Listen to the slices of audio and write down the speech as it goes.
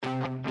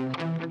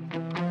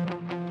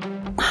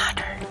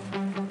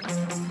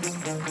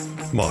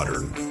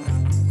Modern.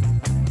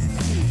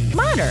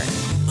 Modern.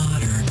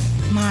 Modern.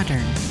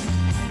 Modern.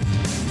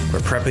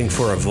 We're prepping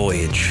for a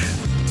voyage.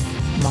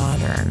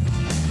 Modern.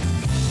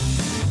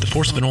 The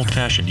force of an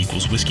old-fashioned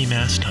equals whiskey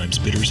mass times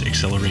bitters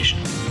acceleration.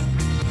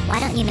 Why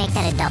don't you make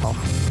that a double?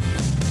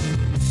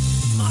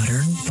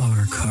 Modern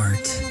Bar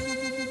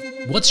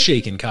Cart. What's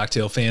shaking,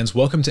 cocktail fans?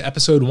 Welcome to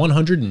episode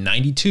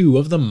 192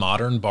 of the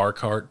Modern Bar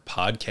Cart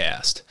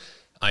podcast.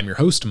 I'm your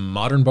host,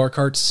 Modern Bar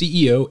Cart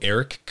CEO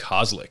Eric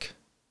Kozlik.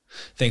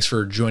 Thanks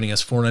for joining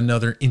us for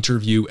another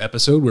interview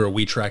episode where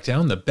we track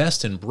down the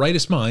best and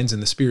brightest minds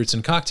in the spirits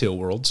and cocktail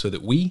world so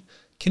that we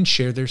can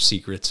share their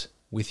secrets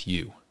with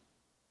you.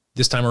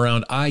 This time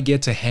around, I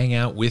get to hang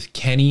out with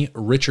Kenny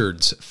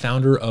Richards,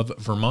 founder of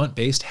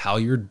Vermont-based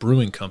Halyard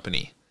Brewing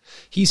Company.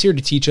 He's here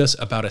to teach us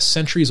about a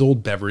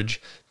centuries-old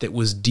beverage that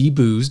was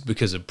deboozed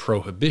because of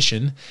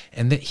prohibition,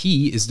 and that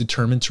he is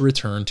determined to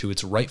return to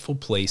its rightful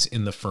place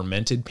in the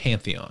fermented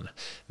pantheon.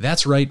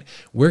 That's right,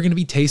 we're going to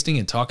be tasting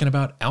and talking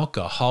about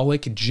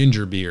alcoholic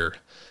ginger beer.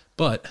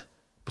 But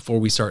before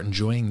we start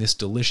enjoying this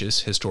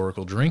delicious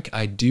historical drink,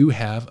 I do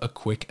have a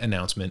quick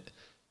announcement,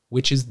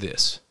 which is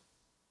this.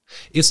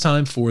 It's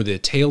time for the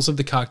Tales of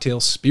the Cocktail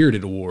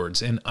Spirited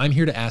Awards, and I'm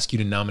here to ask you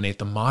to nominate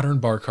the Modern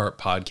Bar Cart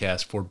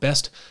podcast for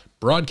Best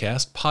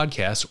Broadcast,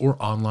 Podcast, or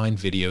Online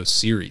Video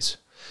Series.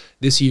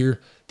 This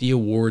year, the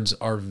awards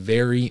are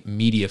very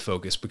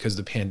media-focused because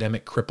the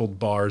pandemic crippled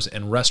bars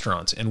and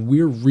restaurants, and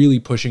we're really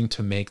pushing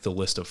to make the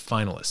list of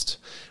finalists.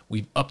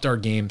 We've upped our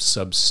game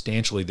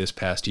substantially this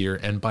past year,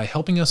 and by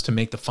helping us to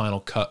make the final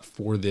cut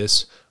for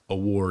this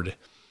award,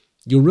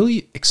 you'll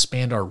really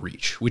expand our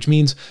reach, which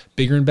means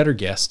bigger and better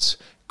guests,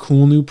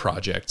 cool new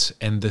projects,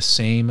 and the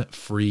same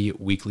free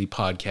weekly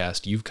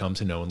podcast you've come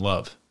to know and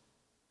love.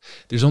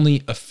 There's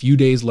only a few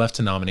days left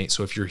to nominate,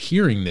 so if you're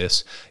hearing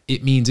this,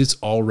 it means it's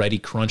already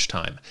crunch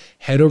time.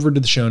 Head over to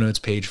the show notes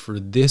page for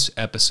this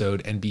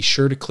episode and be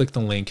sure to click the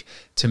link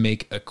to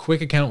make a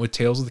quick account with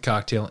Tales of the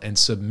Cocktail and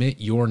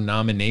submit your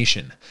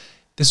nomination.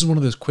 This is one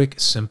of those quick,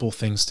 simple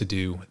things to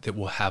do that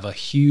will have a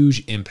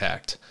huge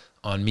impact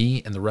on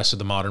me and the rest of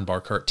the Modern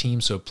Bar Cart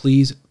team, so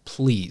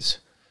please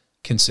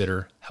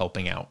consider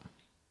helping out.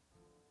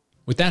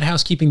 With that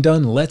housekeeping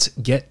done, let's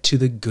get to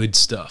the good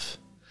stuff.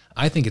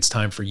 I think it's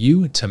time for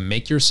you to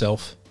make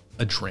yourself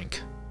a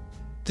drink.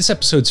 This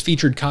episode's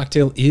featured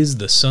cocktail is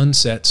the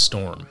Sunset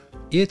Storm.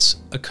 It's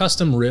a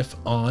custom riff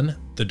on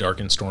the Dark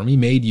and Stormy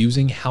made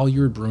using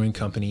Halyard Brewing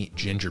Company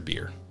ginger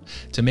beer.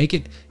 To make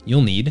it,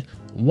 you'll need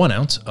 1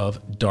 ounce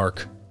of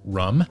dark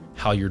rum.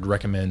 Halyard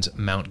recommends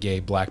Mount Gay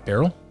Black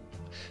Barrel.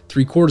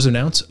 3/4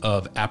 ounce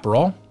of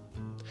Aperol.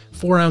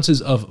 4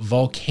 ounces of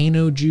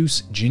Volcano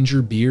Juice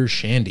ginger beer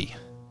shandy.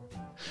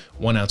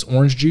 1 ounce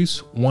orange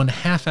juice,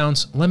 1/2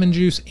 ounce lemon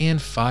juice, and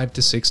 5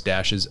 to 6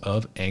 dashes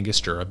of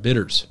Angostura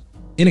bitters.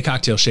 In a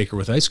cocktail shaker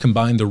with ice,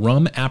 combine the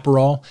rum,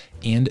 Aperol,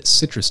 and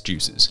citrus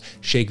juices.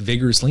 Shake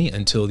vigorously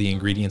until the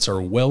ingredients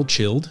are well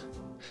chilled.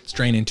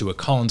 Strain into a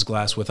Collins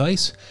glass with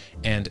ice,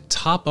 and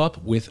top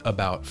up with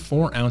about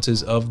 4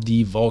 ounces of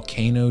the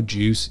Volcano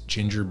Juice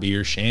ginger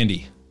beer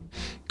shandy.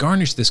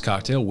 Garnish this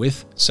cocktail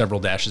with several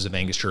dashes of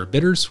Angostura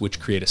bitters, which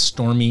create a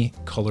stormy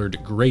colored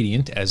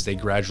gradient as they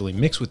gradually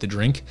mix with the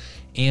drink,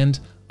 and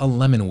a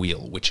lemon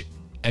wheel, which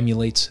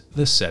emulates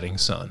the setting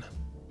sun.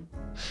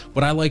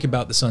 What I like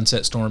about the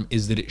Sunset Storm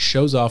is that it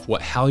shows off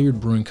what Halyard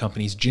Brewing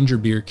Company's ginger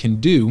beer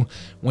can do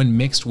when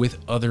mixed with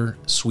other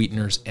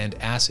sweeteners and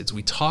acids.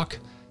 We talk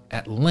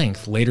at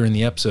length later in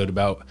the episode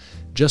about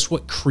just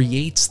what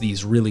creates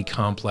these really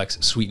complex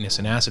sweetness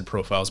and acid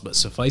profiles, but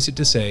suffice it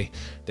to say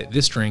that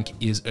this drink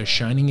is a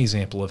shining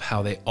example of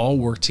how they all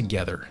work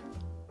together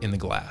in the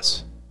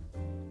glass.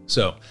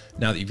 So,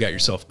 now that you've got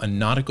yourself a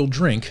nautical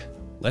drink,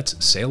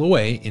 let's sail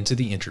away into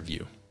the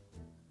interview.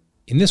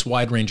 In this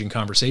wide-ranging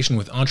conversation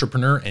with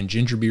entrepreneur and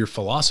ginger beer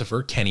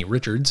philosopher Kenny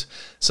Richards,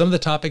 some of the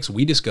topics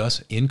we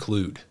discuss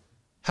include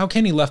how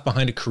Kenny left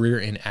behind a career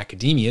in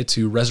academia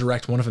to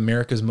resurrect one of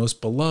America's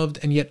most beloved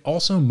and yet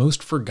also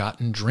most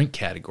forgotten drink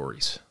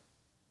categories.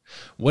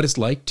 What it's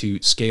like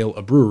to scale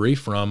a brewery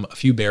from a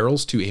few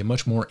barrels to a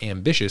much more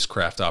ambitious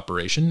craft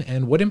operation,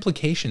 and what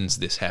implications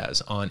this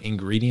has on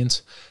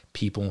ingredients,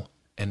 people,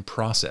 and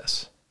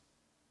process.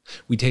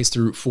 We taste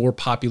through 4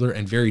 popular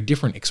and very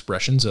different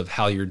expressions of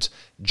Halyard's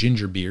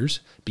ginger beers,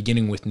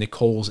 beginning with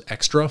Nicole's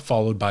Extra,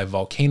 followed by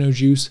Volcano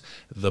Juice,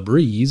 The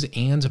Breeze,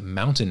 and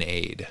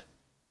Mountainade.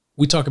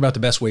 We talk about the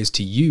best ways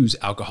to use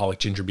alcoholic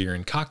ginger beer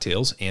in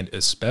cocktails, and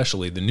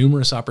especially the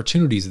numerous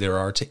opportunities there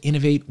are to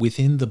innovate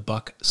within the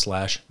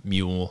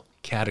buck/mule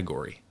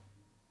category.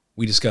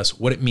 We discuss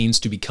what it means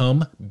to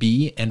become,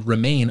 be, and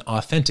remain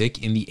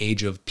authentic in the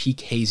age of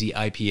peak hazy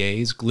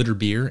IPAs, glitter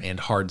beer, and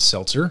hard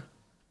seltzer.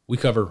 We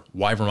cover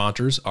why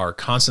Vermonters are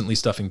constantly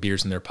stuffing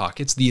beers in their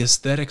pockets, the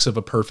aesthetics of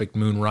a perfect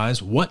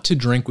moonrise, what to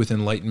drink with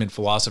Enlightenment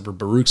philosopher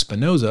Baruch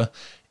Spinoza,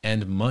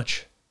 and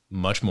much,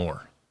 much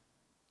more.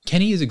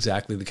 Kenny is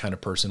exactly the kind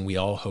of person we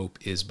all hope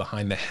is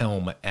behind the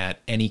helm at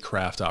any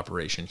craft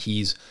operation.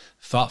 He's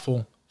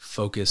thoughtful,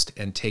 focused,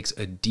 and takes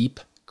a deep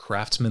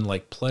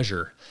craftsman-like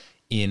pleasure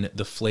in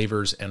the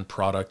flavors and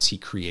products he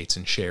creates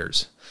and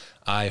shares.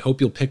 I hope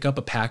you'll pick up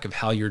a pack of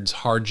Halyard's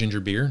hard ginger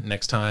beer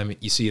next time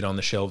you see it on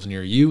the shelves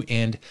near you.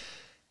 And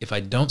if I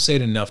don't say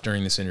it enough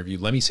during this interview,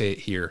 let me say it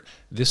here.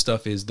 This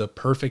stuff is the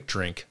perfect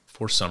drink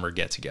for summer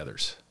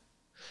get-togethers.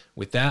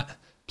 With that,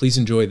 please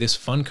enjoy this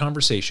fun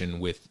conversation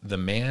with the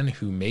man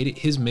who made it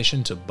his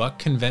mission to buck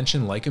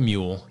convention like a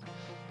mule,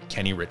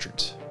 Kenny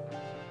Richards.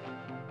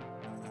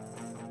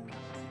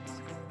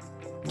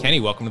 Kenny,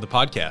 welcome to the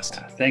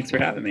podcast. Thanks for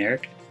having me,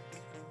 Eric.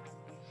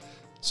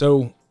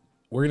 So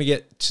we're going to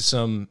get to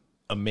some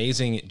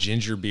amazing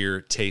ginger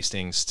beer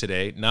tastings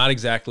today. Not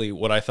exactly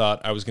what I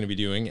thought I was going to be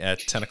doing at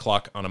 10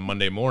 o'clock on a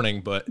Monday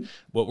morning, but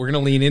what we're going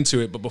to lean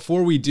into it. But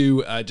before we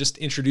do, just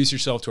introduce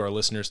yourself to our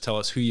listeners. Tell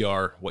us who you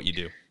are, what you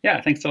do.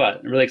 Yeah, thanks a lot.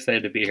 I'm really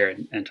excited to be here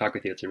and talk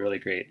with you. It's a really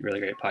great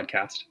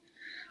podcast.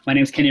 My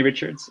name is Kenny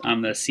Richards.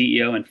 I'm the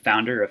CEO and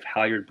founder of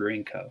Halyard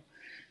Brewing Co.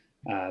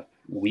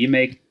 We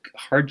make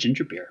hard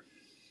ginger beer.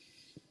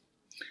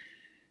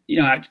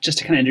 Just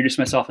to kind of introduce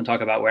myself and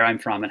talk about where I'm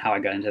from and how I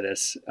got into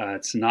this,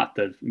 it's not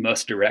the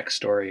most direct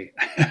story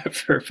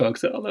for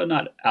folks, although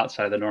not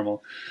outside of the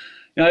normal.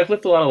 I've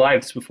lived a lot of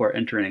lives before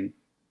entering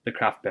the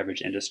craft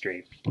beverage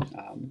industry.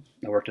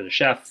 I worked as a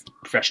chef,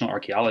 professional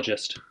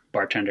archaeologist,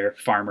 bartender,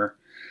 farmer,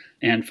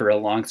 and for a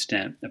long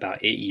stint,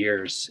 about 8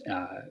 years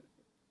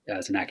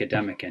as an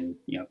academic and,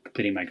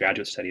 completing my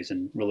graduate studies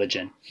in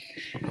religion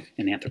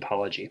and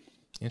anthropology.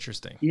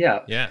 Interesting.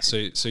 Yeah.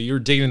 So you're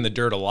digging in the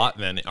dirt a lot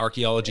then,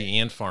 archaeology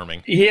and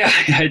farming. Yeah,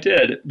 I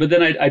did. But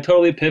then I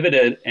totally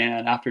pivoted.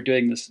 And after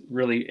doing this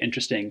really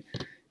interesting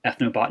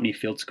ethnobotany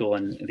field school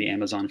in the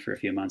Amazon for a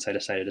few months, I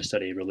decided to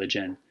study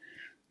religion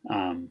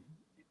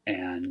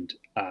and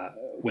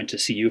went to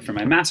CU for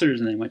my master's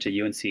and then went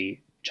to UNC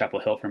Chapel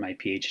Hill for my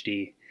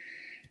PhD.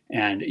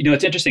 And,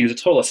 it's interesting, as a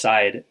total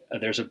aside,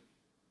 there's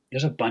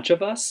a bunch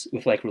of us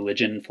with like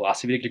religion and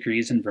philosophy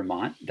degrees in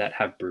Vermont that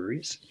have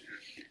breweries.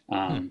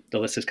 The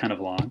list is kind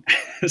of long.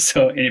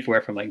 So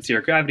anywhere from like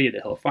Zero Gravity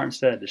to Hill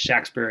Farmstead to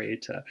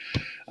Shaxbury to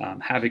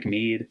Havoc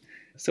Mead.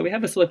 So we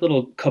have this like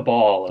little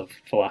cabal of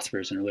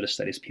philosophers and religious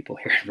studies people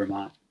here in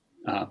Vermont.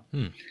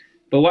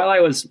 But while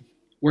I was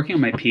working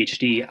on my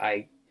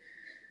PhD,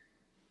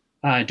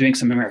 doing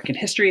some American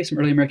history, some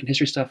early American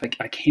history stuff,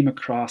 I came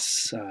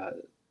across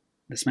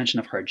this mention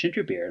of hard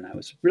ginger beer, and I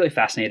was really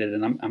fascinated.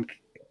 And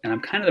I'm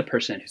kind of the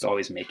person who's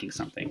always making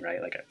something, right?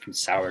 Like from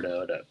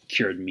sourdough to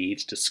cured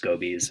meats to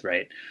scobies,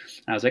 right?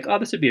 And I was like, oh,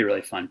 this would be a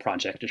really fun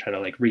project to try to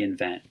like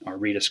reinvent or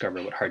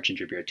rediscover what hard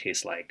ginger beer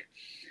tastes like.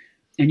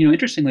 And,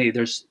 interestingly,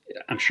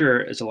 I'm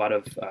sure as a lot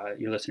of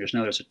your listeners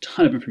know, there's a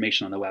ton of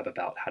information on the web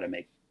about how to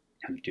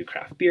do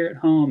craft beer at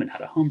home and how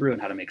to homebrew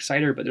and how to make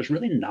cider, but there's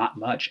really not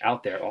much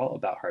out there all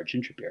about hard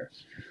ginger beer.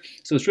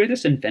 So it's really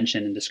this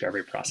invention and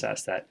discovery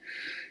process that,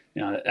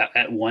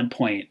 at one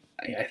point,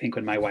 I think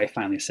when my wife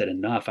finally said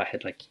enough, I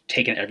had like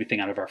taken everything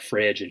out of our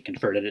fridge and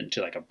converted it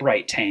into like a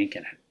bright tank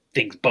and had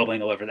things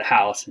bubbling all over the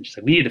house. And she's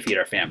like, we need to feed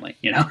our family,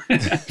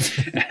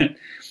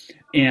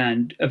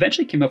 and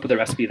eventually came up with a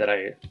recipe that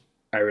I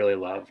really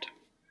loved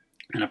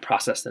and a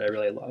process that I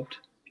really loved.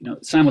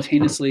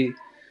 Simultaneously,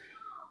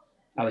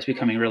 I was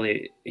becoming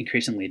really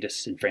increasingly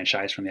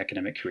disenfranchised from the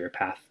academic career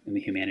path in the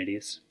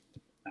humanities.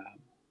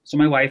 So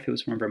my wife, who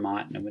was from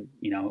Vermont, and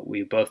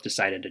we both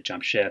decided to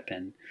jump ship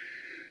and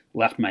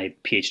left my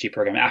PhD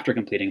program after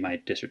completing my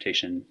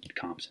dissertation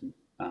comps and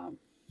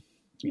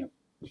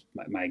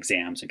my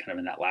exams and kind of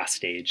in that last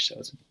stage. So it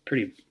was a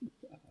pretty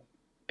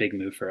big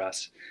move for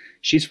us.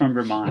 She's from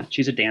Vermont.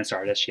 She's a dance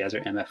artist. She has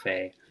her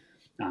MFA.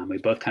 We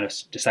both kind of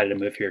decided to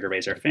move here to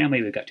raise our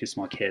family. We've got 2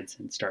 small kids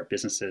and start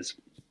businesses.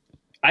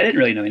 I didn't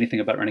really know anything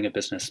about running a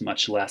business,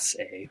 much less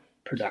a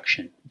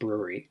production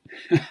brewery.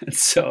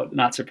 So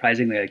not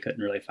surprisingly, I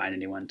couldn't really find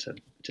anyone to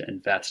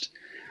invest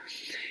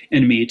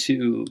in me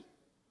to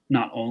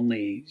not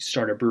only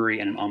start a brewery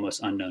in an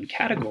almost unknown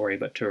category,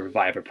 but to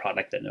revive a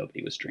product that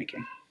nobody was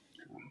drinking.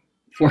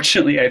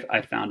 Fortunately,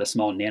 I found a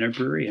small nano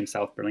brewery in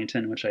South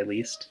Burlington, which I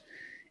leased,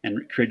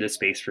 and created a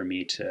space for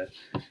me to,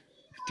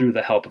 through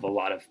the help of a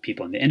lot of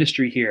people in the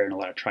industry here and a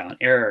lot of trial and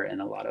error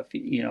and a lot of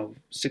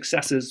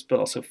successes, but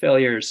also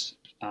failures,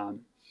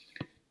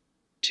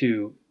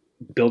 to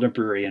build a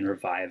brewery and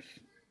revive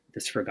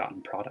this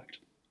forgotten product.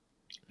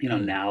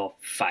 Now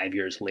 5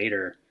 years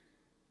later,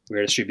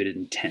 we're distributed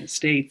in 10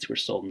 states. We're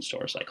sold in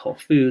stores like Whole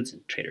Foods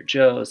and Trader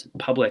Joe's and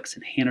Publix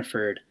and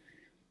Hannaford.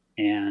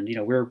 And,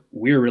 we're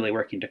really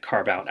working to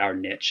carve out our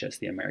niche as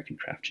the American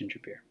craft ginger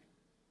beer.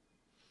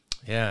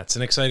 Yeah, it's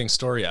an exciting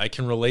story. I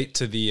can relate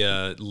to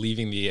the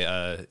leaving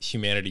the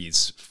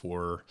humanities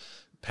for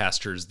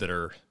pastures that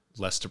are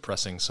less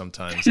depressing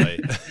sometimes.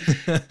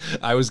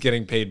 I was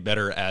getting paid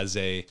better as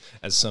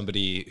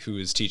somebody who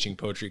is teaching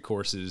poetry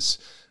courses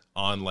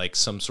on like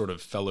some sort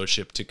of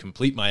fellowship to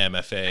complete my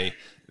MFA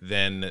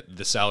than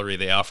the salary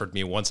they offered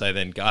me once I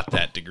then got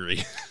that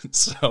degree.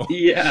 So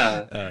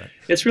yeah,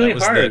 it's really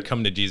hard. That was the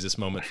come to Jesus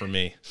moment for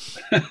me.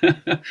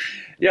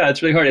 Yeah,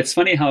 it's really hard. It's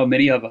funny how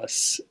many of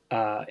us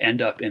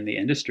end up in the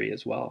industry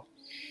as well.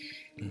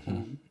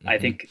 I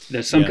think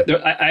there's some.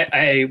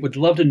 I would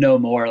love to know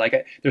more.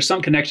 Like, there's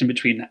some connection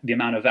between the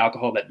amount of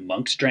alcohol that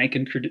monks drank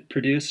and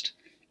produced,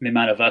 and the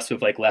amount of us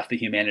who've like left the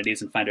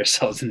humanities and find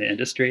ourselves in the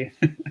industry.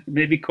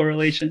 Maybe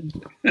correlation.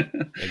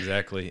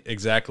 Exactly.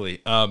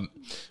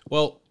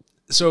 Well,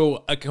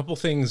 so a couple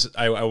things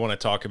I want to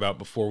talk about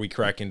before we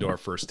crack into our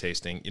first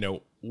tasting.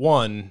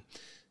 One,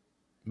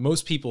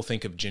 most people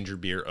think of ginger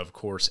beer, of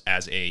course,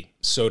 as a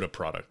soda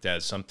product,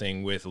 as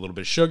something with a little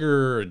bit of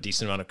sugar, a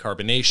decent amount of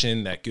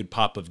carbonation, that good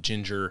pop of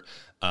ginger.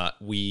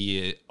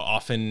 We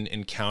often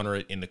encounter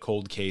it in the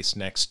cold case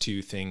next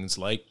to things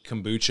like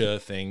kombucha,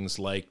 things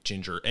like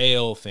ginger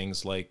ale,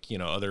 things like,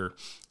 other,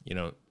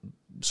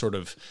 sort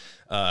of,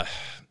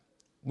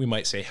 we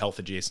might say health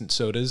adjacent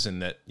sodas, and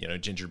that,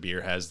 ginger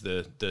beer has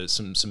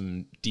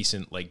some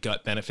decent like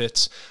gut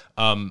benefits.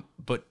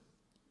 But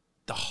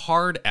the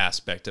hard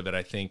aspect of it,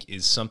 I think,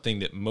 is something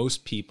that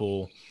most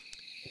people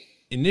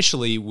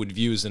initially would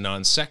view as a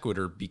non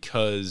sequitur,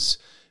 because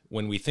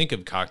when we think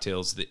of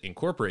cocktails that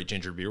incorporate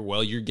ginger beer,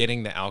 well, you're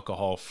getting the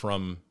alcohol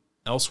from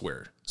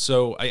elsewhere.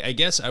 So I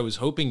guess I was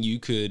hoping you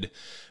could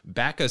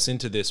back us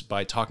into this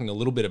by talking a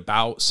little bit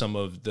about some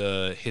of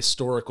the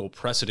historical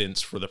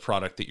precedents for the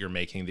product that you're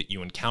making that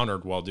you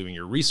encountered while doing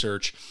your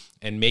research,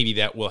 and maybe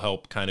that will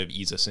help kind of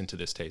ease us into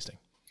this tasting.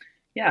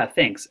 Yeah,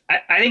 thanks.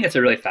 I think it's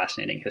a really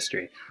fascinating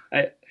history.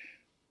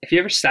 If you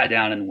ever sat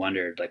down and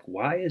wondered, like,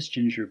 why is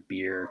ginger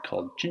beer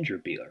called ginger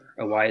beer?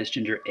 Or why is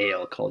ginger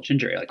ale called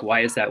ginger ale? Like,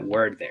 why is that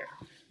word there?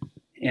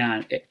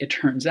 And it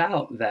turns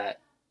out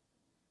that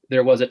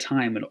there was a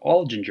time when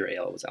all ginger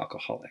ale was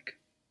alcoholic,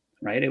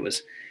 right? It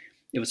was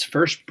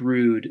first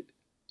brewed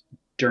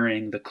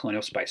during the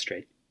colonial spice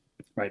trade,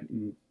 right,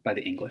 by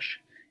the English.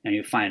 And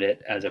you find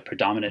it as a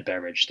predominant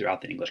beverage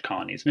throughout the English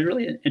colonies. And a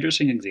really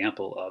interesting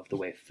example of the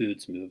way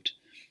foods moved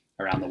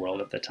around the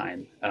world at the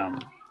time,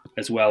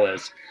 as well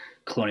as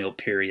colonial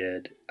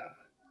period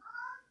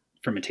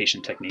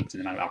fermentation techniques and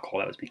the amount of alcohol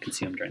that was being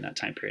consumed during that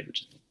time period,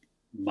 which is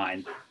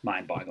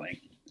mind-boggling.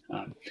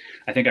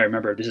 I think I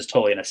remember, this is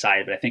totally an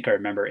aside, but I think I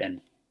remember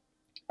in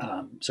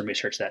some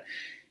research that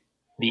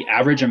the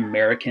average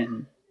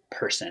American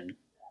person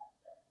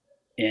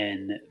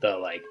in the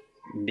like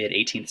mid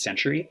 18th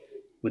century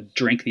would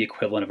drink the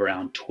equivalent of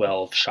around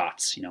 12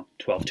 shots,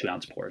 12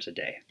 2-ounce pours a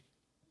day.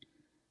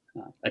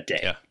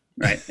 Yeah.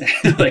 Right?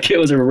 Like, it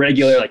was a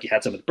regular, like, you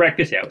had some with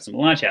breakfast, you had some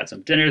lunch, you had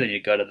some dinner, then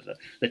you go to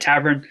the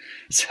tavern.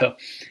 So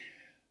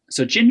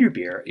ginger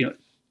beer,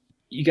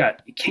 you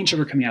got cane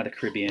sugar coming out of the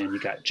Caribbean, you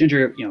got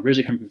ginger,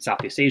 originally coming from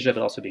Southeast Asia,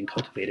 but also being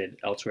cultivated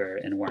elsewhere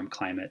in warm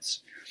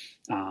climates.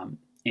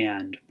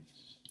 And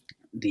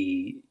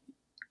the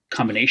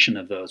combination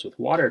of those with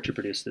water to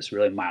produce this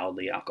really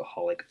mildly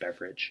alcoholic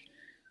beverage.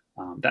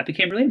 That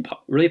became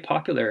really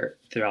popular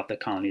throughout the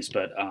colonies,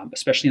 but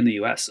especially in the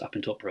U.S. up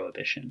until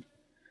Prohibition.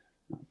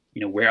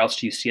 Where else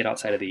do you see it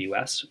outside of the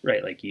U.S.,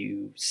 right? Like,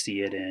 you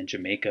see it in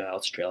Jamaica,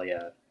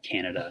 Australia,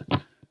 Canada,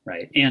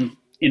 right? And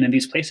in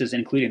these places,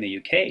 including the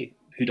U.K.,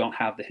 who don't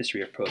have the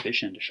history of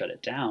Prohibition to shut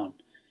it down,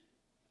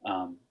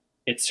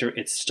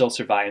 it still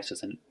survives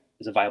as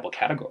a viable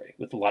category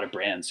with a lot of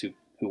brands who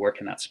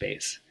work in that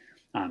space.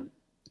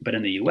 But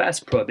in the U.S.,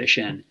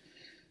 Prohibition,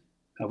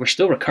 we're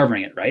still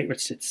recovering it, right?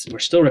 We're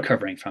still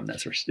recovering from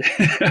this,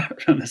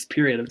 from this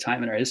period of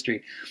time in our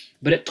history.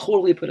 But it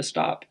totally put a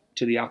stop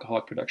to the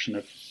alcoholic production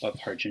of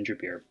hard ginger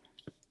beer.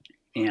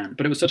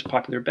 But it was such a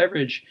popular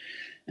beverage,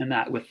 and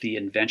that with the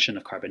invention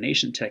of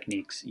carbonation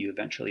techniques, you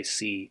eventually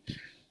see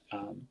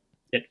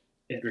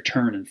it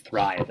return and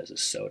thrive as a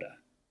soda.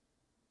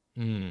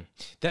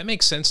 That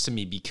makes sense to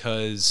me,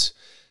 because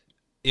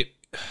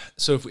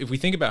so if we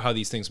think about how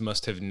these things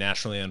must have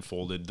naturally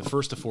unfolded, the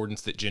first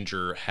affordance that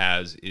ginger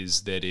has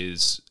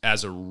is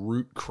as a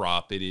root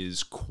crop, it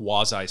is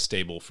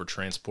quasi-stable for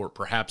transport,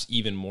 perhaps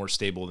even more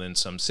stable than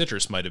some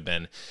citrus might have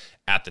been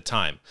at the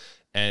time.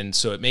 And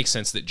so it makes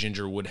sense that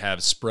ginger would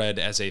have spread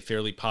as a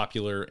fairly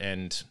popular,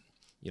 and,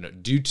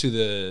 due to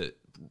the,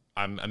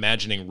 I'm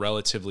imagining,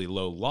 relatively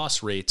low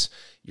loss rates,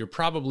 you're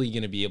probably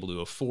going to be able to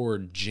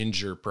afford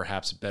ginger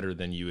perhaps better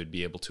than you would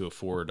be able to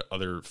afford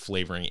other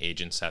flavoring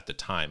agents at the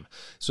time.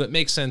 So it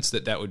makes sense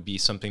that would be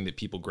something that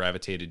people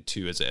gravitated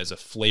to as a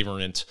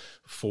flavorant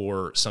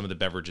for some of the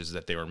beverages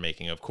that they were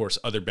making. Of course,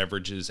 other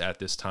beverages at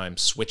this time,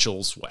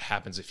 switchels, what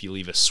happens if you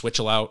leave a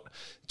switchel out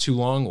too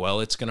long? Well,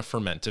 it's going to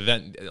ferment.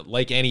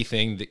 Like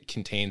anything that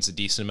contains a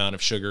decent amount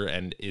of sugar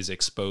and is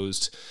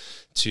exposed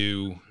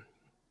to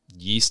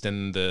yeast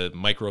and the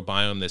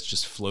microbiome that's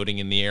just floating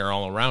in the air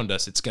all around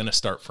us, it's going to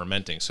start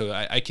fermenting. So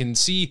I can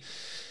see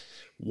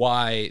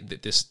why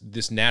that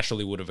this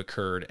naturally would have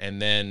occurred.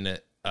 And then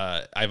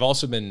I've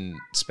also been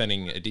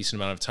spending a decent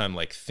amount of time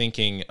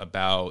thinking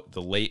about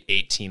the late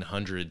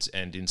 1800s,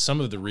 and in some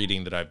of the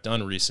reading that I've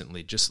done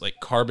recently, just like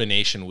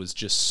carbonation was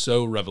just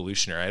so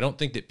revolutionary. I don't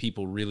think that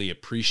people really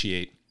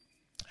appreciate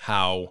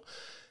how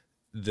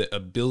the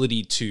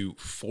ability to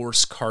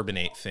force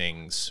carbonate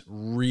things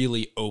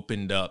really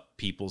opened up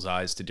people's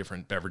eyes to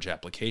different beverage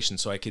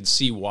applications. So I could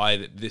see why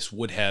that this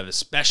would have,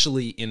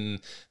 especially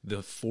in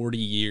the 40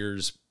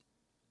 years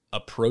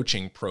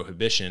approaching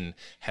prohibition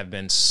have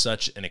been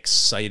such an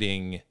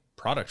exciting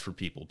product for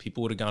people.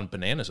 People would have gone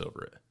bananas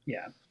over it.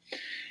 Yeah.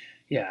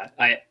 Yeah.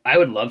 I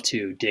would love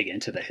to dig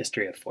into the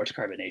history of forced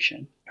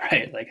carbonation,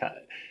 right? Like,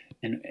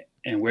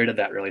 and where did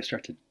that really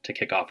start to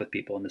kick off with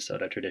people in the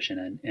soda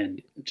tradition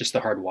and just the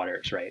hard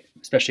waters, right?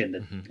 Especially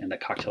in the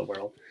cocktail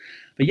world.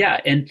 But yeah.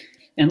 And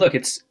look,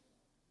 it's,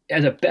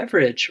 as a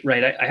beverage,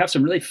 right, I have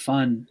some really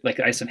fun, like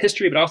I have some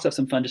history, but I also have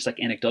some fun, just like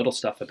anecdotal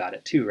stuff about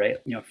it too, right?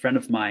 You know, a friend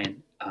of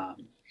mine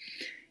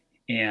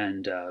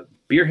and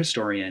beer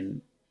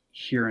historian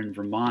here in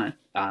Vermont,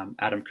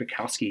 Adam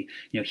Krakowski,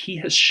 you know, he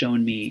has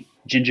shown me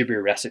ginger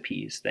beer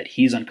recipes that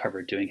he's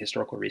uncovered doing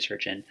historical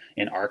research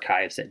in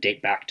archives that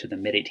date back to the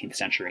mid 18th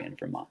century in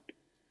Vermont,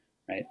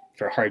 right,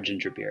 for hard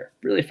ginger beer.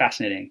 Really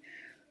fascinating.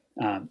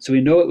 So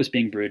we know it was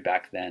being brewed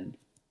back then.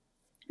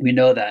 We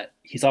know that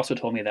he's also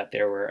told me that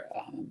there were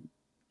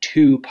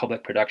 2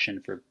 public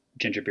production for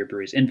ginger beer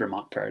breweries in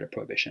Vermont prior to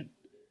Prohibition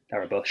that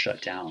were both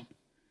shut down.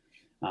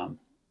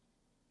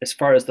 As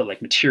far as the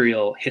like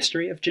material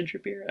history of ginger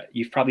beer,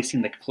 you've probably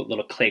seen the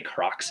little clay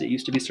crocks it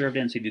used to be served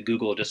in. So if you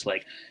Google just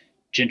like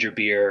ginger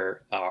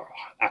beer,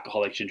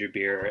 alcoholic ginger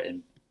beer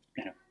in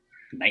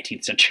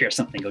 19th century or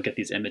something, you'll get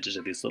these images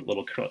of these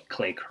little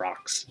clay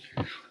crocks.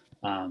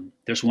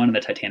 There's one in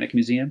the Titanic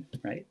Museum,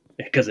 right?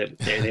 Because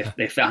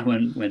they found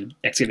one when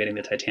excavating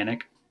the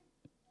Titanic.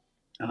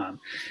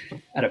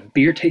 At a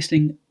beer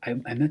tasting,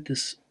 I met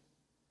this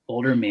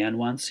older man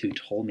once who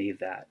told me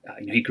that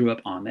he grew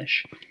up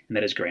Amish and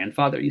that his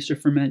grandfather used to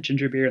ferment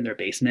ginger beer in their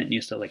basement and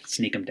used to like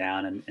sneak them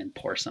down and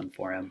pour some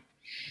for him.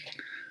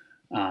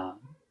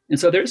 And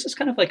so there's this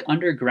kind of like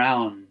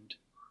underground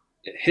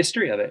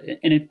history of it,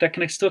 and that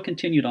can still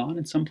continued on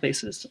in some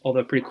places,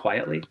 although pretty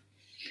quietly.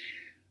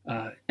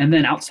 And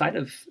then outside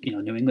of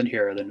New England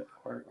here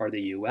or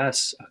the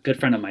U.S., a good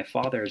friend of my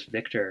father's,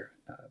 Victor,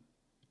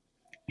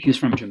 he was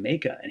from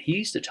Jamaica, and he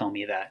used to tell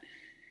me that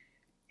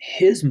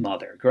his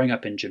mother, growing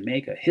up in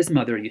Jamaica, his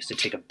mother used to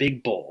take a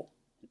big bowl,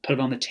 put it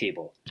on the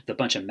table with a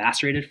bunch of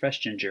macerated fresh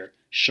ginger,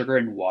 sugar,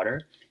 and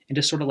water, and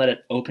just sort of let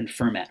it open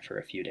ferment for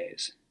a few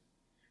days.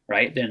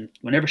 Right? Then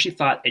whenever she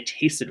thought it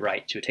tasted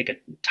right, she would take an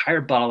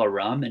entire bottle of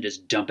rum and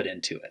just dump it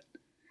into it.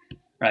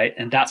 Right?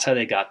 And that's how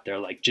they got their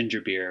like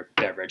ginger beer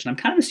beverage. And I'm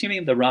kind of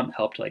assuming the rum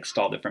helped like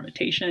stall the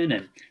fermentation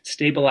and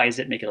stabilize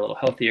it, make it a little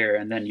healthier.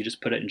 And then you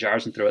just put it in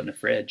jars and throw it in the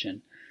fridge.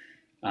 And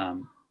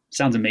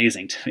sounds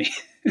amazing to me.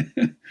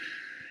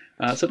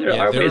 So there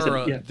are ways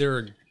that, there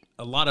are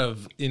a lot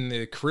of, in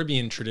the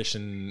Caribbean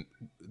tradition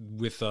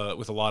with a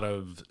lot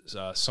of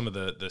some of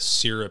the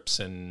syrups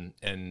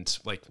and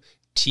like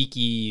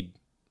tiki,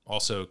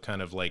 also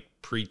kind of like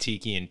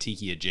pre-tiki and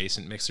tiki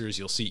adjacent mixers,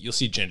 you'll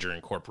see ginger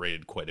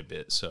incorporated quite a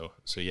bit. So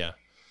yeah,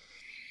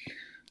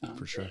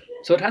 for sure.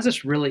 So it has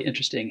this really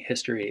interesting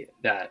history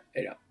that,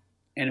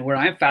 and where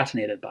I'm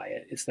fascinated by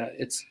it is that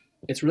it's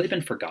really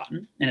been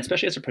forgotten, and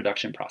especially as a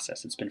production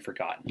process, it's been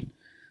forgotten.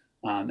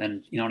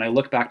 And when I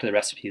look back to the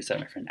recipes that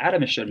my friend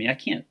Adam has showed me, I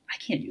can't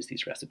use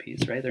these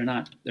recipes, right? They're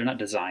not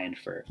designed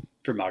for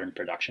modern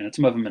production, and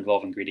some of them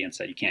involve ingredients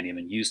that you can't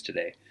even use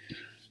today,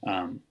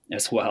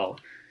 as well.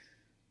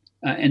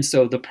 And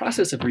so the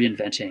process of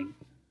reinventing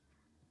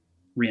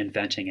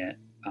it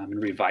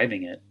and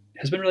reviving it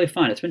has been really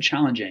fun. It's been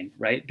challenging,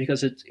 right?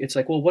 Because it's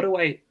like, well, what do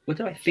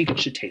I think it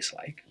should taste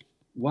like?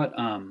 What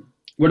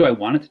do I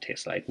want it to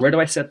taste like? Where do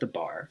I set the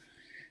bar?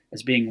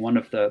 As being one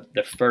of the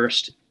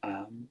first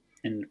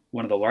and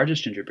one of the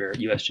largest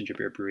U.S. ginger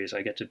beer breweries,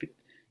 I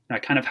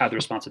kind of have the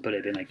responsibility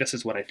of being like, this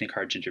is what I think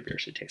hard ginger beer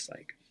should taste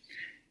like.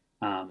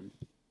 And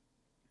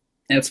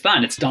it's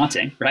fun. It's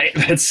daunting, right?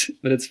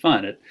 But it's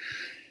fun.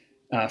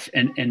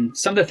 And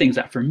some of the things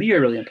that for me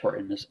are really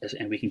important is,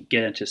 and we can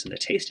get into this in the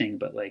tasting,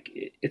 but like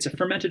it's a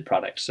fermented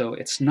product, so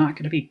it's not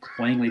going to be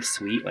cloyingly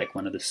sweet like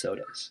one of the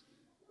sodas,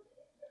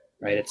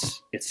 right?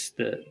 It's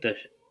the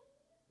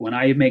when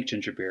I make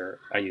ginger beer,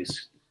 I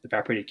use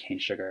evaporated cane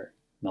sugar,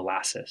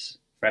 molasses,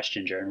 fresh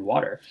ginger, and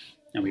water,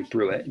 and we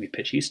brew it and we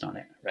pitch yeast on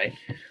it, right?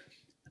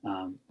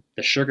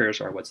 The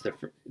sugars are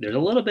there's a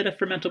little bit of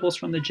fermentables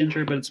from the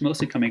ginger, but it's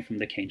mostly coming from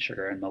the cane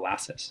sugar and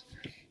molasses,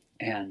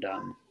 and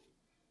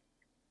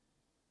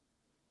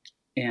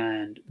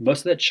most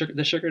of that sugar,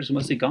 the sugar is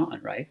mostly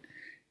gone, right?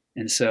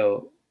 And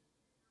so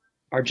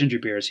our ginger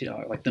beers,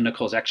 like the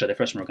Nicole's Extra, the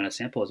first one we're going to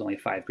sample is only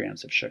 5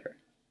 grams of sugar,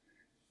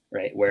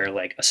 right? Where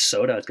like a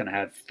soda is going to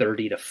have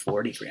 30 to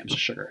 40 grams of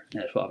sugar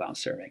in a 12-ounce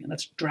serving. And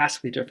that's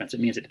drastically different. It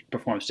means it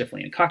performs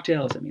differently in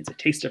cocktails. It means it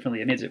tastes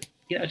differently. It means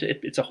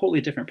it's a wholly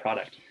different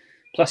product.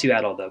 Plus you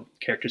add all the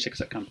characteristics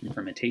that come from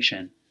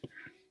fermentation.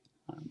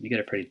 You get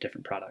a pretty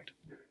different product.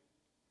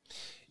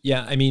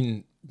 Yeah, I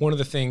mean, one of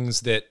the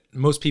things that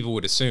most people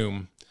would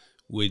assume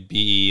would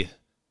be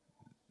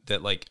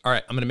that like, all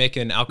right, I'm going to make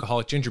an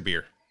alcoholic ginger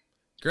beer.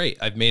 Great,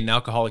 I've made an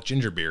alcoholic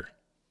ginger beer.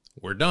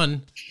 We're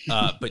done.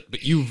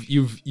 But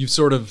you've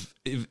sort of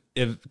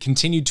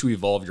continued to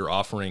evolve your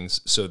offerings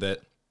so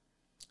that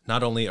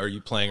not only are you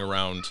playing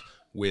around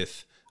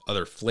with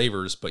other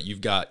flavors, but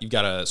you've got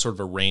a sort of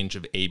a range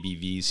of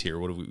ABVs here.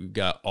 What have we've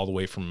got all the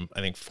way from,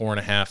 I think,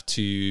 4.5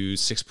 to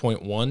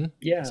 6.1.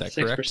 Yeah, is that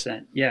 6%. correct?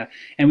 Yeah,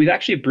 and we've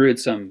actually brewed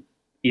some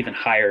even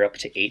higher, up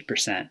to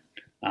 8%.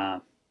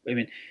 I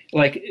mean,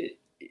 like,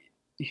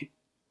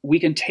 we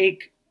can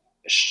take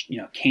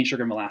cane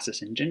sugar,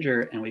 molasses, and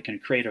ginger, and we can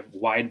create a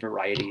wide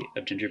variety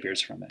of ginger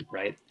beers from it,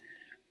 right?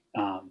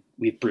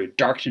 We've brewed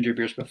dark ginger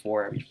beers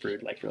before. We've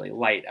brewed like really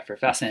light,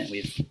 effervescent.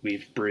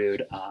 We've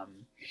brewed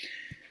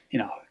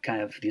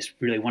kind of these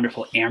really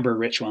wonderful amber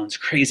rich ones,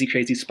 crazy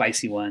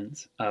spicy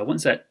ones,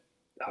 ones that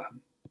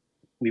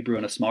we brew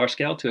on a smaller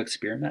scale to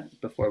experiment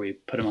before we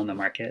put them on the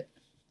market.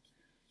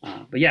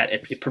 But yeah,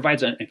 it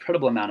provides an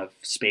incredible amount of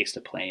space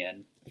to play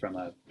in from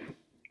a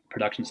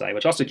production side,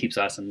 which also keeps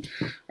us and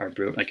our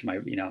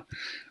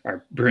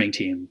our brewing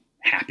team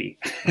happy,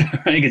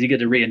 right? Because you get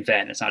to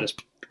reinvent. It's not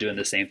just doing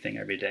the same thing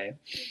every day.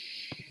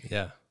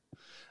 Yeah.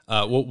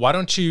 Well, why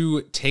don't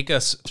you take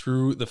us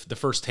through the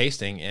first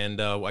tasting,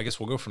 and I guess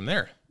we'll go from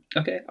there.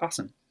 Okay,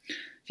 awesome.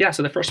 Yeah,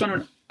 so the first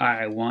one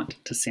I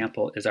want to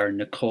sample is our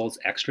Nicole's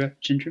Extra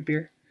ginger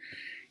beer.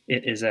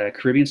 It is a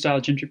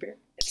Caribbean-style ginger beer.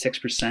 It's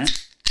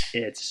 6%.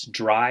 It's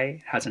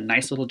dry, has a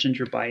nice little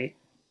ginger bite.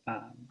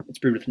 It's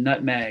brewed with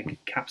nutmeg,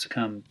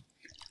 capsicum,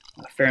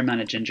 a fair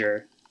amount of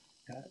ginger.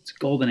 It's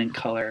golden in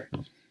color.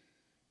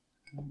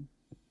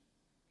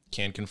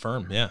 Can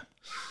confirm, yeah.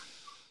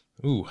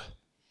 Ooh.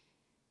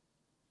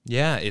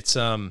 Yeah, it's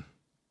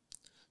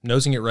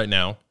nosing it right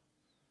now.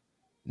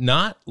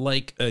 Not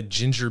like a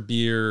ginger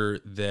beer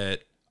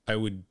that I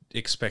would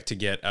expect to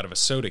get out of a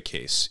soda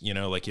case.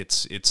 Like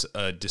it's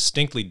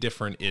distinctly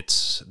different.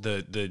 It's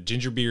the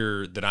ginger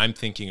beer that I'm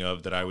thinking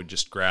of that I would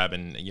just grab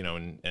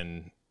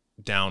and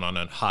down on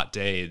a hot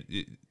day.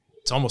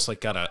 It's almost like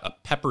got a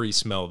peppery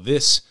smell.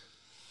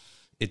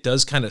 It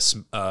does kind of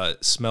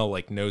smell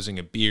like nosing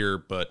a beer,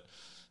 but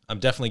I'm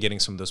definitely getting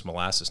some of those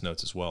molasses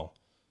notes as well.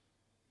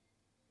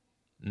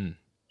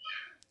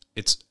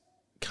 It's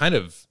kind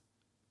of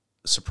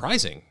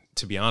surprising,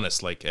 to be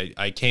honest. Like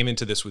I came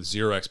into this with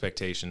zero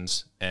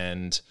expectations,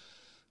 and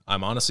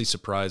I'm honestly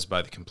surprised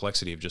by the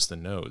complexity of just the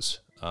nose,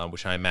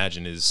 which I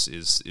imagine is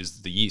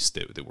the yeast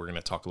that we're going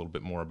to talk a little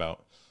bit more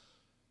about.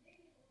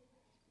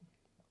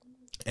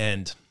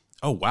 And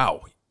oh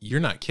wow, you're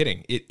not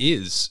kidding! It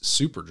is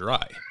super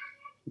dry.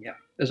 Yeah,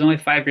 there's only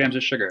 5 grams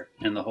of sugar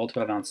in the whole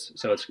 12 ounce,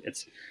 so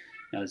it's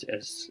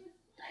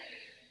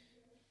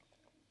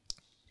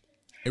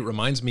It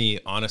reminds me,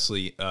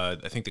 honestly, I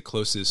think the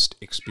closest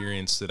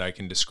experience that I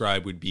can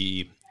describe would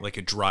be like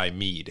a dry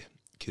mead,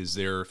 because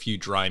there are a few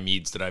dry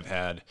meads that I've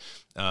had.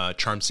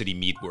 Charm City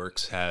Mead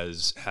Works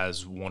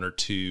has one or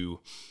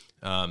two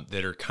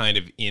that are kind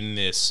of in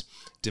this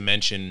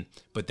dimension,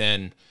 but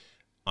then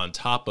on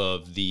top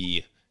of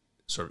the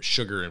sort of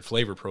sugar and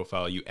flavor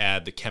profile, you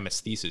add the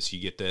chemist's thesis.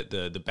 You get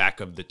the back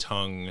of the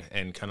tongue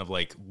and kind of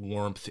like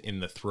warmth in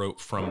the throat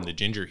from the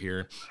ginger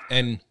here.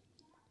 And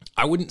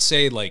I wouldn't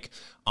say, like,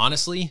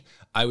 honestly,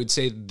 I would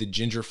say the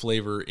ginger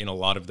flavor in a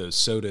lot of those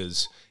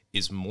sodas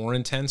is more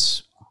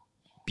intense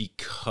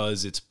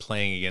because it's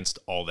playing against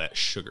all that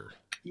sugar.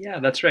 Yeah,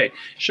 that's right.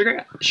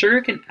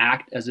 Sugar can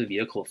act as a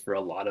vehicle for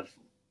a lot of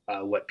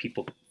what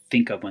people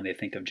think of when they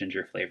think of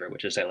ginger flavor,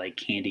 which is that like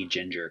candy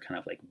ginger kind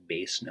of like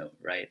base note,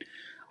 right?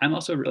 I'm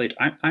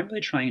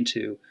really trying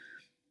to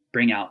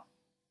bring out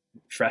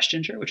fresh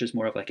ginger, which is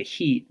more of like a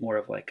heat, more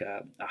of like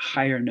a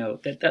higher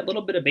note. That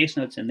little bit of base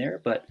notes in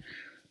there, but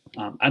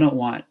I don't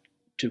want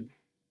to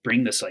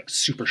bring this like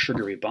super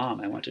sugary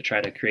bomb. I want to try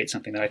to create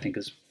something that I think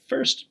is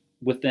first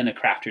within a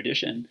craft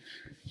tradition,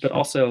 but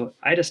also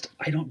I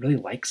don't really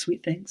like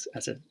sweet things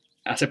as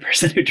a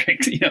person who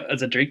drinks,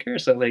 as a drinker.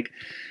 So like,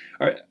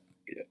 or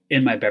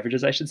in my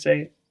beverages, I should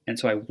say. And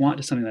so I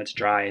want something that's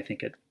dry. I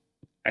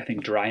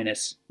think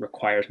dryness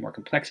requires more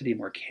complexity,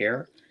 more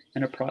care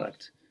in a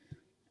product.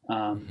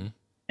 And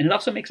it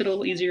also makes it a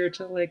little easier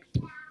to like,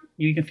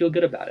 you can feel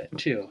good about it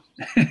too.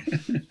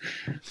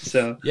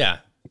 So yeah.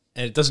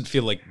 And it doesn't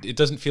feel like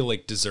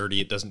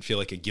desserty. It doesn't feel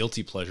like a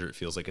guilty pleasure. It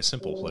feels like a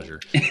simple pleasure.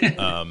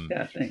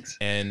 Yeah, thanks.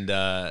 And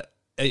a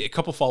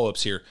couple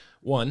follow-ups here.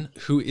 One,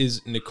 who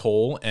is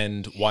Nicole,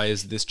 and why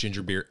is this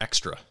ginger beer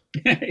extra?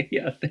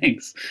 Yeah,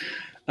 thanks.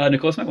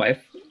 Nicole's my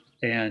wife,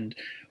 and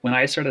when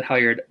I started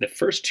Halyard, the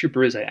first 2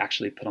 brews I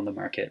actually put on the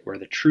market were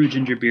the True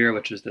Ginger Beer,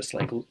 which was this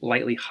like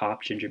lightly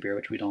hopped ginger beer,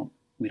 which we don't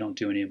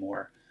do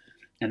anymore.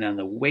 And then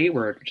the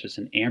Wayward, which is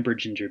an amber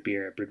ginger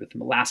beer brewed with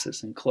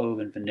molasses and clove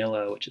and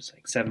vanilla, which is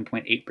like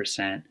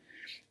 7.8%.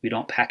 We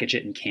don't package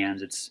it in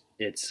cans.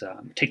 It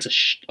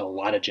takes a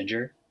lot of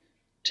ginger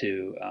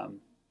to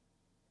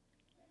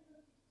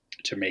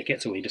make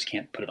it, so we just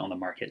can't put it on the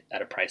market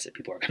at a price that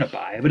people are going to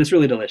buy. But it's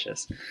really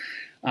delicious.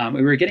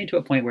 We were getting to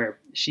a point where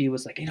she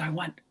was like,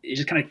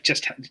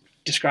 just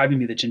describing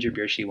me the ginger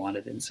beer she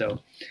wanted. And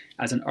so,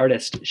 as an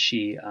artist,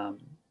 she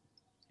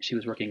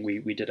was working.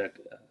 We did a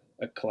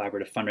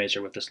collaborative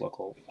fundraiser with this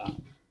local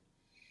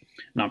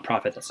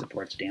nonprofit that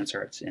supports dance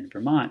arts in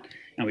Vermont,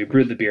 and we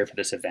brewed the beer for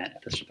this event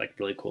at this like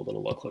really cool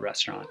little local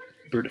restaurant.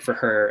 Brewed it for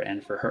her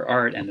and for her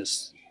art and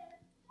this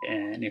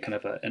and kind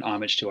of an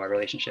homage to our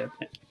relationship.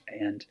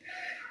 And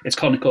it's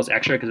called Nicole's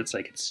Extra because it's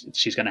like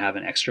she's gonna have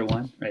an extra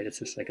one, right? It's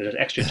just like there's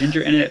extra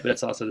ginger in it, but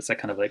it's also this like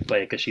kind of like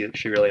play because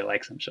she really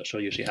likes them, so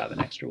she'll usually have an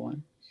extra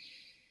one.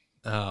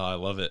 Oh, I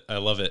love it. I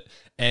love it.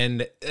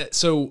 And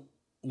so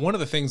one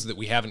of the things that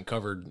we haven't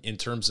covered in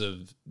terms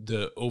of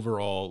the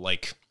overall,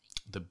 like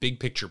the big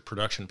picture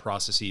production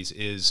processes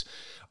is,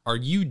 are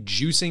you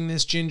juicing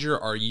this ginger?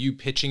 Are you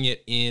pitching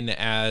it in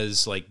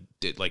as like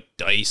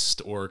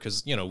diced, or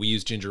because, you know, we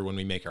use ginger when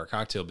we make our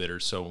cocktail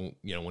bitters. So,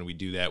 you know, when we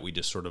do that, we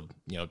just sort of,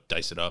 you know,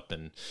 dice it up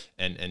and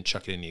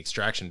chuck it in the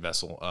extraction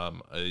vessel.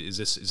 Is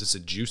this a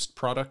juiced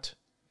product?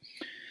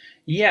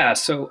 Yeah,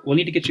 so we'll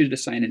need to get you to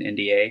sign an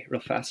NDA real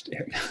fast.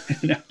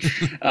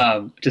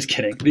 No, just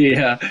kidding.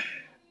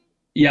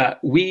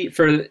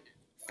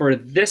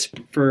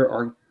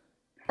 For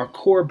our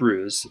core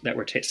brews that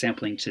we're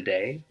sampling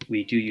today,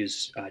 we do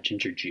use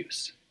ginger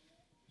juice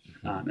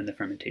in the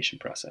fermentation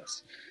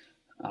process.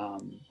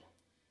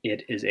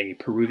 It is a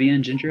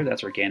Peruvian ginger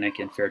that's organic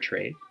and fair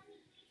trade.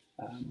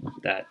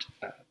 That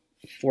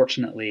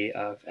fortunately,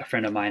 a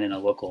friend of mine in a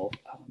local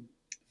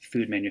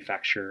food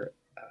manufacturer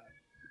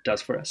does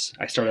for us.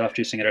 I started off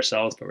juicing it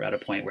ourselves, but we're at a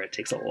point where it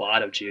takes a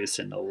lot of juice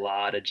and a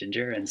lot of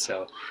ginger, and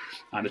so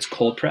it's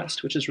cold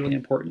pressed, which is really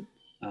important.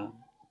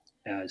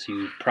 As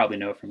you probably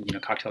know from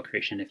cocktail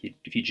creation, if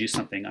you juice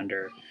something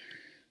under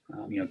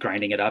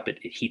grinding it up, it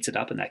heats it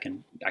up, and that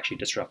can actually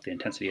disrupt the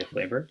intensity of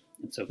flavor.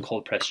 And so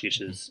cold pressed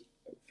juices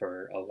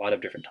for a lot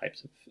of different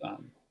types of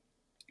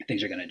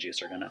things you're going to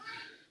juice are going to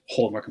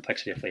hold more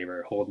complexity of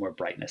flavor, hold more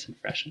brightness and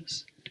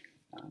freshness.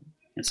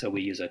 And so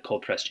we use a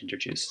cold pressed ginger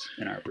juice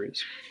in our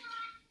brews.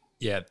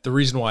 Yeah, the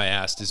reason why I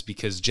asked is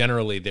because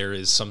generally there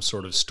is some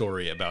sort of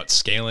story about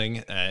scaling,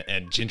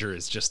 and ginger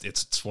is just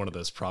it's one of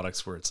those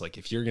products where it's like,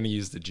 if you're going to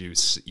use the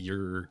juice,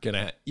 you're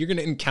gonna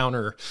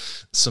encounter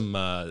some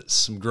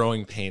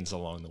growing pains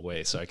along the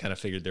way. So I kind of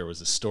figured there was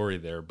a story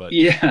there, but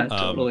yeah,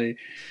 totally.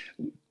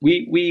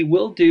 We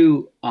will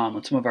do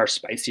on some of our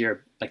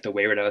spicier, like the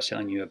Wayward I was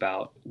telling you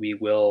about. We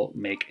will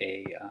make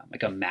a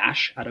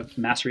mash out of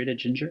macerated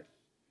ginger,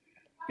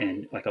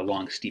 and like a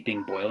long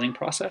steeping boiling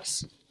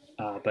process.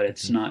 But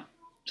it's not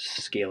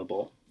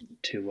scalable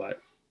to what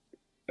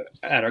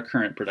at our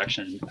current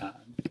production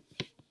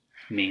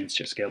means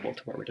just scalable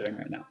to what we're doing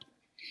right now.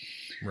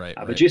 Right.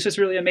 But juice is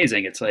really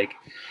amazing. It's like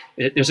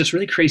there's this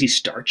really crazy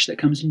starch that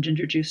comes in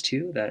ginger juice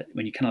too. That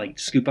when you kind of like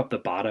scoop up the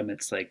bottom,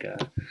 it's like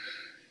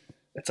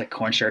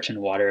cornstarch and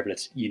water, but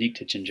it's unique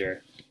to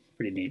ginger.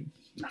 Pretty neat.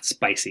 Not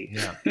spicy.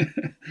 Yeah.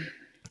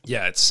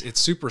 Yeah, it's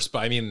super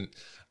spicy. I mean,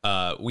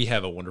 we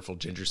have a wonderful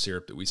ginger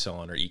syrup that we sell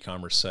on our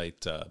e-commerce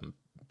site.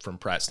 From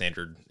Pratt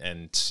Standard,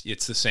 and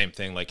it's the same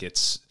thing. Like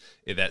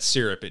that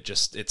syrup,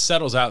 it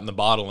settles out in the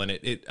bottle, and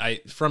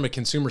I from a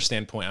consumer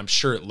standpoint, I'm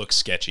sure it looks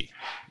sketchy,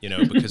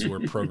 because we're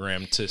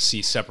programmed to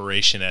see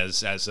separation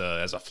as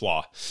a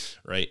flaw,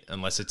 right?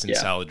 Unless it's in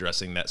salad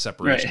dressing, that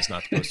separation is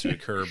not supposed to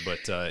occur.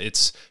 But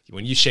it's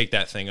when you shake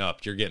that thing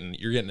up, you're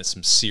getting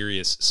some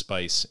serious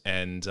spice,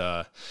 and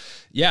I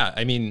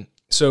mean,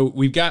 so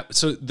we've got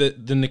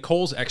the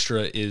Nicole's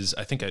Extra is,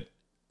 I think,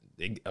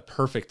 a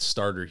perfect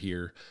starter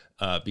here.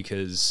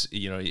 Because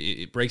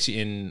it breaks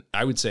you in,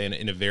 I would say,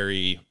 in a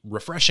very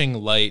refreshing,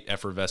 light,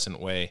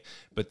 effervescent way.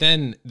 But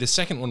then the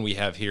second one we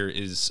have here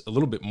is a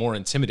little bit more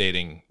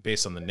intimidating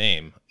based on the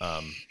name.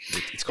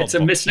 It's a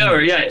misnomer.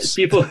 Yeah,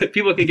 people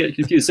can get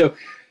confused.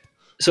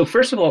 So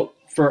first of all,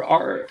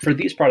 for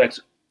these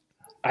products,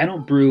 I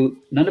don't brew.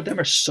 None of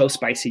them are so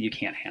spicy you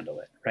can't handle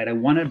it, right? I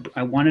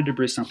wanted to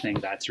brew something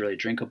that's really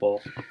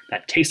drinkable,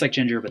 that tastes like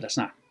ginger, but that's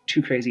not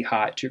too crazy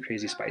hot, too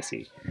crazy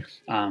spicy.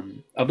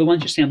 Of the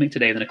ones you're sampling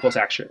today, the Nicole's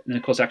Extra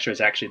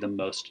is actually the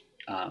most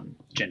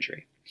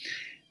gingery.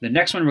 The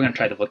next one we're going to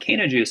try, the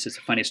Volcano Juice, is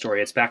a funny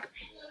story. It's back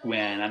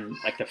when I'm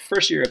like the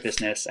first year of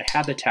business. I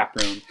had the tap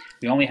room.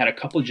 We only had a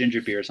couple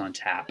ginger beers on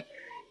tap,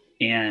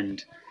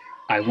 and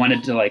I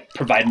wanted to like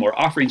provide more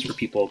offerings for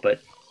people, but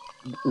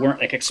weren't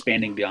like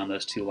expanding beyond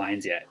those two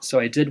lines yet. So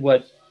I did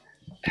what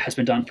has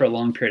been done for a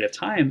long period of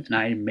time, and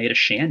I made a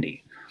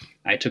shandy.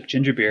 I took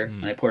ginger beer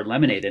and I poured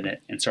lemonade in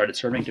it and started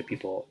serving to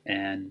people,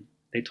 and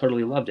they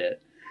totally loved it.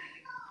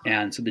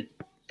 And so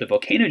the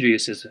Volcano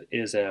Juice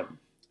is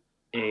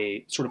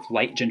a sort of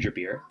light ginger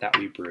beer that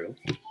we brew.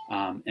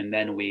 And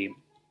then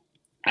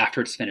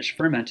after it's finished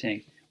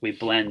fermenting, we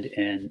blend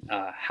in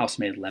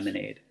house-made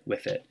lemonade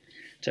with it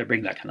to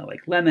bring that kind of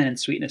like lemon and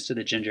sweetness to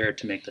the ginger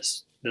to make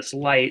this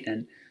light.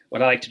 And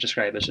what I like to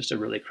describe as just a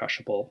really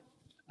crushable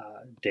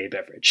day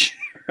beverage,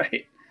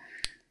 right?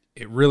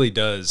 It really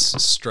does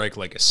strike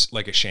like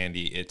a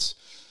shandy. It's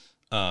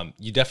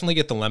you definitely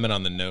get the lemon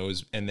on the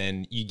nose, and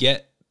then you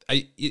get.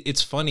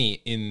 It's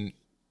funny in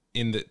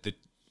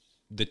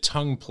the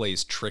tongue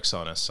plays tricks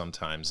on us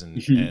sometimes,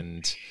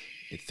 and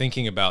and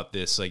thinking about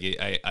this, like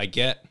I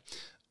get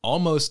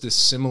almost a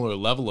similar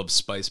level of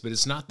spice, but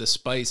it's not the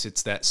spice.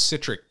 It's that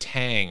citric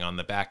tang on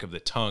the back of the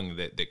tongue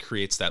that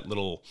creates that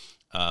little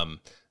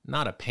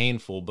not a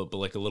painful, but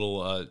like a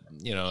little, a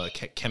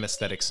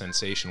chemisthetic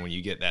sensation when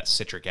you get that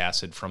citric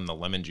acid from the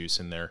lemon juice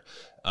in there.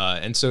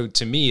 And so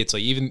to me, it's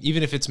like, even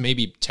if it's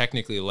maybe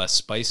technically less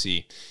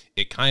spicy,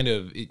 it kind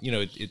of,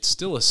 it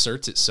still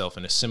asserts itself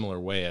in a similar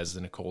way as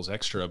the Nicole's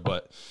Extra.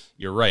 But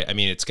you're right. I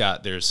mean,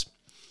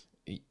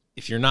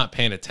 if you're not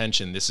paying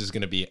attention, this is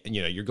going to be,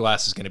 your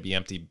glass is going to be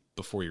empty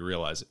before you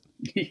realize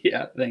it.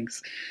 Yeah,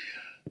 thanks.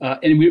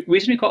 And the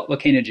reason we call it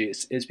volcano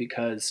juice is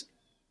because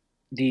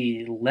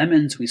the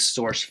lemons we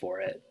source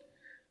for it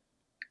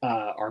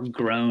are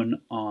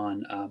grown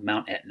on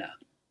Mount Etna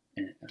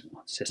in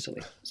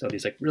Sicily. So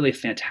these like really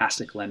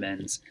fantastic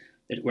lemons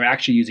that we're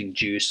actually using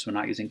juice. We're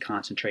not using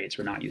concentrates.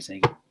 We're not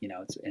using,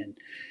 and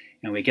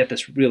we get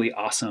this really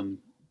awesome,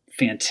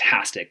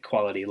 fantastic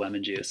quality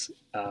lemon juice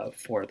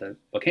for the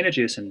volcano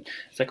juice. And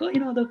it's like, well,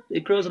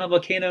 it grows on a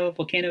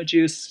volcano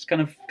juice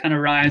kind of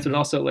rhymes, but it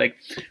also like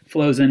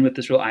flows in with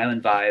this real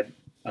island vibe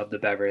of the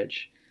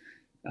beverage.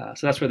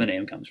 So that's where the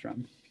name comes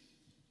from.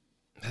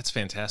 That's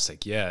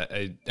fantastic. Yeah.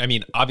 I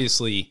mean,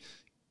 obviously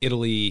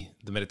Italy,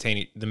 the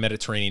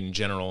Mediterranean in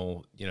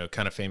general,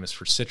 kind of famous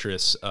for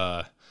citrus.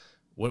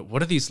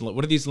 What are these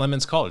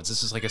lemons called? Is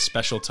this like a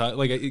special type,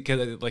 like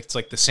it's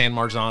like the San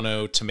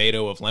Marzano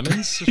tomato of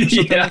lemons or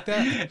something like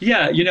that?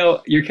 Yeah.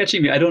 You're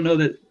catching me. I don't know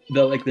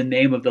the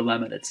name of the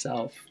lemon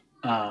itself.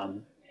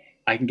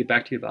 I can get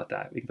back to you about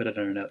that. We can put it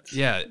in our notes.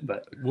 Yeah,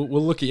 but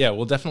we'll look at,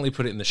 we'll definitely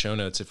put it in the show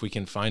notes if we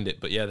can find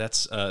it. But yeah,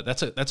 that's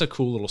a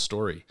cool little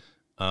story.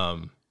 I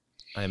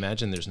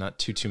imagine there's not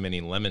too many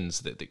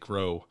lemons that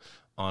grow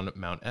on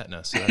Mount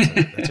Etna, so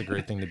that's a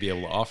great thing to be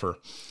able to offer.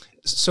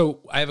 So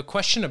I have a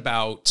question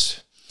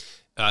about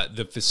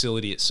the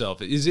facility itself.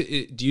 Do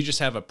you just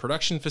have a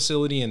production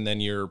facility and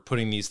then you're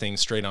putting these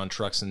things straight on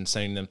trucks and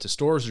sending them to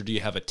stores, or do you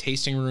have a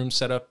tasting room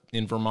set up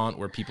in Vermont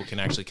where people can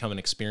actually come and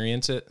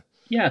experience it?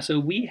 Yeah, so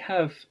we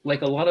have,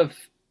 like a lot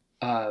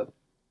of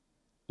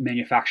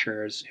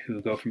manufacturers who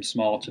go from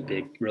small to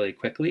big really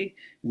quickly,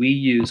 we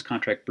use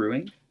contract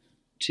brewing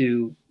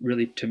to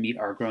meet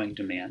our growing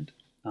demand.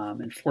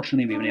 And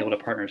fortunately, we've been able to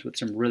partner with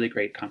some really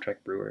great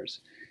contract brewers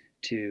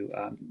to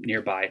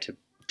nearby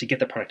to get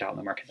the product out in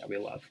the market that we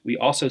love. We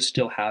also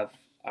still have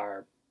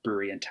our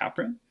brewery and tap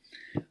room,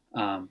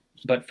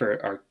 but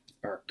for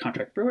our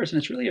contract brewers,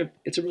 and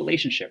it's a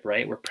relationship,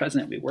 right? We're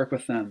present, we work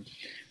with them.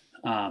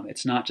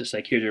 It's not just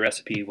like, here's your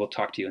recipe, we'll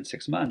talk to you in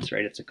 6 months,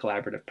 right? It's a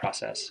collaborative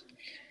process.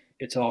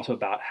 It's also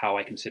about how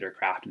I consider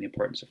craft and the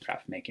importance of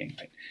craft making,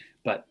 right?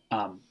 But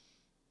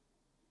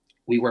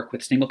we work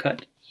with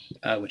Singlecut,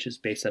 which is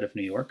based out of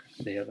New York.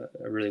 They have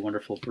a really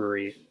wonderful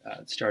brewery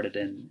started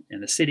in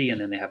the city, and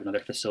then they have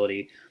another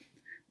facility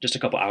just a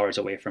couple hours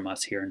away from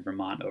us here in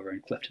Vermont over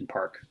in Clifton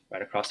Park,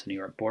 right across the New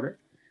York border.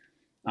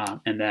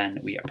 And then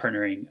we are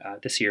partnering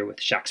this year with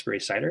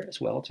Shacksbury Cider as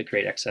well to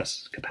create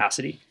excess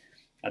capacity.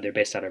 They're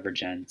based out of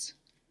Vergennes,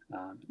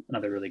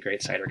 another really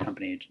great cider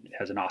company. It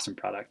has an awesome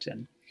product.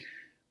 And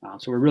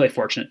so we're really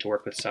fortunate to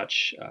work with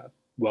such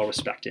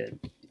well-respected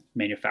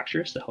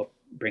manufacturers to help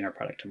bring our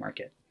product to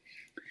market.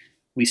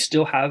 We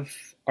still have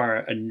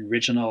our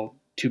original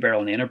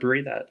 2-barrel nano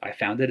brewery that I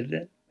founded it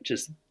in, which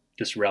is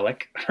this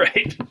relic,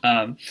 right?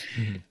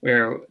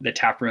 Where the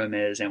tap room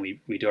is, and we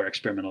do our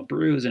experimental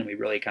brews, and we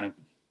really kind of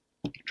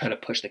try to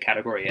push the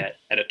category at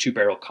a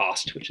 2-barrel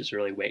cost, which is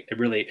really a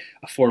really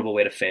affordable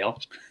way to fail,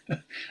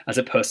 as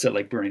opposed to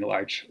like brewing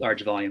large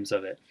volumes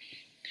of it.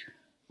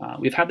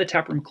 We've had the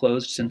tap room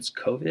closed since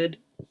COVID.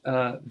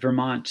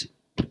 Vermont,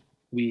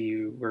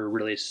 we were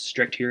really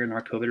strict here in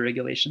our COVID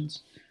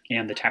regulations,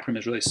 and the tap room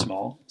is really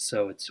small,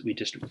 so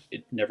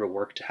it never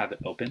worked to have it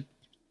open,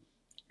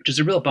 which is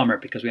a real bummer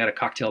because we had a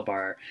cocktail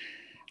bar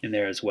in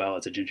there as well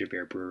as a ginger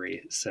beer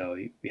brewery. So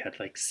we had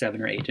like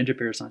 7 or 8 ginger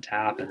beers on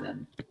tap, and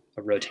then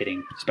a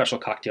rotating special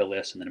cocktail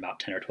list, and then about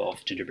 10 or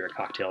 12 ginger beer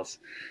cocktails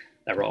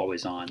that were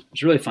always on. It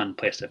was a really fun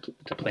place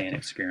to play and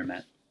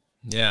experiment.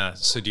 Yeah.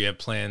 So do you have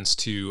plans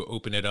to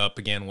open it up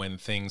again when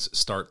things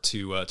start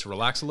to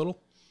relax a little?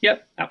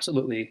 Yep,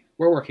 absolutely.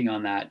 We're working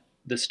on that.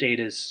 The state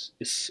is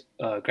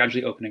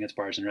gradually opening its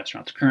bars and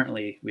restaurants.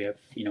 Currently, we have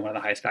one of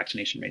the highest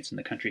vaccination rates in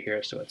the country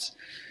here, so it's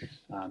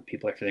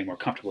people are feeling more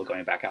comfortable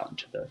going back out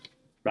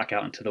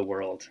into the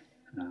world.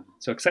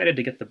 So excited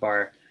to get the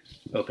bar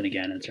open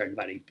again and start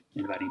inviting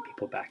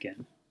people back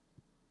in.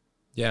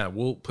 Yeah,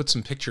 we'll put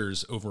some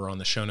pictures over on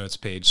the show notes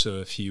page. So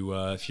if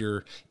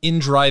you're in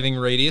driving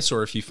radius,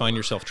 or if you find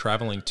yourself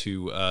traveling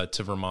to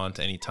Vermont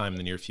anytime in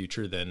the near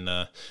future, then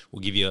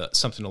we'll give you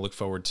something to look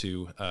forward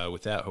to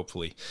with that,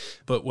 hopefully.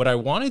 But what I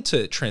wanted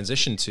to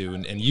transition to,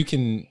 and you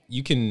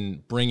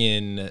can bring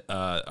in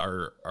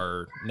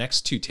our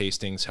next 2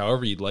 tastings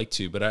however you'd like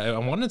to, but I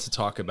wanted to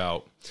talk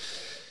about,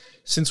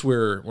 since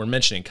we're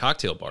mentioning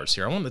cocktail bars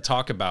here, I wanted to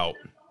talk about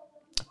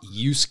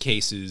use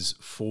cases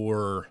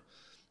for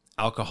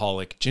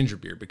alcoholic ginger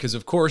beer, because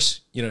of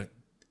course,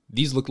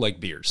 these look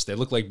like beers. They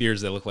look like beers.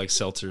 They look like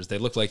seltzers. They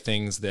look like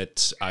things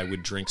that I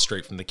would drink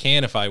straight from the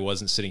can if I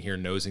wasn't sitting here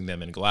nosing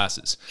them in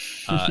glasses.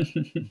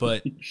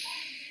 But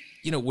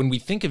when we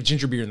think of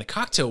ginger beer in the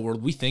cocktail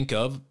world, we think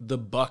of the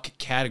buck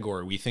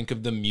category. We think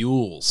of the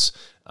mules,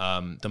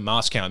 the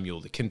Moscow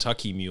Mule, the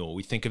Kentucky Mule.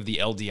 We think of the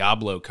El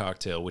Diablo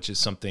cocktail, which is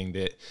something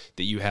that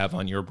you have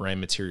on your brand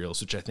materials,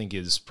 which I think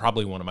is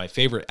probably one of my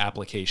favorite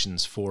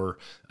applications for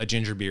a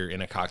ginger beer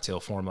in a cocktail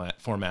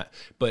format.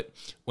 But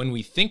when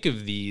we think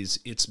of these,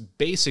 it's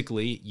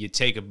basically you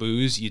take a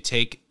booze, you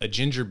take a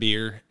ginger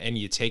beer, and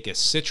you take a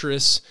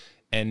citrus,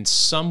 and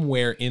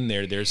somewhere in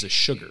there's a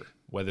sugar,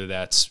 whether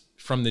that's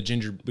from the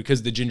ginger,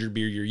 because the ginger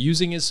beer you're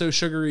using is so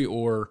sugary,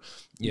 or,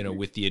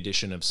 with the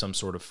addition of some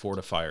sort of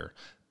fortifier.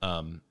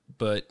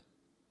 But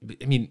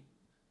I mean,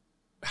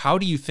 how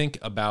do you think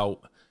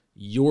about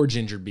your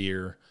ginger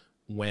beer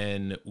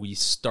when we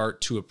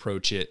start to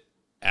approach it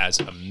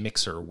as a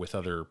mixer with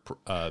other,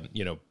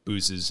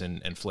 boozes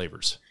and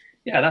flavors?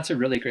 Yeah, that's a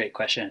really great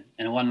question.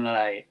 And one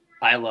that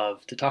I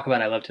love to talk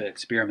about. I love to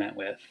experiment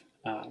with,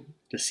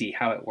 to see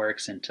how it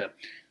works and to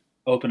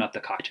open up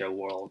the cocktail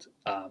world,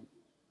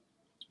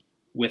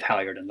 with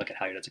Halyard and look at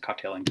Halyard as a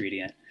cocktail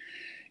ingredient.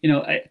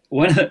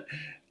 One of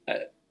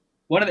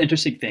the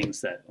interesting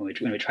things that when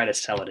we try to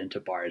sell it into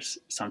bars,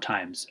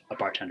 sometimes a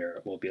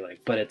bartender will be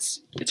like, "But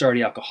it's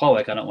already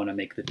alcoholic. I don't want to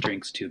make the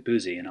drinks too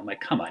boozy." And I'm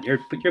like, "Come on, you're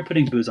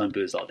putting booze on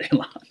booze all day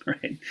long,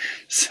 right?"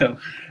 So,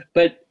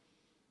 but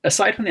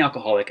aside from the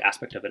alcoholic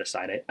aspect of it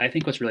aside, I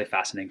think what's really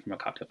fascinating from a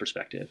cocktail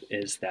perspective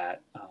is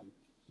that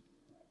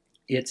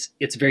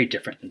it's very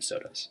different than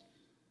sodas,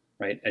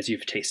 right? As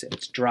you've tasted,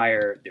 it's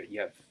drier. You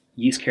have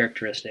yeast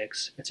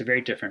characteristics. It's a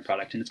very different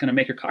product, and it's going to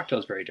make your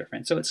cocktails very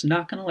different. So it's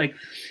not going to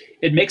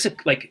it makes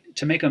it like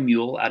to make a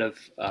mule out of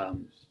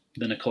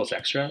the Nicole's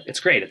Extra.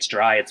 It's great. It's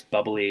dry. It's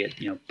bubbly.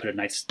 Put a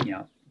nice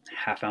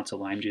half ounce of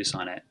lime juice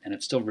on it, and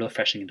it's still real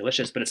refreshing and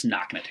delicious. But it's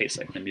not going to taste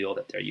like the mule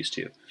that they're used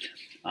to,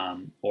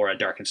 or a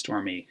Dark and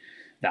Stormy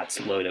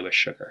that's loaded with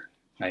sugar.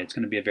 Right? It's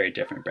going to be a very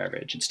different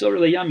beverage. It's still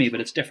really yummy,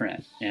 but it's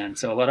different. And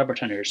so a lot of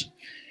bartenders.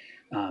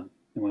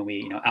 And when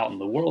we, out in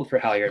the world for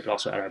Halyard, but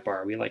also at our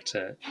bar, we don't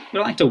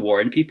like to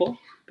warn people,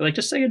 but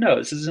just so you know,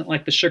 this isn't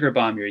like the sugar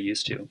bomb you're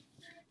used to.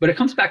 But it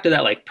comes back to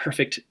that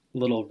perfect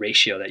little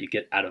ratio that you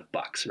get out of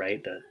bucks,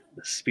 right? The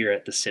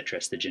spirit, the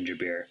citrus, the ginger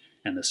beer,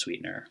 and the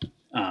sweetener.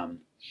 My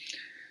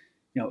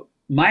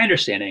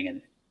understanding,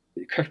 and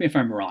correct me if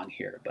I'm wrong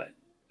here, but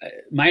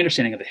my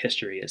understanding of the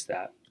history is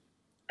that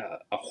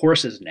a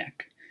horse's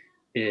neck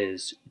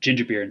is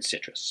ginger beer and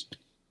citrus.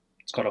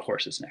 It's called a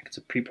horse's neck. It's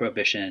a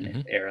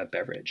pre-prohibition era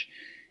beverage.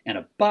 And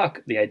a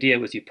buck, the idea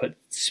was you put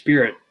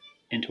spirit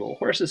into a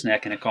horse's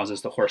neck and it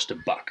causes the horse to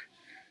buck,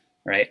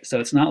 right? So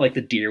it's not like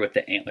the deer with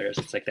the antlers.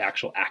 It's like the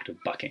actual act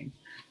of bucking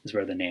is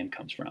where the name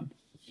comes from.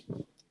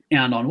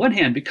 And on one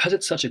hand, because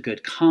it's such a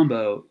good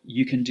combo,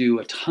 you can do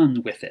a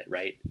ton with it,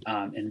 right?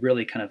 And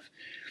really kind of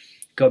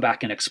go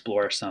back and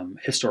explore some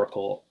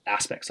historical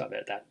aspects of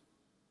it that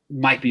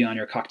might be on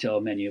your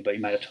cocktail menu, but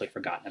you might have totally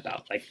forgotten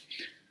about.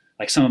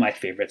 Like some of my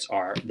favorites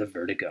are the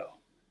Vertigo,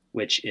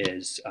 which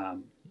is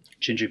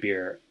ginger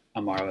beer,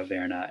 Amaro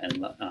Averna,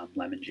 and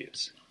lemon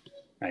juice.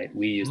 Right?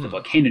 We use the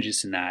volcano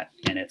juice in that,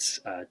 and it's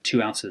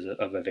 2 ounces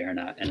of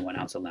Averna and 1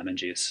 ounce of lemon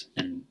juice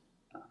and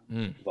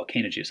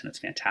volcano juice, and it's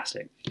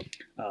fantastic.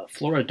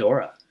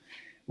 Florodora,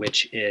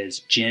 which is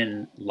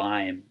gin,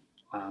 lime,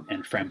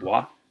 and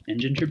framboise in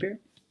ginger beer.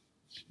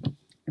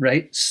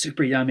 Right?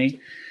 Super yummy.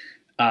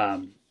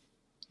 The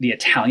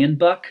Italian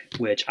Buck,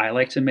 which I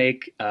like to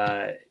make,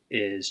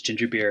 is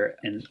ginger beer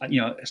and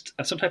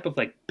some type of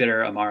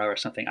bitter amaro or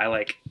something. I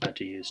like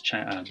to use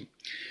Cynar.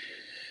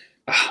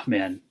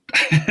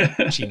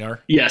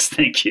 Yes,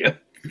 thank you.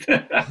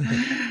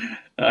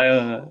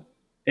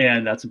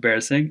 And that's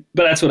embarrassing,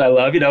 but that's what I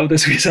love. The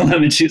squeeze of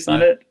lemon juice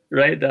on it,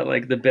 right? That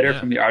the bitter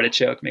from the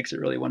artichoke makes it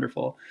really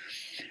wonderful.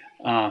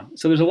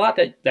 So there's a lot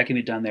that can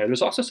be done there.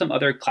 There's also some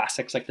other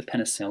classics like the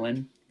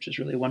penicillin, which is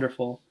really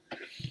wonderful.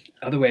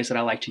 Other ways that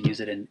I like to use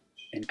it in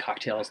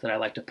cocktails that I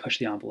like to push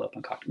the envelope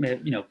on cocktail,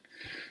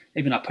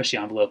 maybe not push the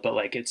envelope, but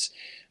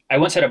I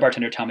once had a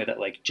bartender tell me that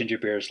ginger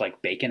beer is like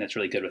bacon. It's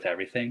really good with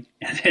everything.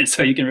 And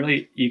so you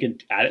can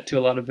add it to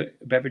a lot of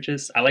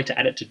beverages. I like to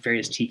add it to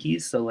various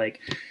tikis. So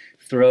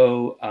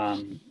throw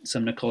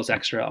some Nicole's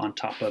Extra on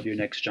top of your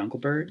next Jungle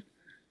Bird,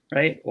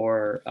 right?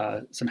 Or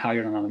some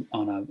Halyard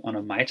on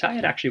a Mai Tai.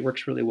 It actually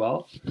works really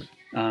well.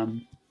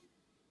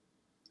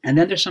 And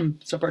then there's some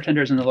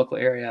bartenders in the local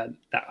area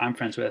that I'm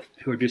friends with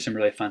who do some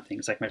really fun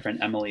things. Like my friend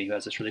Emily, who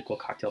has this really cool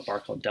cocktail bar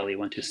called Deli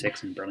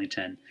 126 in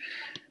Burlington,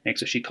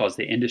 makes what she calls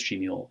the industry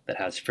mule that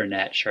has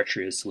Fernet,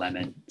 chartreuse,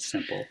 lemon,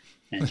 simple,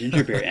 and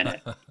ginger beer in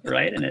it,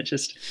 right? And it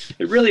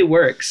really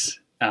works.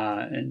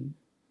 And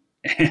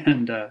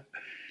so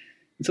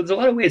there's a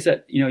lot of ways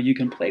that you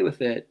can play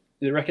with it.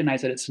 To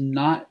recognize that it's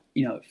not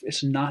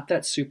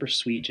that super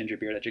sweet ginger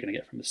beer that you're going to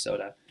get from the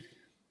soda,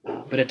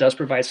 but it does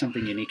provide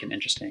something unique and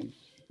interesting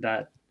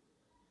that.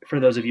 For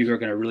those of you who are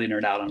going to really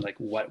nerd out on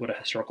what would a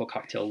historical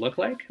cocktail look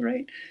like,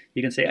 right?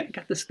 You can say, I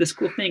got this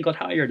cool thing called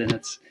Halyard, and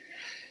it's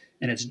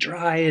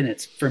dry and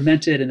it's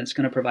fermented, and it's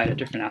going to provide a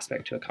different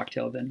aspect to a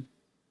cocktail than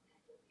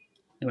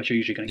what you're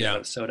usually going to get out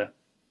of soda.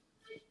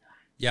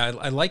 Yeah,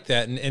 I like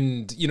that.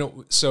 And, you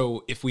know,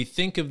 so if we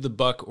think of the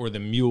buck or the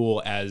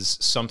mule as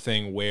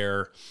something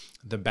where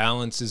the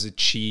balance is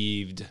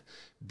achieved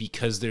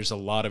because there's a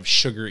lot of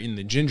sugar in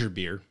the ginger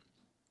beer,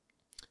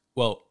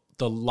 well,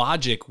 the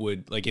logic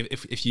would, like,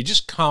 if you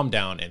just calm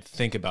down and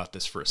think about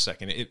this for a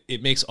second,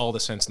 it makes all the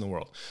sense in the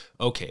world.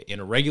 Okay, in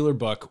a regular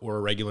buck or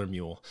a regular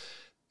mule,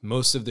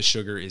 most of the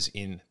sugar is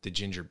in the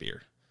ginger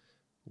beer.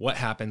 What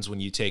happens when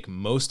you take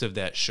most of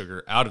that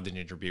sugar out of the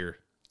ginger beer?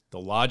 The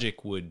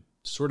logic would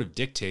sort of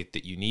dictate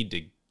that you need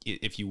to,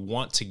 if you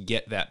want to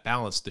get that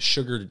balance, the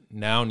sugar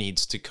now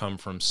needs to come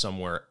from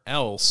somewhere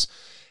else.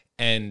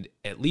 And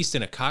at least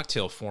in a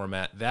cocktail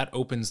format, that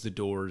opens the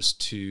doors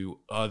to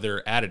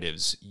other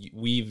additives.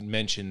 We've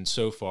mentioned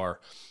so far,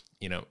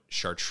 you know,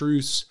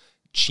 chartreuse,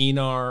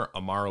 Cynar,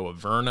 Amaro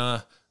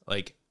Averna,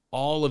 like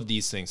all of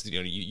these things. You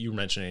know, you were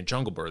mentioning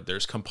Jungle Bird.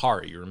 There's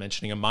Campari. You were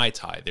mentioning a Mai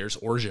Tai. There's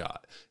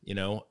Orgeat. You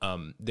know,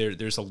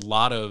 there's a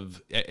lot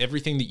of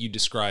everything that you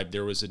described.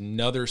 There was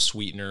another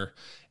sweetener,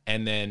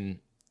 and then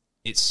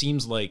it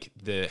seems like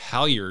the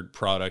Halyard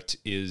product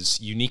is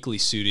uniquely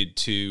suited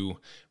to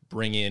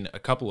bring in a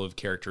couple of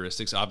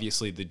characteristics.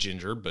 Obviously the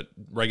ginger, but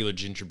regular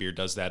ginger beer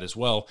does that as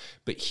well.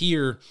 But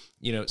here,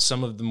 you know,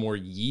 some of the more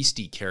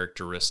yeasty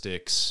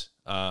characteristics,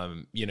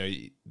 you know,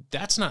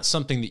 that's not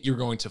something that you're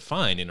going to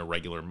find in a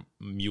regular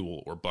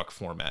mule or buck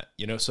format,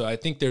 you know? So I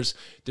think there's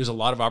a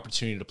lot of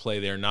opportunity to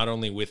play there, not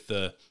only with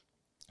the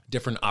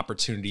different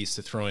opportunities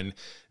to throw in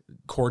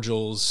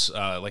cordials,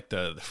 like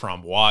the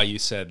framboise you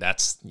said.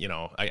 That's, you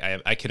know,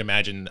 I could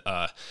imagine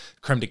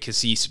creme de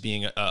cassis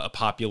being a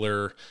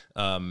popular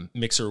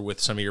mixer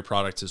with some of your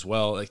products as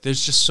well. Like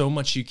there's just so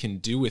much you can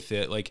do with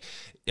it. Like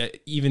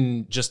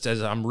even just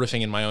as I'm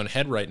riffing in my own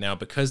head right now,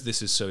 because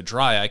this is so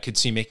dry, I could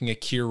see making a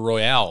Kir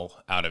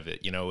Royale out of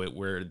it, you know,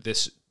 where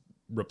this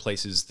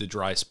replaces the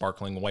dry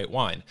sparkling white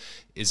wine.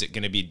 Is it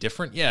going to be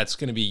different? Yeah, it's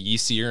going to be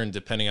yeastier, and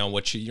depending on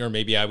what or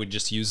maybe I would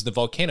just use the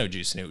volcano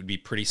juice and it would be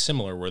pretty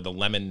similar, where the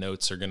lemon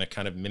notes are going to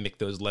kind of mimic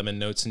those lemon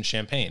notes in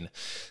champagne.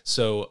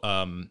 So,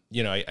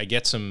 you know, I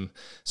get some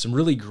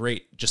really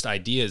great just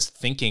ideas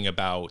thinking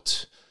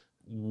about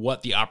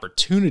what the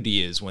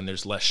opportunity is when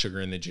there's less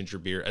sugar in the ginger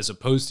beer, as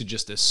opposed to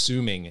just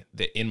assuming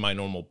that in my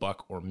normal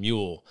buck or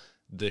mule,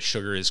 the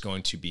sugar is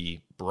going to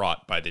be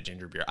brought by the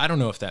ginger beer. I don't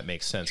know if that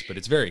makes sense, but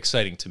it's very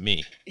exciting to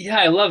me. Yeah,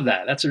 I love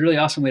that. That's a really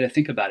awesome way to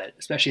think about it,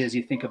 especially as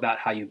you think about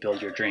how you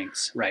build your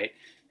drinks, right?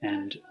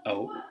 And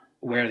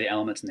where are the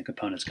elements and the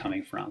components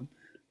coming from?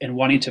 And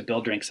wanting to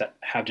build drinks that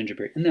have ginger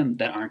beer in them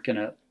that aren't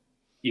gonna,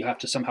 you have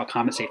to somehow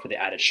compensate for the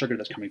added sugar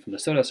that's coming from the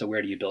soda. So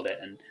where do you build it,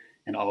 and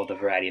all of the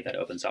variety that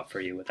opens up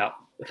for you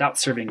without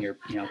serving your,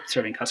 you know,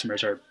 serving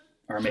customers or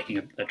making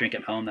a drink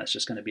at home that's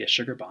just going to be a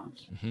sugar bomb.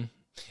 Mm-hmm.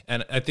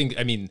 And I think,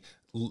 I mean,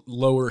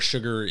 lower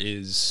sugar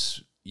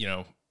is, you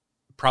know,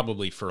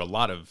 probably for a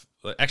lot of,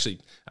 actually,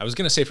 I was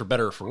going to say for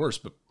better or for worse,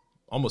 but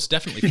almost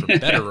definitely for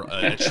better,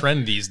 a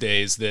trend these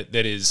days that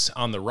is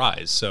on the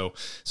rise. So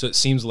it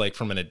seems like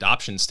from an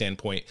adoption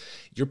standpoint,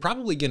 you're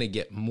probably going to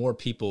get more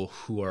people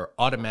who are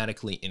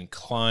automatically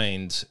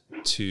inclined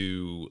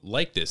to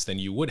like this than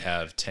you would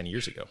have 10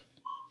 years ago.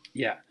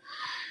 Yeah.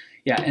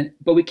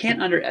 But we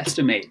can't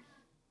underestimate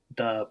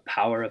the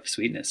power of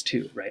sweetness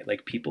too, right?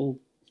 Like people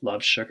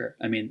love sugar.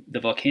 I mean, the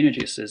volcano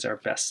juice is our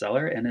best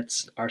seller and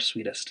it's our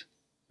sweetest,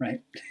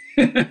 right?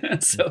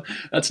 So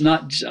that's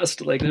not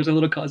just like, there's a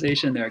little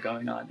causation there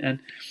going on.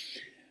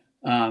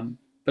 And,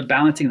 but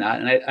balancing that.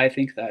 And I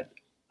think that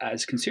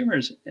as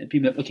consumers and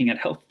people looking at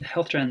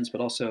health trends,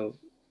 but also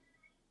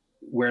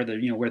where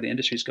the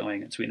industry is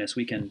going in sweetness,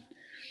 we can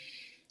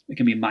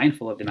be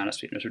mindful of the amount of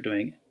sweeteners we're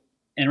doing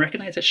and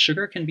recognize that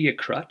sugar can be a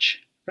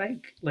crutch, right?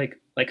 Like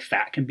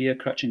fat can be a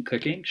crutch in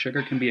cooking,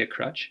 sugar can be a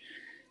crutch.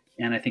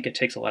 And I think it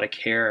takes a lot of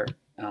care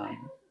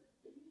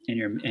in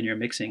your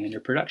mixing and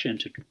your production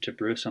to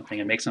brew something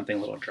and make something a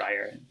little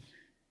drier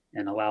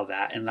and allow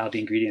the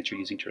ingredients you're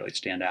using to really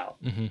stand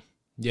out. Mm-hmm.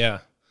 Yeah.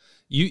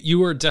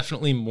 You are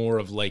definitely more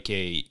of like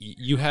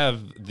you have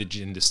the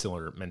gin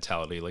distiller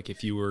mentality. Like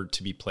if you were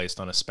to be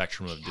placed on a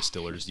spectrum of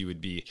distillers, you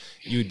would be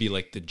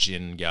like the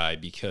gin guy,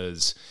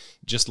 because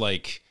just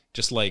like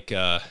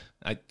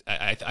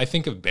I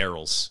think of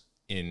barrels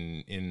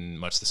in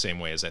much the same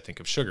way as I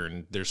think of sugar,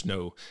 and there's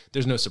no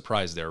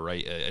surprise there,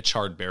 right? A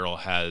charred barrel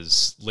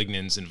has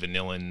lignans and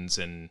vanillins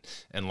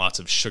and lots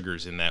of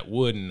sugars in that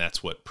wood, and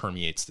that's what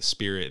permeates the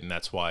spirit, and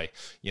that's why,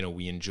 you know,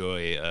 we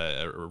enjoy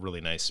a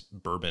really nice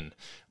bourbon.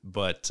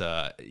 But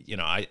you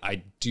know,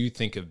 I do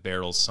think of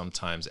barrels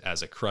sometimes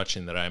as a crutch,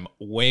 in that I'm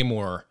way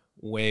more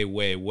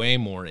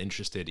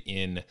interested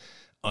in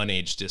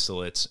unaged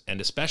distillates, and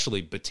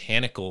especially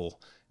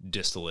botanical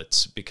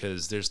distillates,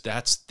 because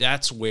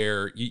that's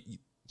where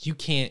you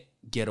can't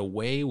get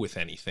away with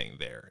anything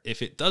there.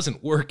 If it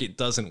doesn't work, it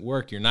doesn't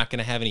work. You're not going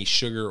to have any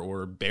sugar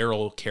or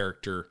barrel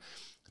character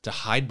to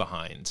hide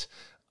behind.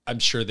 I'm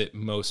sure that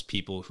most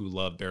people who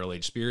love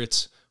barrel-aged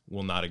spirits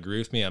will not agree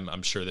with me.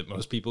 I'm sure that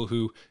most people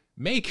who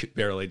make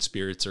barrel-aged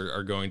spirits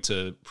are going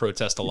to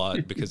protest a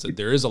lot because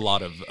there is a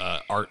lot of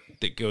art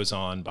that goes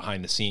on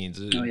behind the scenes.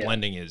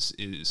 Blending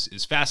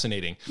is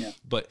fascinating,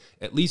 but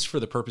at least for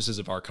the purposes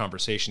of our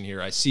conversation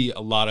here, I see a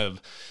lot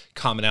of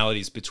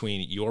commonalities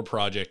between your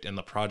project and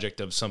the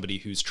project of somebody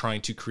who's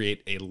trying to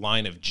create a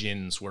line of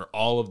gins where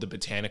all of the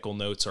botanical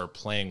notes are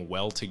playing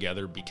well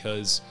together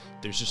because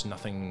there's just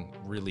nothing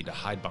really to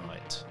hide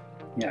behind.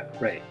 Yeah,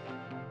 right.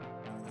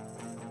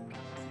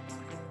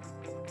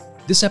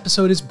 This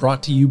episode is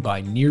brought to you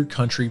by Near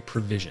Country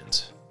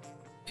Provisions.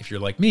 If you're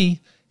like me,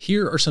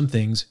 here are some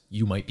things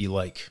you might be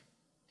like.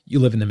 You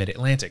live in the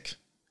Mid-Atlantic.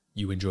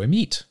 You enjoy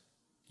meat.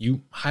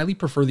 You highly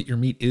prefer that your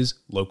meat is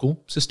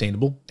local,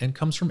 sustainable, and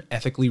comes from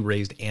ethically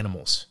raised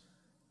animals.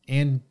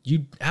 And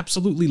you'd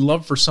absolutely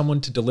love for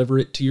someone to deliver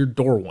it to your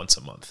door once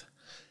a month.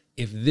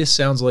 If this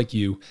sounds like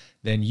you,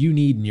 then you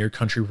need Near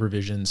Country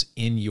Provisions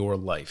in your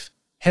life.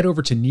 Head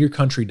over to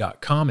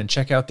nearcountry.com and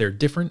check out their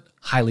different,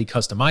 highly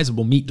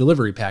customizable meat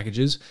delivery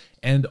packages,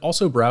 and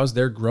also browse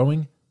their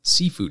growing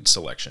seafood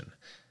selection.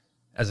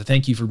 As a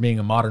thank you for being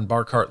a Modern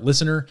Bar Cart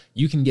listener,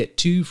 you can get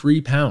 2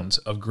 free pounds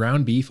of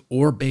ground beef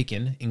or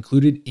bacon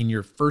included in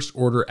your first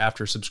order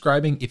after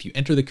subscribing if you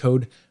enter the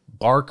code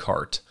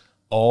BARCART,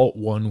 all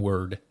one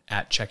word,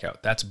 at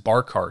checkout. That's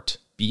BARCART,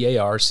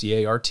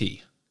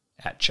 BARCART,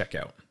 at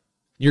checkout.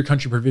 Near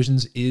Country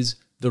Provisions is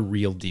the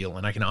real deal,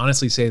 and I can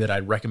honestly say that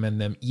I'd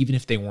recommend them even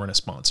if they weren't a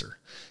sponsor.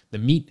 The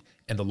meat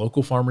and the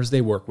local farmers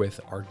they work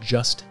with are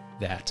just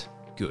that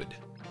good.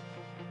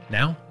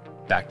 Now,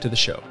 back to the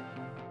show.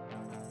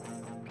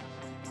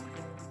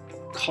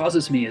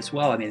 Causes me as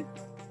well. I mean,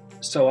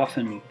 so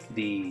often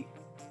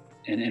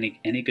and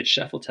any good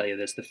chef will tell you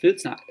this, the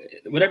food's not,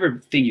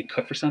 whatever thing you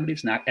cook for somebody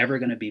is not ever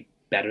going to be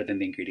better than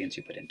the ingredients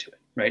you put into it,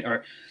 right?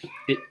 Or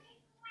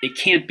it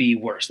can't be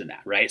worse than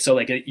that, right? So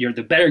like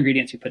the better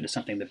ingredients you put into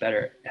something, the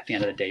better at the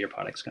end of the day your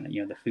product's gonna,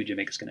 the food you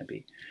make is gonna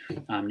be.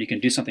 You can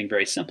do something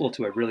very simple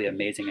to a really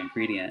amazing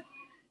ingredient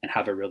and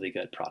have a really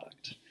good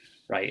product,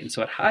 right? And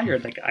so at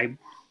Halyard,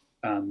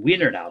 we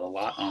nerd out a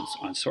lot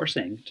on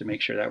sourcing to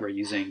make sure that we're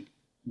using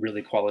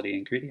really quality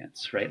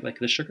ingredients, right? Like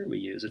the sugar we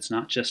use, it's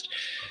not just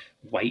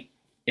white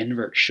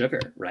invert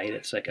sugar, right?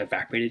 It's like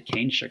evaporated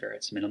cane sugar.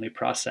 It's minimally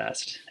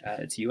processed.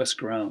 It's U.S.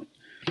 grown.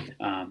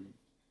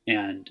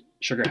 And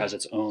sugar has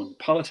its own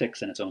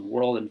politics and its own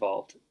world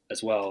involved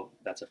as well.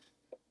 That's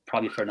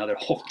probably for another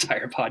whole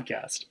entire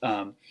podcast.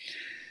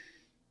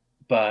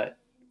 But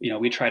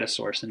we try to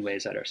source in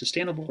ways that are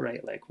sustainable,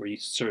 right? Like we're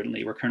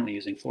currently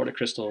using Florida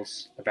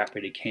crystals,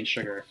 evaporated cane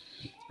sugar,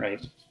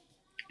 right?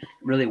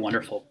 Really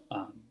wonderful.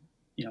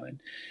 And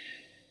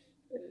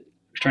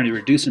trying to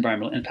reduce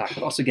environmental impact,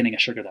 but also getting a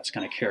sugar that's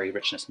going to carry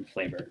richness and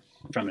flavor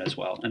from it as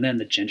well. And then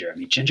the ginger. I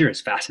mean, ginger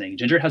is fascinating.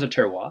 Ginger has a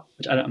terroir,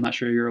 which I'm not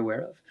sure you're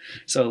aware of.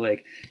 So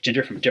like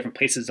ginger from different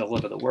places all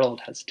over the world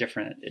has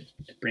it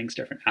brings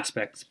different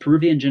aspects.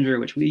 Peruvian ginger,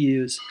 which we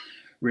use,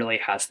 really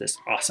has this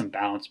awesome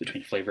balance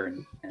between flavor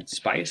and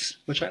spice,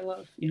 which I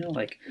love.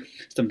 Like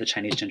some of the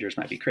Chinese gingers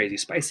might be crazy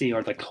spicy,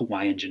 or like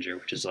Hawaiian ginger,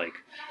 which is like,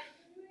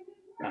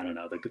 I don't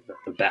know,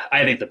 the best.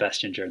 I think the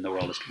best ginger in the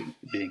world is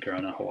being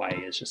grown in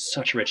Hawaii. It's just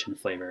such rich in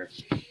flavor,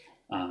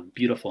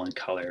 beautiful in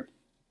color.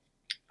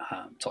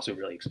 It's also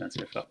really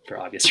expensive for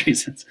obvious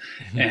reasons.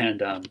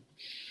 Mm-hmm.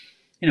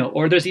 And,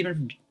 or there's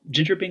even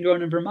ginger being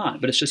grown in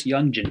Vermont, but it's just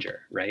young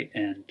ginger, right?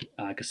 And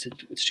because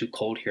it's too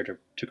cold here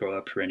to grow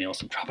a perennial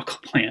subtropical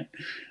plant.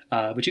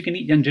 But you can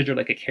eat young ginger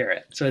like a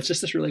carrot. So it's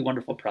just this really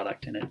wonderful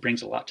product, and it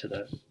brings a lot to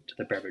the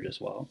beverage as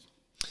well.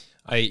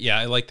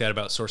 I like that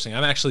about sourcing.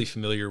 I'm actually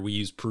familiar. We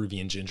use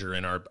Peruvian ginger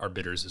in our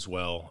bitters as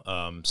well,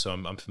 so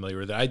I'm familiar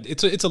with that.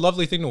 It's a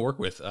lovely thing to work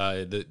with.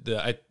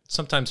 I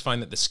sometimes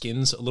find that the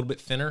skin's a little bit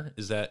thinner.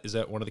 Is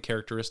that one of the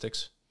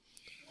characteristics?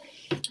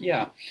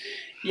 Yeah,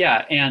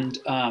 and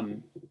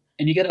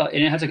you get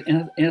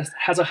it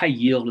has a high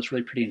yield. It's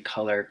really pretty in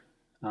color.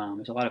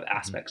 There's a lot of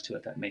aspects to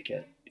it that make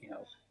it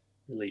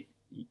really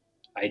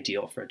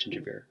ideal for a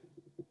ginger beer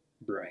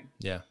brewing.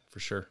 Yeah, for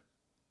sure.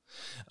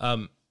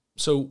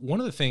 So one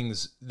of the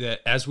things that,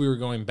 as we were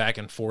going back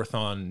and forth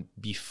on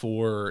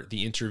before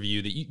the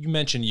interview, that you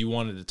mentioned you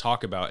wanted to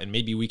talk about, and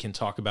maybe we can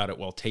talk about it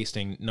while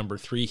tasting number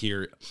 3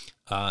 here,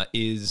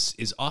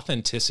 is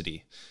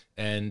authenticity.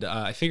 And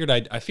I figured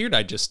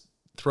I'd just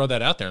throw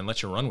that out there and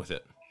let you run with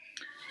it.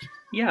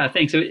 Yeah,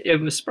 thanks. So it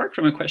was sparked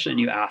from a question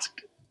you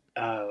asked,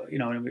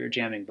 when we were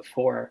jamming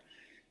before,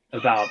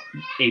 about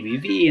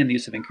ABV and the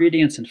use of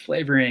ingredients and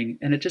flavoring,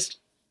 and it just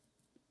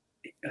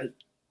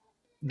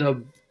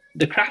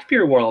the craft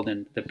beer world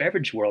and the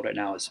beverage world right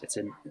now it's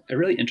in a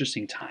really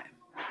interesting time,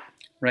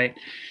 right?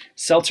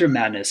 Seltzer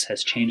madness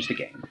has changed the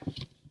game.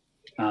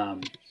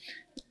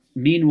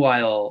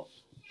 Meanwhile,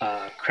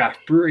 craft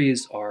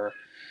breweries are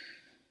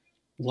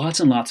lots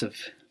and lots of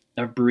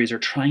breweries are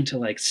trying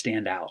to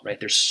stand out, right?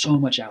 There's so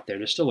much out there.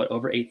 There's still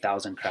over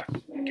 8,000 craft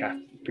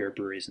beer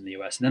breweries in the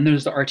US. And then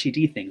there's the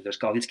RTD thing. There's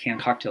all these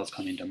canned cocktails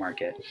coming to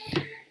market.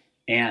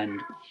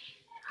 And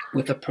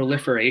with the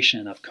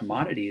proliferation of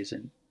commodities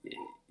and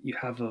you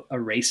have a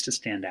race to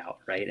stand out,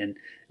 right? And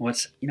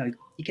what's, you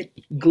get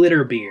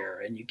glitter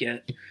beer, and you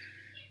get,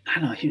 I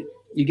don't know,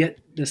 you get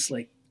this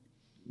like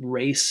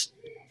race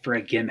for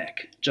a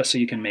gimmick just so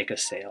you can make a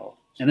sale.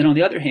 And then on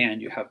the other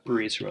hand, you have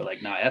breweries who are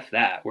like, nah, F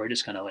that. We're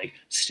just going to like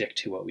stick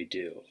to what we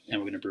do. And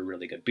we're going to brew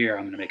really good beer.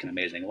 I'm going to make an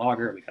amazing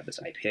lager. We got this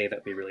IPA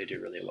that we really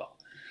do really well.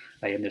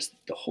 And there's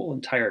the whole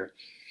entire,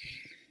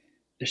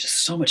 there's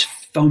just so much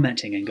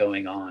fomenting and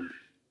going on,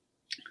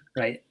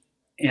 right?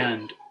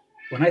 And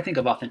when I think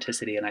of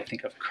authenticity and I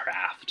think of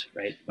craft,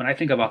 right? When I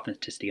think of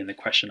authenticity and the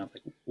question of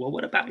like, well,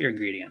 what about your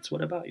ingredients?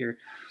 What about your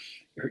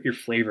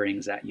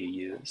flavorings that you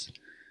use?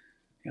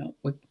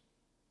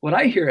 What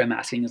I hear him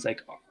asking is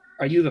like,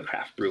 are you a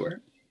craft brewer?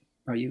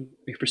 Are you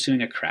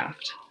pursuing a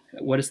craft?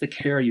 What is the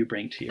care you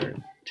bring to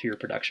your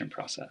production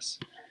process?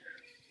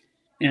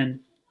 And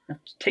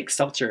take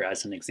seltzer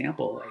as an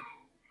example.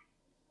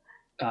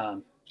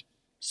 Like,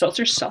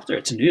 seltzer's seltzer.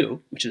 It's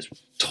new, which is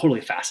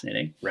totally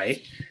fascinating,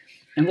 right?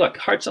 And look,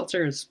 hard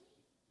seltzer is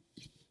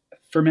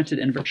fermented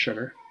invert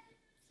sugar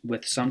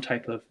with some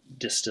type of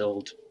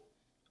distilled,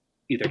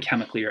 either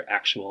chemically or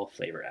actual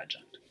flavor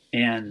adjunct.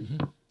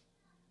 And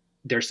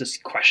there's this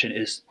question,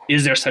 is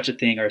there such a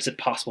thing, or is it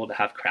possible to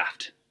have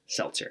craft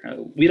seltzer?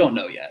 We don't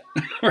know yet,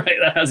 right?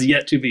 That has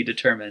yet to be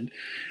determined.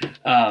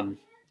 And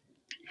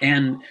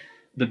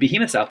the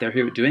behemoths out there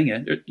who are doing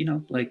it,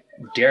 like,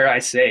 dare I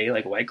say,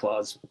 like White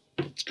Claw's,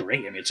 it's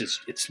great. I mean,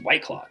 it's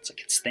White Claw. It's like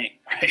its thing,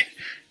 right?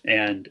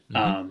 And,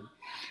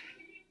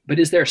 but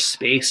is there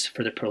space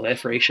for the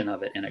proliferation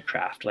of it in a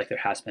craft like there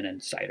has been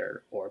in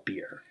cider or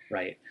beer,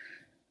 right?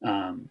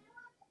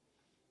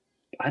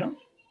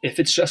 If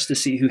it's just to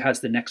see who has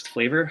the next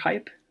flavor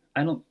hype,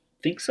 I don't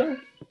think so.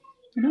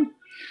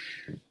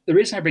 The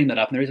reason I bring that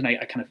up, and the reason I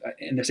kind of,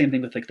 and the same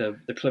thing with like the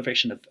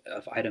proliferation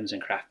of items in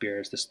craft beer,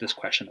 is this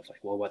question of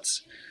like, well,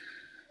 what's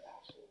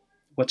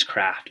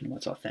craft and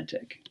what's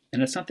authentic?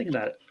 And it's something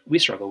that we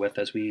struggle with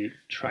as we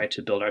try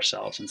to build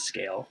ourselves and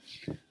scale.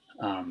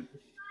 And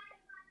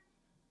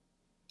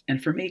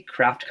for me,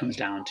 craft comes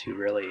down to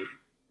really,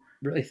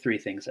 really three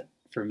things that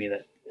for me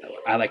that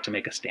I like to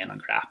make a stand on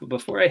craft. But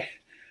before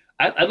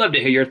I'd love to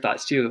hear your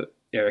thoughts too,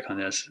 Eric, on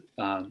this.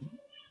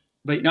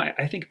 But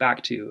I think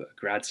back to a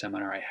grad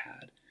seminar I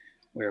had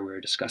where we were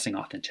discussing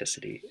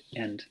authenticity,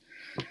 and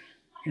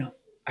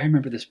I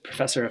remember this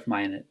professor of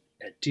mine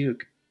at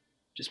Duke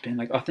just being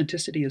like,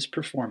 authenticity is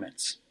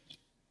performance.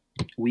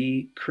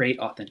 We create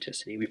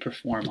authenticity. We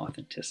perform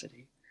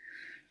authenticity,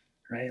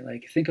 right?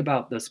 Like, think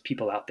about those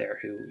people out there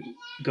who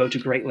go to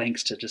great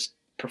lengths to just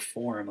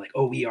perform like,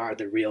 oh, we are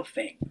the real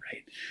thing,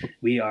 right?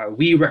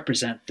 We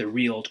represent the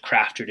real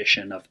craft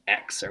tradition of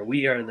X, or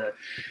we are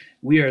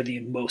the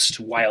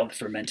most wild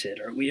fermented,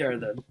 or we are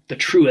the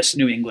truest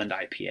New England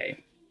IPA.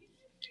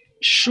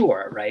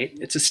 Sure, right?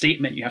 It's a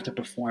statement. You have to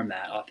perform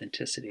that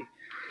authenticity.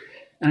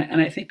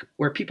 And I think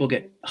where people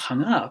get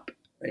hung up,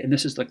 and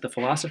this is like the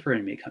philosopher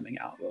in me coming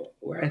out,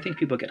 where I think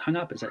people get hung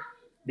up is that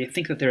they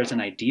think that there is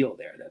an ideal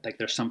there, that like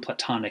there's some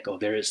platonic,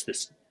 there is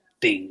this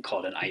thing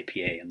called an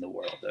IPA in the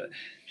world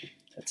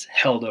that's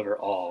held over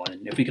all.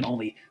 And if we can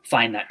only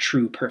find that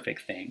true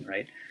perfect thing,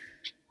 right?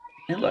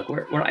 And look,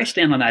 where I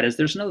stand on that is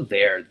there's no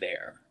there,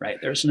 right?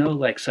 There's no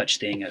like such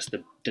thing as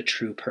the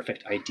true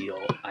perfect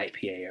ideal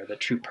IPA or the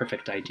true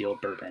perfect ideal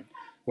bourbon.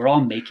 We're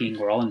all making,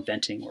 we're all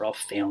inventing, we're all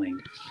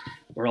failing.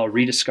 We're all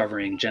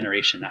rediscovering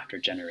generation after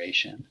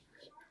generation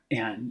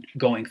and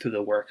going through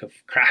the work of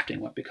crafting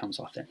what becomes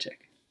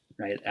authentic,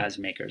 right? As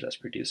makers, as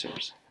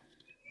producers.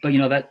 But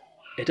that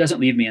it doesn't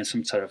leave me in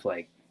some sort of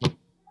like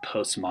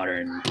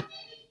postmodern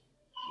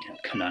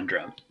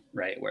conundrum,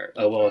 right? Where,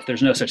 if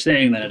there's no such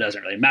thing, then it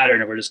doesn't really matter,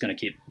 and we're just going to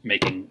keep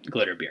making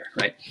glitter beer,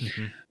 right?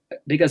 Mm-hmm.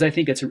 Because I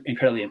think it's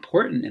incredibly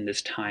important in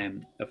this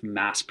time of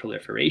mass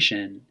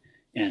proliferation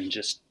and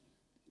just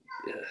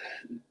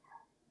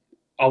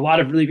a lot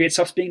of really great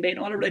stuff's being made,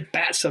 a lot of really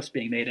bad stuff's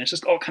being made, and it's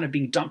just all kind of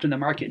being dumped in the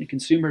market, and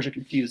consumers are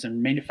confused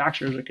and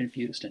manufacturers are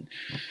confused. And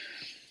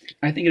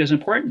I think it is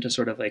important to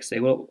sort of like say,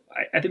 well,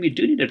 I think we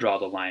do need to draw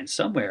the line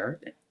somewhere.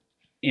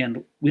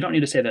 And we don't need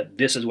to say that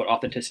this is what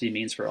authenticity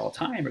means for all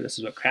time, or this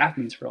is what craft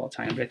means for all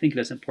time. But I think it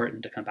is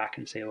important to come back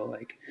and say, well,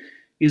 like,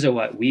 these are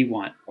what we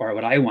want, or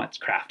what I want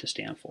craft to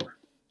stand for.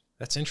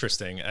 That's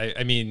interesting.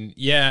 I mean,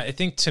 yeah, I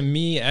think to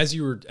me, as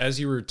you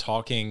were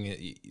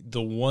talking,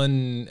 the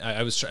one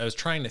I was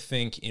trying to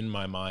think in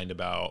my mind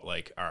about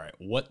like, all right,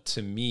 what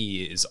to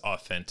me is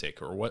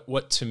authentic, or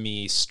what to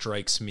me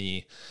strikes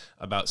me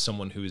about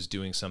someone who is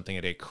doing something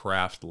at a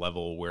craft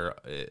level where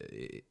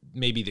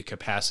maybe the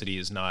capacity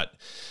is not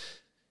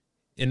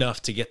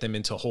enough to get them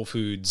into Whole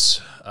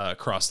Foods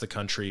across the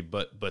country,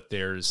 but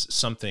there's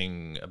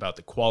something about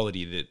the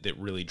quality that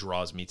really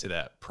draws me to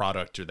that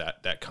product or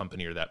that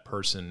company or that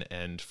person.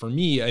 And for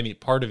me, I mean,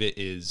 part of it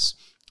is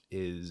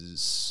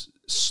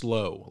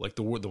slow. Like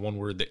the one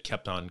word that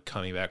kept on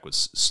coming back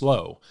was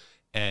slow.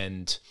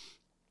 And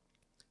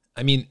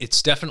I mean,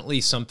 it's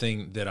definitely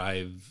something that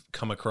I've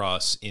come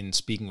across in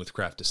speaking with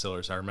craft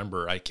distillers. I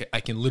remember I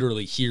can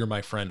literally hear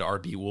my friend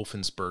R.B.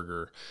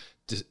 Wolfensberger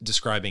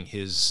describing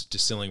his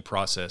distilling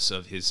process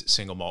of his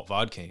single malt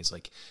vodka. He's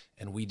like,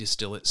 and we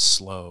distill it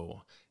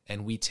slow,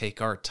 and we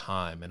take our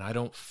time, and I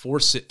don't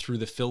force it through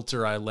the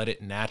filter. I let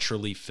it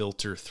naturally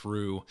filter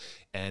through.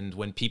 And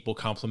when people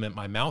compliment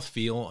my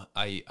mouthfeel,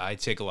 I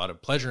take a lot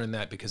of pleasure in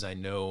that, because I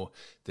know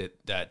that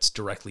that's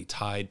directly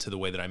tied to the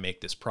way that I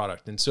make this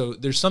product. And so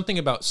there's something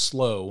about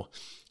slow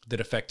that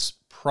affects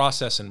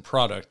process and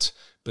product,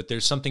 but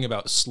there's something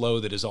about slow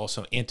that is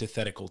also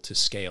antithetical to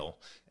scale.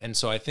 And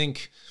so I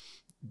think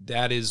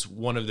that is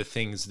one of the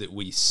things that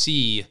we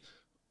see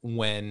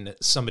when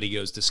somebody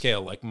goes to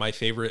scale. Like my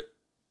favorite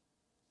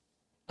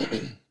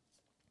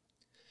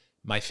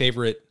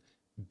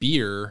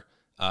beer,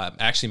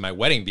 actually my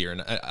wedding beer,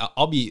 and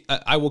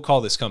I will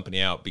call this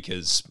company out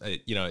because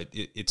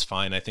it's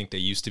fine. I think they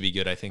used to be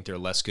good. I think they're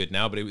less good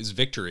now, but it was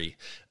Victory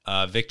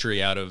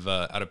out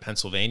of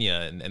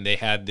Pennsylvania, and they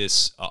had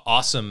this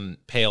awesome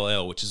pale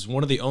ale, which is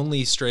one of the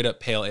only straight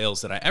up pale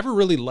ales that I ever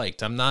really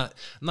liked. I'm not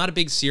a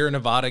big Sierra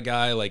Nevada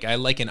guy. Like, I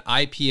like an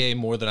IPA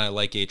more than I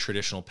like a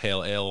traditional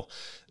pale ale.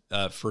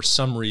 For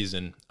some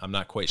reason, I'm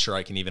not quite sure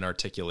I can even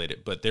articulate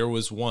it, but there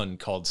was one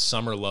called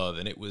Summer Love,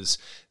 and it was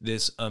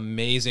this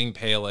amazing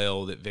pale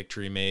ale that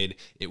Victory made.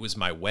 It was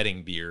my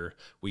wedding beer.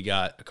 We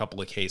got a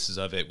couple of cases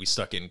of it. We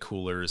stuck it in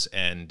coolers,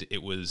 and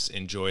it was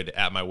enjoyed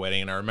at my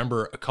wedding. And I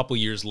remember a couple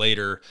years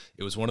later,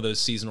 it was one of those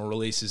seasonal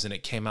releases, and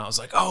it came out. I was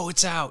like, oh,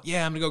 it's out.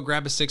 Yeah, I'm going to go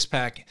grab a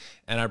 6-pack.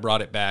 And I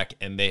brought it back,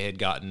 and they had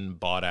gotten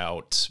bought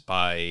out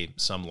by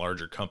some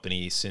larger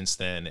company since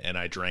then, and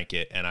I drank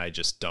it, and I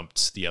just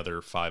dumped the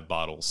other 5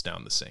 bottles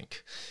down the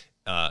sink.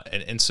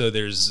 And so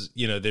there's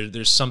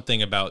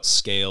something about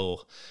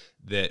scale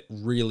that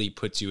really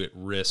puts you at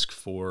risk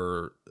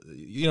for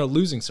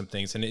losing some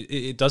things. And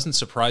it doesn't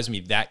surprise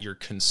me that you're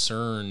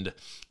concerned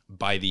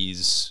by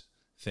these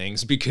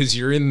things, because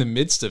you're in the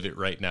midst of it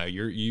right now.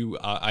 You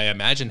I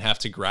imagine have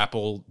to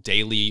grapple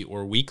daily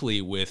or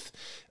weekly with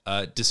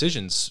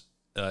decisions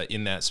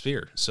in that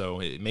sphere.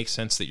 So it makes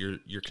sense that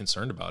you're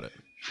concerned about it.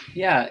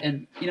 Yeah,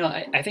 and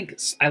I think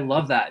I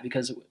love that,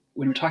 because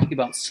when we're talking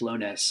about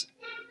slowness,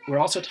 we're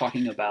also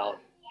talking about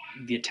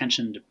the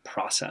attention to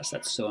process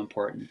that's so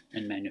important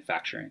in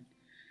manufacturing.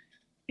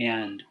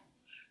 And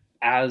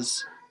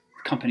as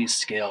companies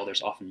scale,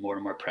 there's often more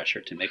and more pressure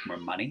to make more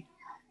money.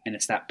 And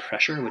it's that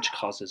pressure which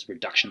causes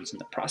reductions in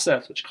the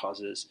process, which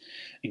causes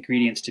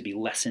ingredients to be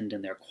lessened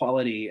in their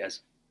quality as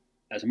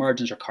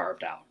margins are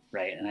carved out,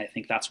 right? And I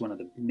think that's one of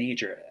the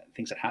major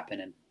things that happen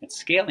in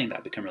scaling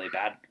that become really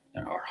bad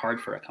or hard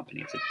for a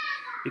company. It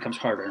becomes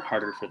harder and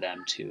harder for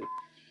them to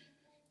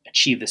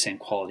achieve the same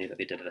quality that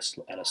they did at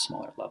a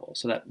smaller level.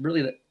 So that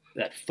really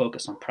that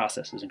focus on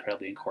process is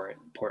incredibly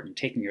important,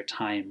 taking your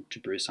time to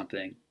brew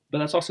something, but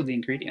that's also the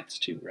ingredients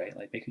too, right?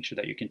 Like making sure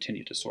that you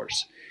continue to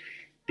source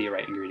the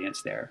right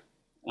ingredients there.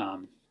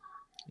 And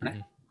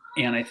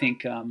I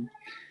think,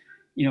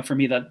 for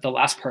me, the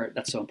last part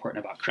that's so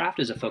important about craft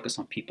is a focus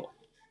on people,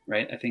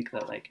 right? I think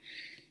that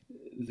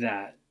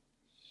that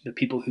the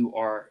people who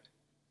are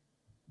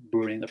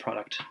brewing the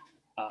product,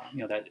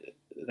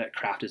 that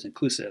craft is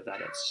inclusive,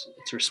 that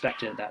it's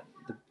respected, that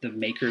the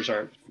makers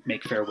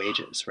make fair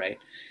wages, right?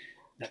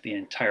 That the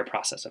entire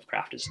process of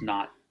craft is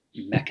not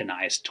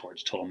mechanized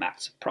towards total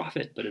max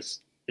profit, but is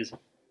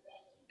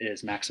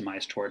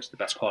maximized towards the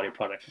best quality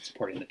product and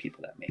supporting the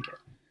people that make it.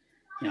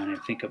 And I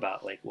think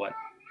about what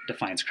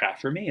defines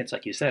craft for me. It's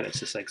like you said, it's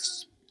just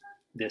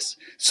this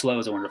slow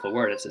is a wonderful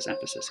word. It's this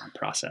emphasis on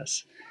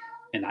process,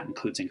 and that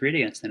includes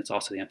ingredients. And it's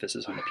also the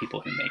emphasis on the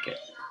people who make it.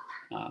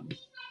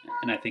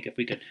 And I think if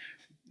we could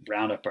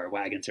round up our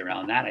wagons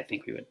around that, I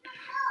think we would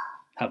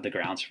have the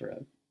grounds for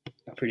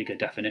a pretty good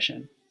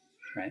definition,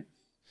 right?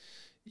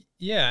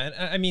 Yeah, and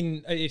I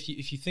mean,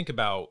 if you think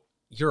about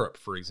Europe,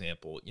 for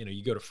example,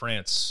 you go to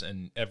France,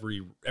 and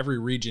every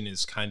region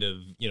is kind of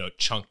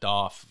chunked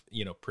off,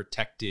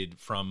 protected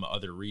from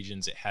other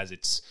regions. It has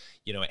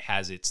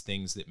its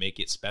things that make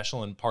it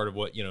special, and part of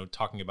what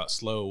talking about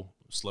slow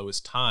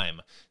is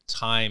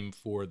time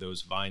for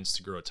those vines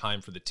to grow, time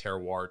for the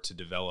terroir to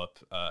develop.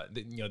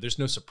 There's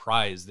no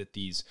surprise that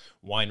these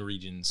wine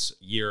regions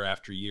year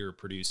after year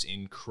produce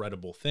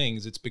incredible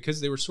things. It's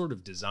because they were sort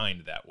of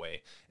designed that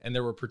way, and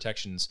there were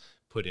protections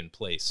put in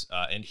place.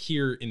 And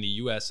here in the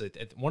U.S.,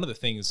 one of the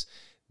things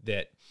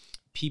that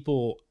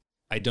people,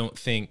 I don't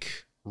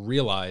think,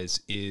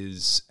 realize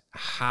is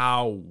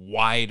how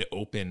wide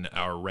open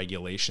our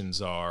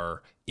regulations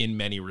are in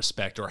many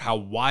respects, or how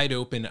wide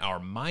open our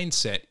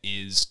mindset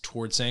is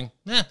towards saying,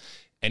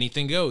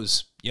 anything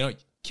goes.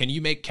 Can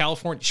you make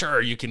California? Sure,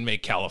 you can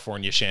make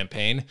California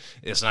champagne.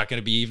 It's not going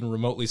to be even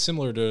remotely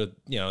similar to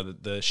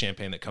the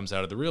champagne that comes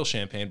out of the real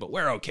champagne, but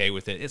we're okay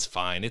with it. It's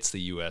fine. It's the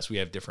U.S. We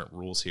have different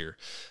rules here,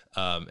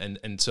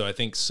 and so I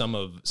think some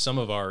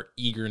of our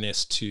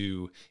eagerness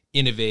to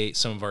innovate,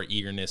 some of our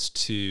eagerness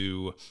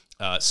to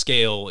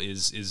scale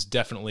is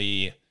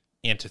definitely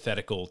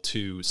antithetical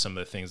to some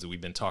of the things that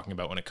we've been talking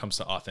about when it comes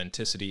to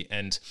authenticity.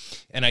 And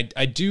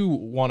I do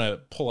want to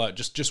pull out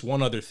just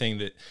one other thing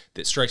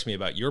that strikes me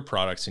about your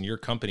products and your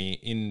company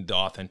in the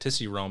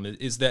authenticity realm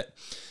is that,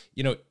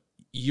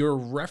 you're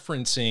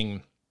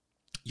referencing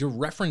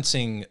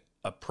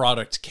a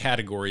product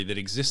category that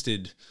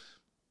existed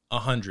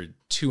 100,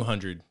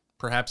 200,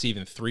 perhaps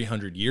even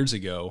 300 years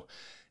ago.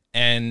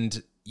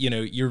 And,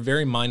 you're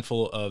very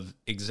mindful of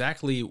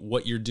exactly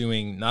what you're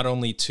doing, not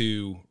only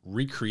to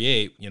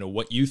recreate,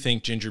 what you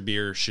think ginger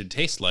beer should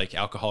taste like,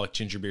 alcoholic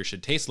ginger beer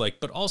should taste like,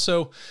 but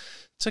also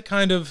to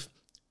kind of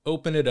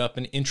open it up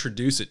and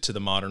introduce it to the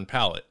modern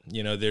palate.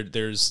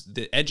 There's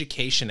the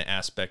education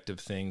aspect of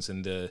things,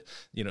 and the,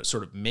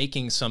 sort of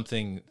making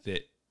something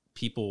that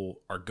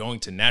people are going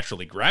to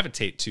naturally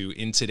gravitate to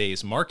in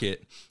today's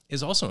market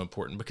is also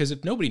important, because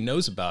if nobody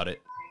knows about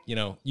it,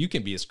 you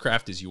can be as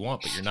crafty as you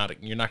want, but you're not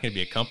going to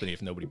be a company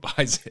if nobody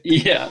buys it.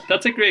 Yeah,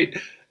 that's a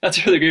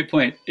really great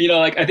point.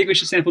 I think we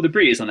should sample the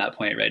Breeze on that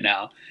point right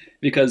now,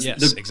 because yes,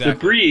 the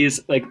Breeze,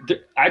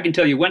 I can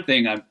tell you one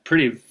thing I'm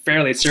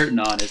fairly certain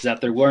on, is that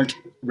there weren't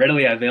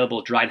readily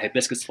available dried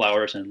hibiscus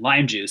flowers and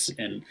lime juice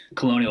in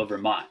colonial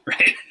Vermont,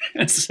 right?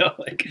 And so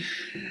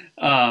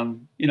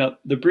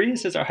the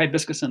Breeze is our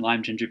hibiscus and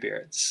lime ginger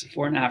beer. It's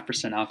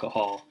 4.5%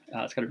 alcohol.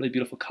 It's got a really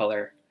beautiful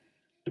color.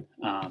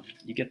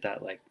 You get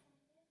that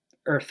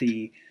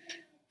earthy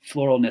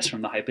floralness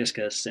from the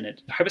hibiscus, and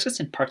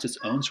hibiscus imparts its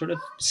own sort of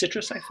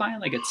citrus. I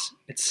find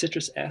it's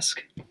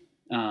citrus-esque.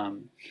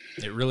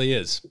 It really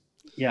is.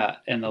 Yeah,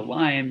 and the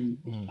lime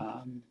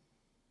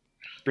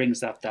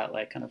brings up that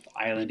kind of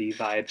islandy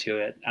vibe to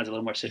it, adds a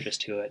little more citrus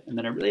to it, and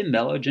then a really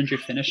mellow ginger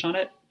finish on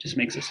it just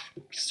makes this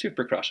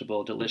super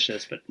crushable,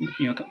 delicious, but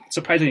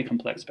surprisingly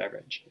complex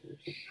beverage.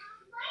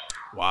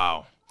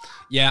 Wow.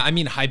 Yeah, I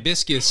mean,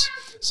 hibiscus,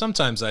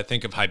 sometimes I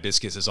think of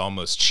hibiscus as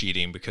almost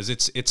cheating, because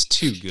it's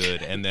too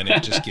good, and then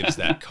it just gives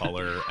that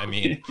color. I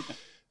mean,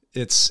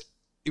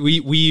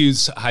 we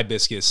use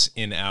hibiscus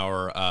in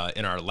our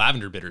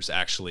lavender bitters.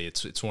 Actually,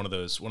 it's one of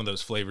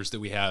those flavors that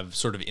we have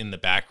sort of in the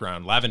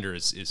background. Lavender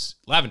is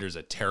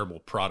a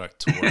terrible product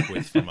to work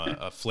with from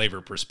a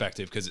flavor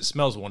perspective, because it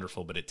smells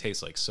wonderful, but it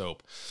tastes like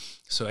soap.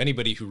 So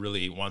anybody who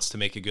really wants to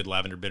make a good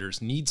lavender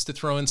bitters needs to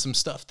throw in some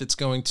stuff that's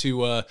going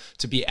to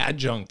be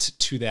adjunct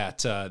to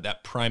that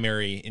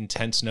primary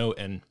intense note.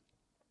 And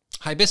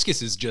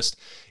hibiscus is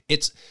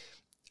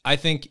I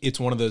think it's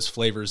one of those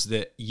flavors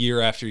that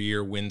year after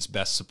year wins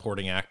Best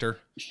Supporting Actor.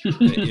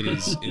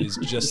 It is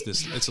just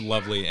this. It's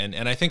lovely,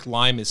 and I think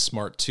lime is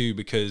smart too,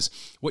 because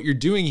what you're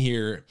doing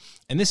here,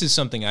 and this is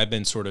something I've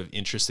been sort of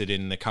interested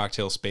in the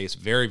cocktail space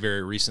very,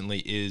 very recently,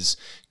 is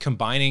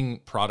combining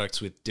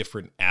products with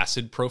different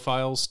acid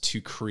profiles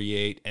to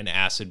create an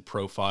acid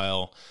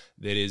profile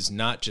that is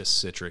not just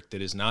citric,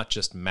 that is not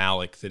just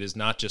malic, that is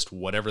not just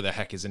whatever the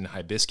heck is in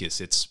hibiscus.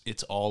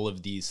 It's all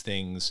of these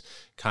things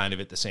kind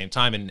of at the same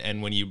time.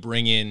 And when you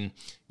bring in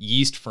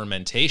yeast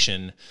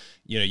fermentation,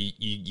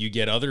 you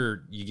get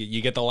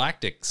the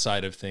lactic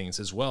side of things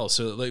as well.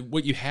 So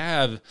what you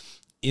have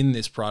in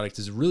this product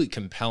is a really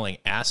compelling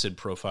acid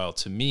profile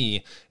to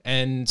me.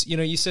 And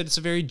you said it's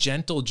a very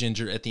gentle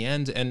ginger at the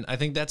end, and I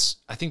think that's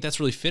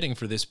really fitting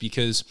for this,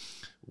 because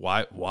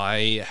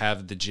why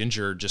have the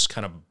ginger just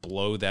kind of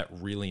blow that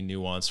really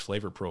nuanced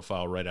flavor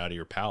profile right out of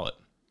your palate?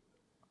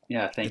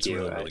 Yeah, thank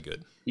you. It's really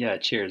good. Yeah,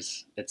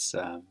 cheers. It's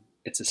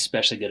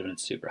especially good when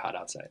it's super hot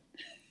outside,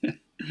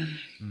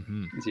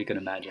 as you can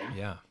imagine.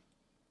 Yeah.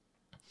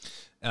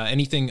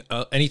 Anything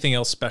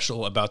else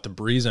special about the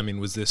Breeze? I mean,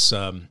 was this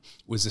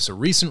a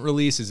recent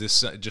release? Is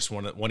this just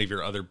one of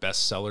your other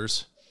best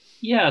sellers?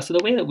 Yeah. So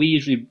the way that we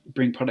usually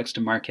bring products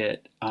to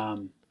market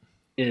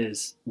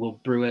is we'll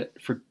brew it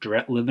for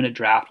limited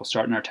draft. We'll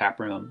start in our tap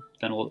room,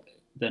 then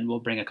we'll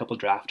bring a couple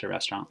draft to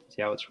restaurant,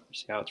 see how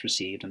it's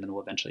received, and then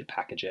we'll eventually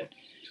package it.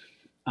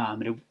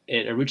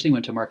 It originally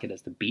went to market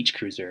as the Beach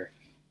Cruiser,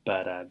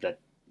 but that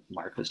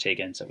mark was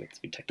taken, so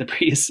we took the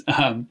Breeze.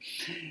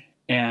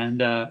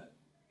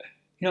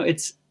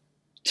 It's,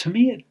 to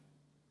me,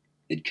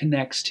 it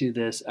connects to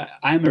this.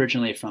 I'm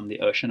originally from the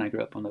ocean.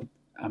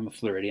 I'm a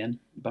Floridian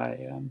by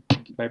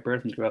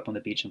birth, and grew up on the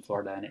beach in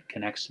Florida, and it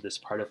connects to this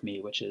part of me,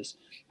 which is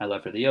my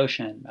love for the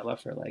ocean, my love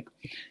for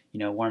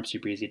warm,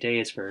 super breezy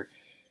days, for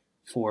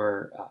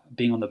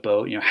being on the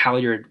boat.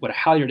 Halyard. What a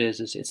halyard is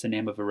it's the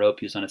name of a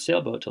rope used on a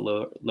sailboat to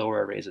lower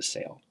or raise a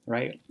sail,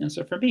 right? And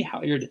so for me,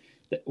 halyard,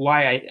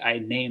 why I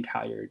named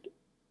halyard,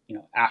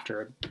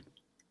 after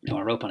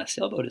a rope on a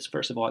sailboat, is,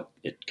 first of all,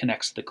 it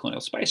connects to the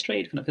colonial spice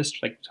trade, kind of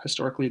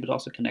historically, but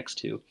also connects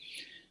to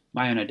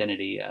my own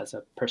identity as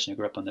a person who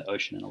grew up on the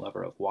ocean and a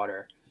lover of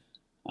water.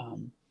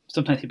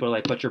 Sometimes people are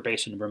like, but you're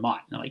based in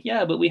Vermont. And I'm like,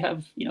 yeah, but we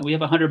have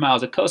 100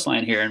 miles of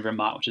coastline here in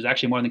Vermont, which is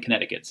actually more than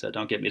Connecticut. So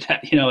don't give me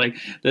that.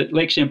 The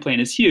Lake Champlain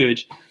is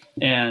huge,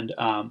 and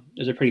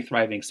there's a pretty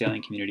thriving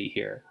sailing community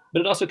here.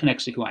 But it also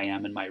connects to who I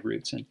am and my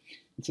roots. And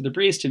so the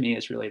Breeze to me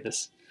is really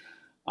this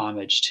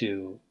homage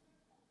to,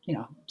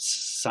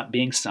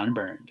 being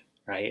sunburned,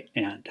 right?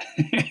 And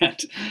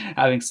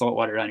having salt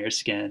water on your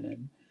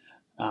skin,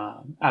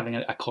 and having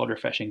a cold,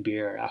 refreshing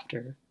beer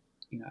after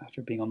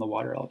being on the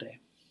water all day.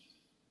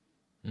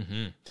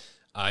 Mm-hmm.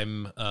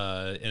 I'm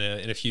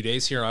in a few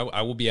days here.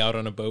 I will be out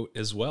on a boat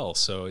as well.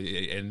 So,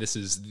 and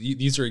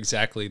these are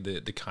exactly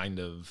the kind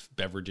of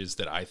beverages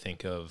that I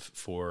think of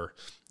for,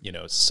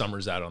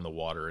 summers out on the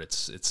water.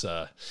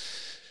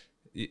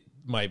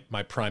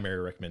 My primary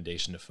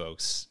recommendation to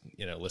folks,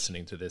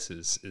 listening to this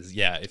is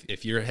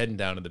if you're heading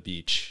down to the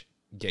beach,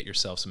 get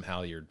yourself some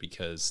Halyard,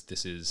 because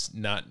this is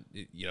not,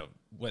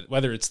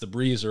 whether it's the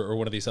Breeze or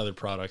one of these other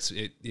products,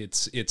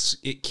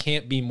 it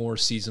can't be more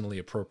seasonally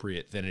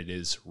appropriate than it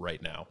is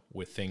right now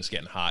with things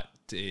getting hot.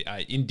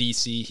 In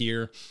DC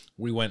here,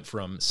 we went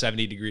from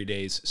 70-degree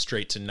days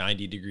straight to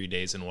 90-degree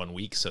days in 1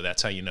 week. So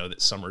that's how you know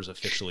that summer's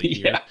officially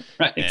here. Yeah,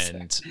 right.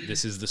 And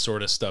this is the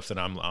sort of stuff that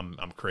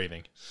I'm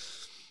craving.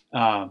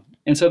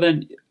 And so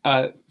then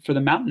for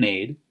the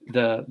Mountainade,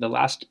 the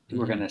last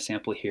we're going to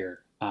sample here,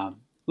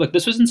 look,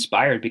 this was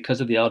inspired because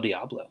of the El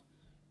Diablo,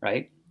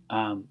 right?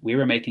 We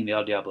were making the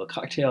El Diablo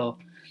cocktail,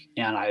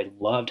 and I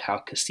loved how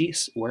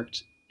cassis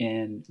worked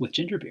with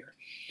ginger beer.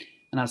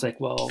 And I was like,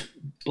 well,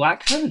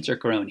 black currants are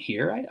grown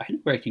here. I know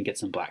where I can get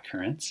some black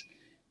currants.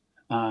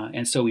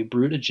 And so we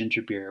brewed a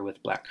ginger beer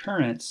with black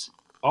currants,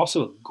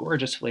 also a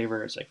gorgeous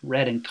flavor. It's like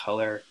red in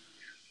color.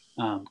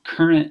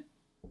 Currant,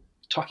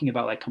 talking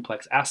about like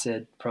complex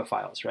acid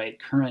profiles, right?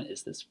 Currant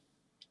is this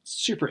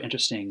super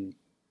interesting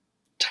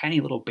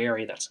tiny little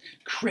berry that's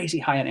crazy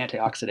high in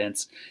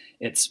antioxidants.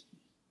 It's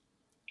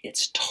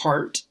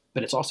tart,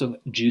 but it's also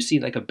juicy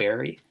like a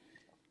berry.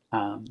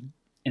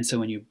 And so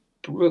when you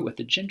brew it with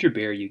the ginger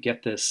beer, you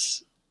get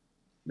this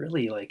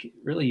really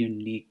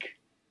unique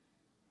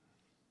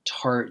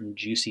tart and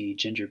juicy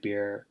ginger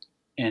beer.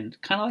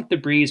 And kind of like the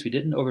Breeze, we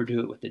didn't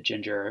overdo it with the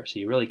ginger, so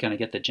you really kind of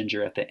get the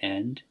ginger at the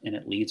end, and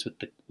it leads with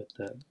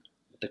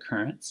the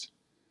currants.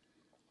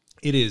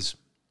 It is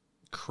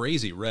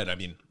crazy red. I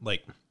mean,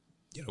 like,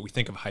 we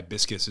think of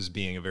hibiscus as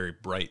being a very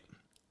bright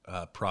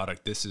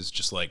product. This is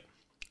just like,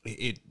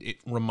 it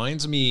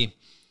reminds me,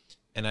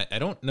 and I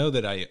don't know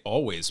that I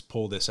always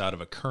pull this out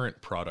of a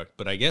currant product,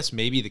 but I guess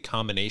maybe the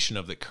combination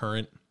of the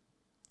currant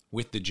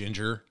with the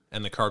ginger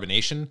and the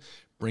carbonation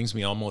brings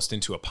me almost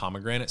into a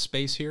pomegranate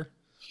space here.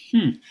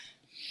 Yeah,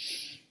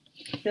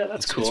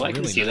 that's cool. I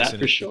can see that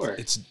for sure.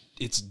 It's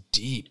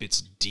deep.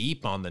 It's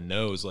deep on the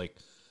nose. Like,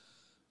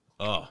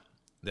 I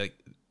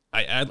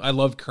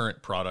love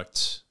currant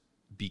products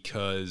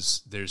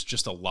because there's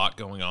just a lot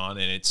going on,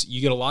 and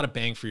you get a lot of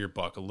bang for your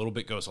buck. A little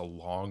bit goes a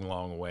long,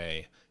 long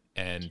way.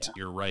 And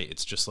You're right.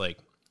 It's just like,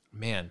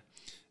 man.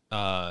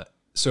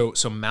 So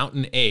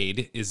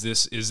Mountainade, is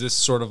this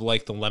sort of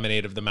like the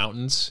lemonade of the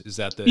mountains? Is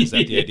that the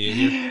idea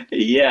here?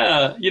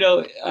 Yeah.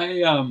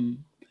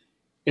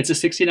 It's a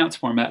 16-ounce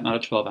format, not a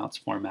 12-ounce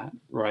format,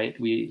 right?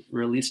 We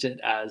released it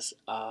as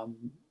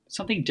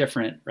something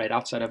different, right,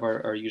 outside of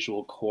our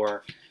usual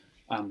core.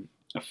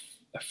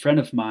 A friend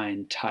of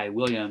mine, Ty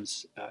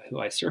Williams, who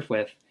I surf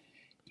with,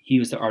 he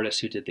was the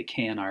artist who did the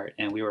can art,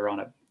 and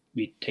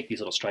we take these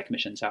little strike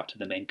missions out to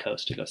the Maine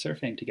coast to go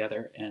surfing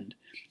together, and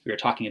we were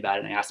talking about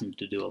it, and I asked him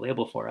to do a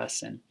label for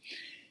us, and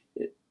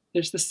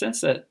there's this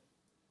sense that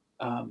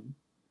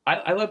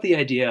I love the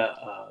idea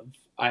of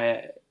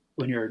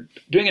when you're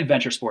doing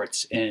adventure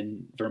sports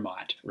in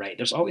Vermont, right?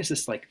 There's always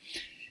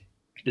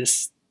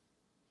this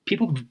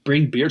people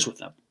bring beers with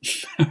them,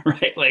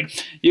 right?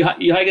 Like you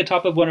hike at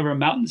top of one of our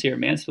mountains here,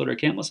 Mansfield or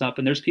Camelsup,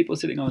 and there's people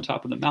sitting on the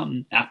top of the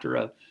mountain after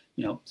a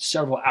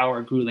several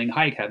hour grueling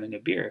hike having a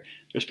beer.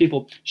 There's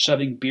people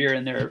shoving beer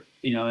in their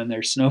in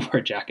their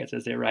snowboard jackets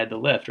as they ride the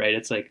lift, right?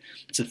 It's like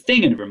it's a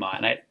thing in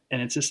Vermont,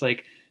 and it's just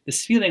like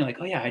this feeling like,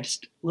 oh yeah,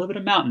 just a little bit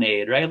of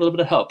Mountainade, right? A little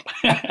bit of help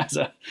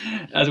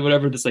as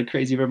whatever this like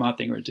crazy Vermont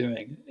thing we're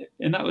doing.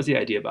 And that was the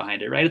idea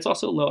behind it, right? It's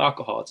also low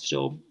alcohol. It's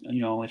still,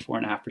 only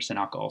 4.5%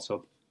 alcohol.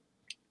 So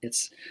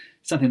it's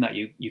something that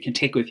you can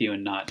take with you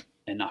and not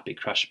be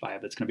crushed by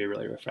it, but it's going to be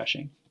really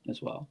refreshing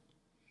as well.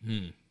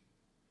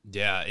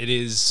 Yeah, it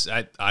is.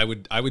 I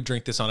would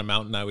drink this on a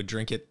mountain. I would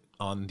drink it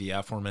on the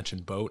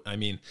aforementioned boat. I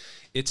mean,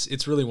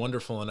 it's really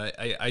wonderful. And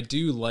I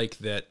do like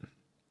that.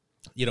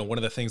 One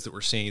of the things that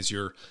we're seeing is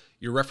you're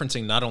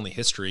referencing not only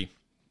history,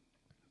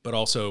 but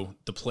also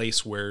the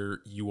place where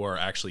you are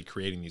actually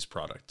creating these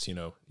products.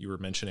 You were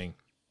mentioning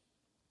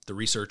the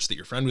research that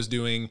your friend was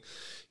doing,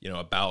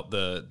 about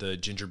the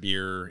ginger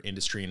beer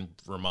industry in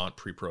Vermont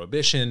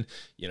pre-prohibition.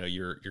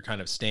 You're kind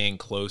of staying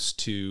close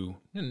to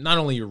not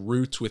only your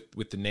roots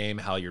with the name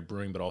Halyard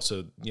Brewing, but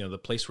also, the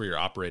place where you're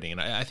operating. And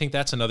I think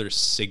that's another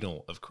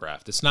signal of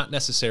craft. It's not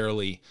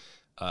necessarily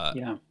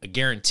a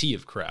guarantee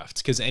of craft,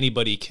 because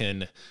anybody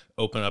can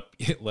open up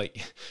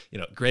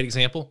great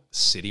example,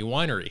 City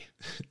Winery.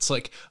 It's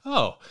like,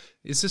 oh,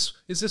 is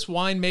this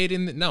wine made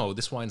in no,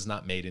 this wine's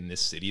not made in this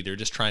city. They're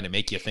just trying to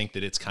make you think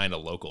that it's kind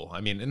of local.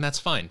 I mean, and that's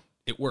fine.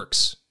 It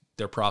works.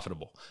 They're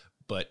profitable,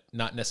 but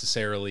not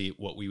necessarily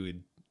what we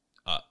would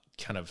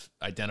kind of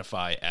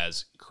identify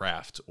as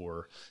craft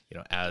or,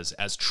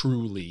 as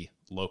truly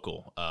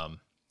local.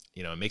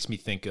 It makes me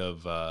think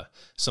of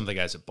some of the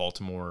guys at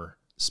Baltimore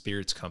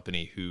Spirits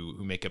Company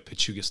who make a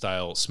Pachuga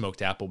style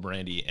smoked apple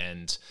brandy,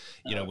 and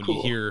when cool.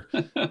 You hear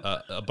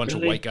a bunch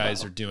really? Of white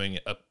guys are doing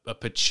a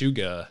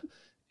Pachuga,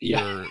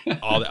 you're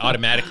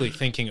automatically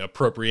thinking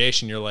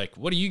appropriation. You're like,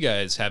 what do you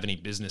guys have any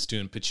business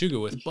doing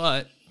Pachuga with?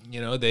 But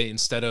they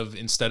instead of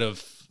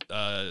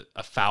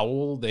a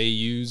fowl,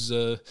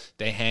 they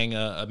hang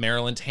a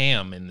Maryland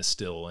ham in the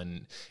still,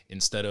 and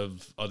instead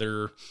of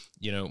other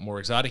more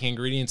exotic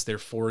ingredients, they're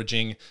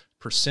foraging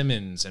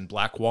persimmons and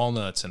black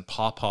walnuts and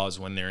pawpaws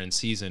when they're in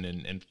season,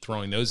 and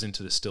throwing those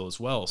into the still as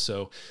well.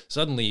 So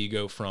suddenly you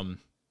go from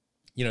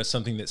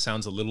something that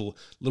sounds a little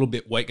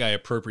bit white guy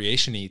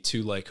appropriation-y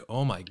to like,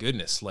 oh my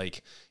goodness,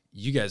 like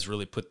you guys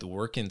really put the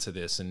work into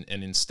this. And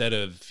instead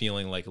of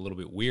feeling like a little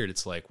bit weird,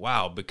 it's like,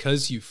 wow,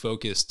 because you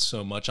focused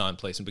so much on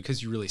place and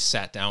because you really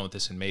sat down with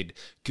this and made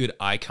good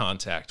eye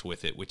contact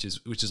with it, which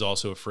is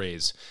also a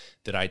phrase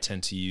that I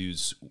tend to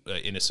use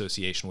in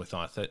association with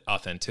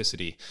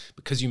authenticity.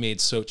 Because you made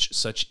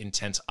such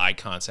intense eye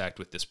contact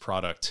with this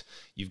product,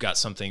 you've got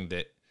something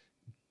that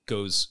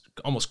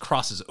almost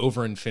crosses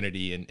over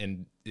infinity,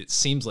 and it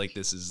seems like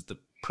this is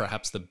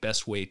perhaps the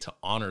best way to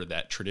honor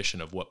that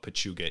tradition of what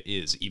Pachuga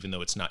is, even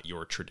though it's not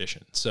your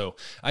tradition. So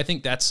I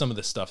think that's some of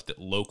the stuff that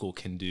local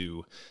can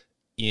do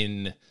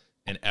in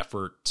an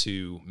effort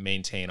to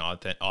maintain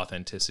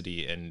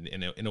authenticity, and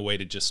in a way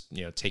to just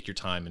take your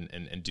time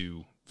and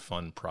do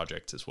fun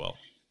projects as well.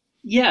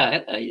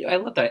 Yeah, I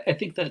love that. I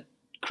think that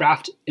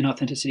craft and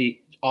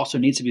authenticity also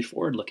needs to be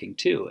forward looking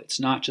too. It's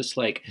not just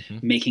like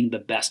making the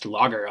best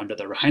lager under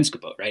the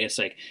Reinskebo, right?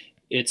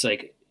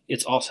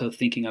 It's also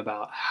thinking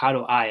about, how do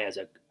I as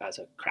a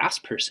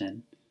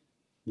craftsperson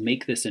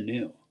make this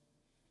anew,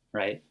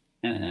 right?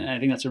 And I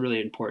think that's a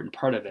really important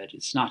part of it.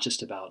 It's not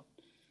just about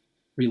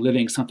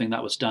reliving something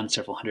that was done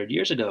several hundred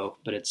years ago,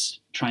 but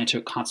it's trying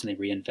to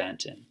constantly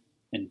reinvent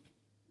and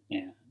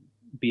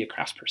be a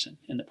craftsperson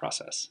in the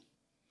process.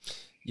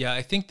 Yeah,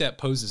 I think that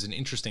poses an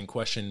interesting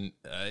question.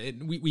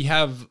 We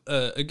have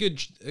a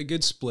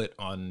good split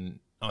on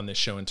this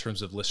show in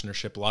terms of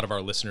listenership. A lot of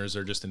our listeners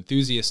are just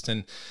enthusiasts,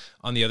 and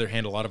on the other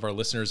hand, a lot of our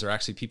listeners are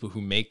actually people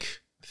who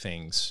make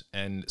things.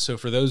 And so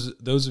for those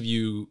of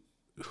you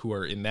who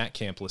are in that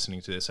camp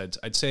listening to this,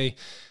 I'd say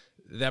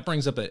that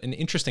brings up an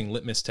interesting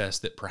litmus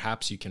test that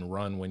perhaps you can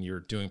run when you're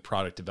doing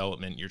product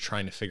development. You're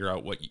trying to figure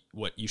out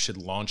what you should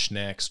launch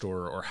next,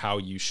 or how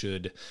you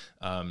should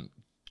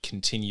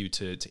continue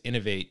to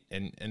innovate.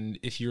 And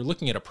if you're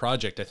looking at a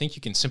project, I think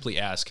you can simply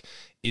ask,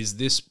 is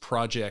this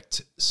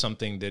project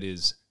something that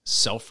is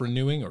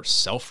self-renewing or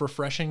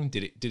self-refreshing?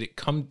 Did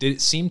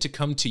it seem to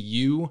come to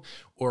you,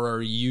 or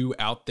are you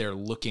out there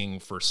looking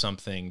for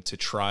something to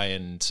try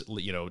and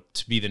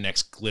to be the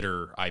next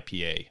glitter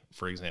IPA,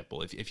 for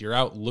example? If you're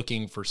out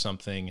looking for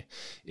something,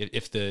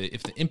 if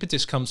the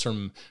impetus comes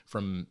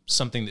from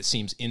something that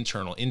seems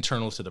internal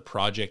to the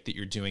project that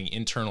you're doing,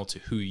 internal to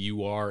who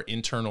you are,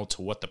 internal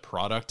to what the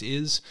product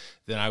is,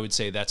 then I would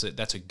say that's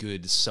a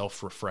good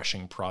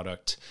self-refreshing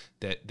product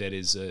that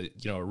is a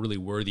really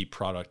worthy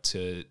product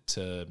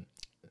to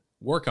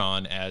work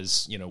on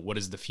as what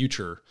is the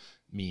future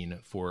mean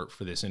for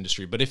this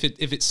industry. But if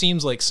it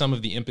seems like some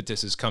of the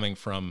impetus is coming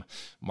from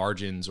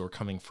margins or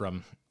coming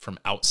from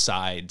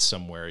outside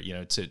somewhere,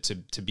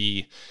 to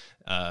be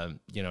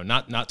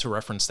not to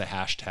reference the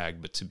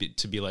hashtag, but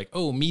to be like,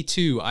 oh, me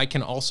too, I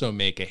can also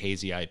make a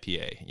hazy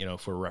IPA,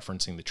 if we're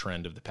referencing the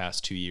trend of the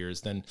past 2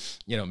 years, then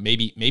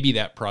maybe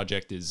that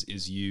project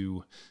is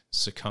you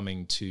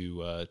succumbing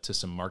to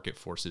some market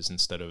forces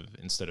instead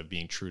of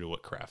being true to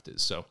what craft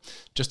is. So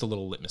just a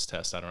little litmus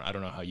test. I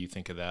don't know how you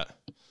think of that.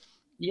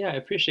 Yeah, I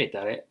appreciate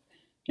that.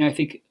 I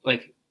think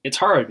like it's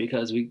hard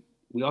because we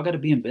all got to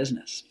be in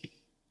business,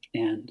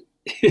 and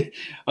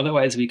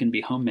otherwise we can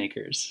be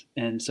homemakers.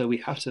 And so we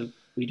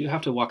do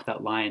have to walk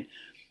that line.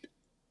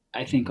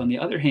 I think on the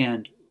other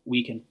hand,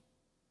 we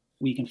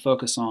can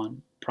focus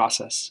on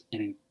process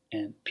and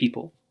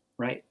people,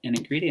 right, and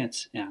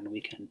ingredients, and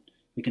we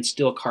can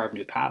still carve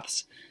new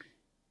paths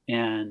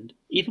and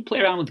even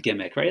play around with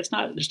gimmick, right?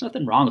 There's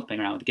nothing wrong with playing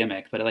around with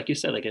gimmick, but like you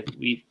said,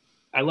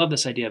 I love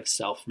this idea of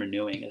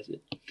self-renewing.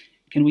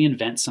 Can we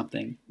invent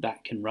something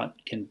that can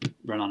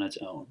run on its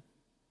own,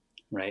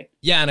 right?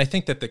 Yeah, and I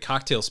think that the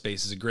cocktail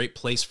space is a great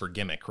place for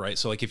gimmick, right?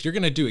 So like if you're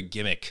going to do a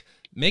gimmick,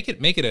 make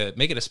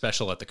it a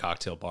special at the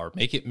cocktail bar.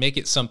 Make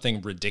it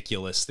something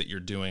ridiculous that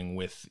you're doing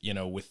with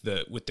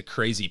the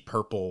crazy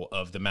purple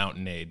of the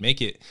Mountainade.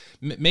 Make it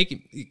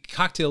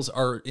cocktails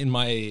are, in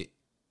my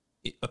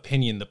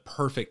opinion, the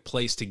perfect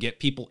place to get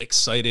people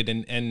excited,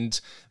 and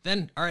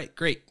then all right,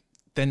 great.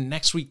 Then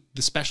next week,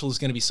 the special is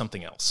going to be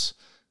something else.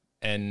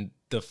 And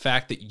the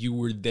fact that you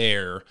were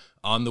there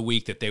on the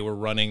week that they were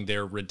running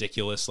their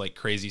ridiculous, like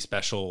crazy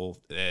special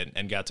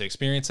and got to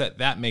experience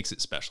that makes it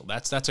special.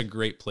 That's a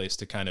great place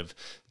to kind of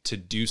to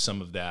do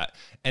some of that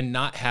and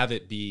not have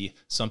it be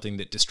something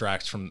that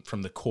distracts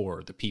from the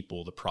core, the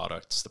people, the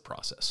products, the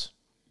process.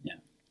 Yeah.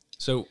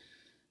 So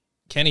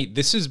Kenny,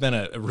 this has been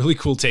a really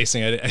cool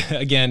tasting.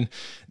 Again,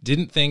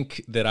 didn't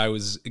think that I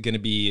was going to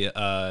be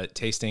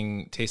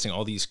tasting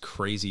all these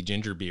crazy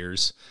ginger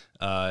beers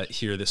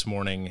here this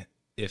morning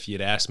if you'd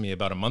asked me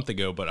about a month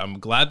ago, but I'm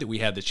glad that we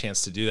had the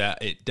chance to do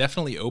that. It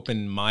definitely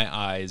opened my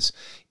eyes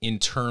in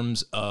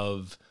terms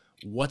of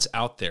what's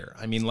out there.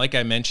 I mean, like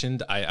I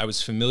mentioned, I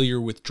was familiar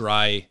with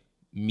dry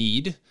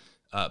mead,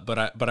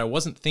 but I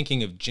wasn't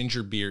thinking of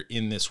ginger beer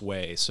in this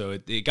way. So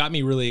it got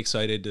me really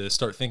excited to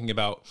start thinking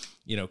about,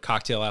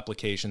 cocktail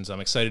applications. I'm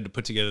excited to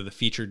put together the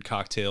featured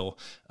cocktail,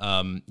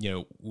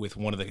 with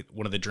one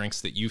of the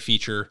drinks that you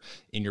feature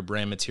in your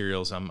brand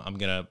materials. I'm going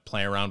to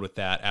play around with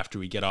that after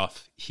we get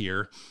off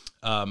here.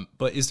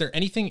 But is there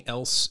anything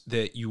else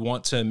that you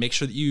want to make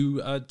sure that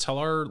you tell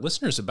our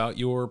listeners about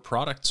your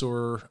products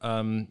or,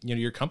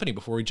 your company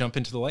before we jump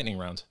into the lightning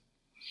round?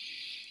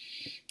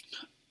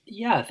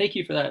 Yeah, thank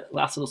you for that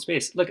last little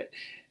space. Look,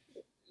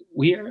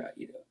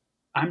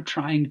 I'm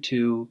trying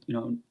to,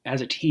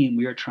 as a team,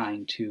 we are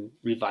trying to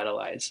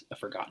revitalize a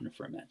forgotten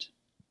ferment.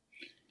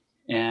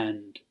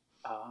 And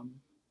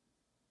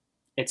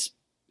it's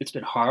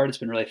been hard. It's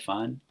been really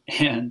fun.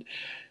 And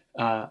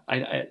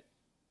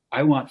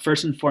I want,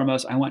 first and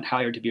foremost, I want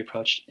Halyard to be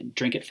approached and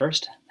drink it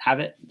first, have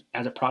it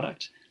as a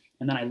product.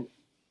 And then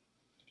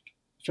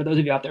for those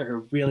of you out there who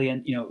are really,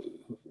 who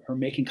are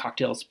making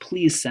cocktails,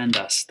 please send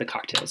us the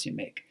cocktails you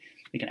make.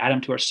 We can add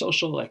them to our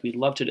social. We'd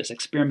love to just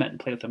experiment and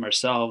play with them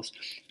ourselves.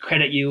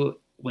 Credit you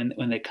when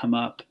they come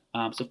up.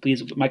 So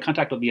please, my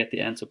contact will be at the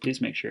end. So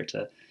please make sure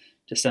to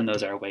send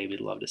those our way.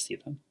 We'd love to see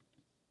them.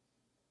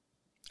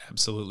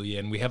 Absolutely,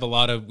 and we have a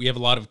lot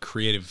of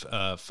creative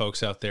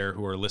folks out there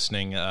who are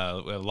listening. A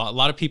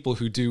lot of people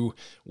who do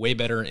way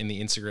better in the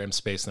Instagram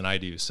space than I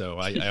do. So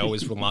I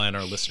always rely on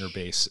our listener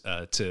base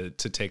to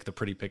take the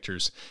pretty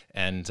pictures.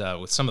 And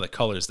with some of the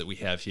colors that we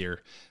have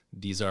here,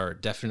 these are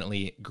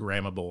definitely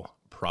grammable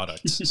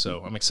products.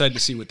 So I'm excited to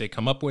see what they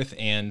come up with.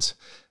 And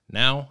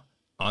now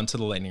on to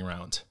the lightning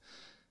round.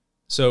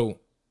 So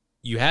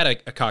you had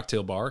a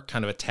cocktail bar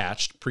kind of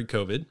attached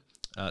pre-COVID.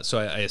 So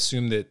I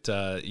assume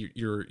that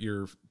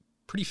you're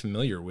pretty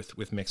familiar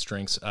with mixed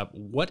drinks.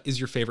 What is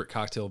your favorite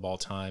cocktail of all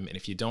time? And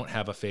if you don't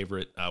have a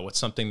favorite, what's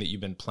something that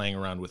you've been playing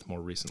around with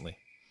more recently?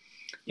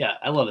 Yeah,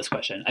 I love this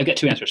question. I've got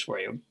two answers for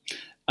you.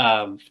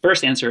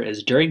 First answer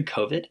is during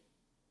COVID,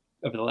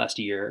 over the last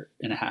year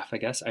and a half, I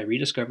guess, I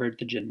rediscovered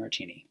the gin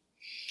martini.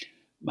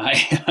 My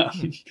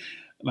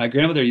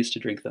grandmother used to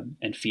drink them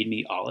and feed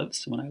me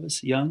olives when I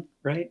was young,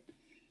 right?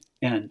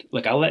 And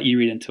look, I'll let you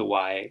read into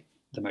why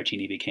the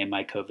martini became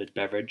my COVID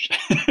beverage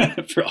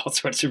for all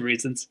sorts of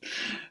reasons,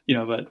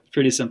 but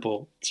pretty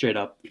simple, straight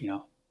up,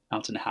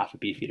 ounce and a half of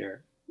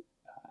Beefeater,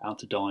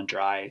 ounce of Dolan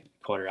Dry,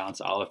 quarter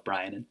ounce olive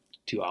brine, and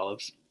 2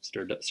 olives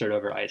stirred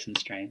over ice and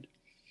strained.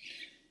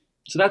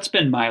 So that's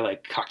been my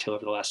cocktail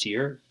over the last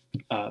year.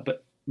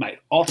 But my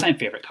all-time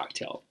favorite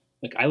cocktail,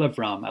 I love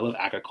rum, I love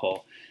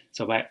agricole.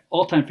 So my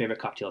all-time favorite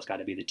cocktail has got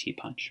to be the tea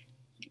punch.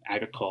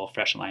 Agricole,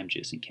 fresh lime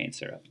juice, and cane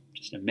syrup.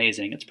 Just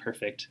amazing. It's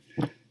perfect.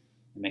 It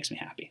makes me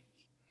happy.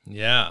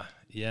 Yeah,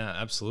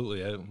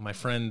 absolutely. My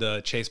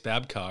friend Chase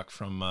Babcock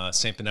from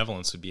St.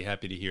 Benevolence would be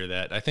happy to hear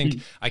that. I think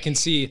I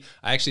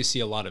actually see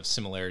a lot of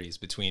similarities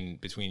between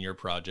your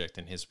project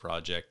and his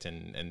project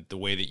and the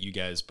way that you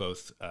guys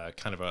both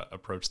kind of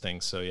approach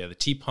things. So yeah, the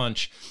tea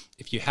punch,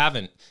 if you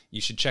haven't,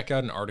 you should check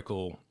out an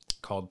article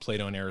called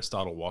Plato and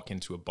Aristotle Walk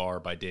into a Bar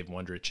by Dave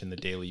Wondrich in the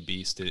Daily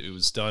Beast. It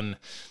was done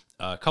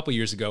a couple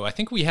years ago. I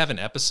think we have an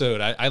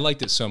episode. I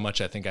liked it so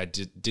much, I think I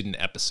did an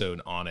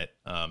episode on it.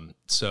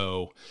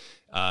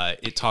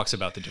 It talks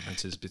about the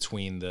differences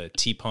between the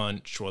tea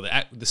punch or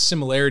the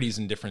similarities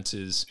and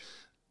differences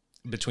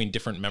between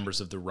different members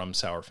of the rum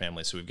sour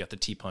family. So we've got the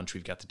tea punch,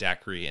 we've got the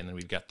daiquiri, and then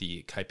we've got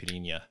the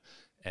caipirinha.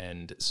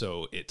 And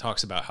so it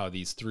talks about how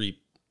these three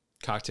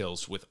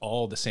cocktails with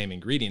all the same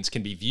ingredients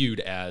can be viewed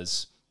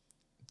as,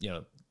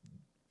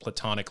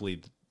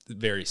 platonically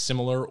very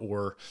similar,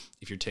 or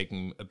if you're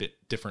taking a bit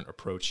different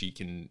approach, you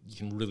can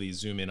really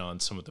zoom in on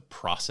some of the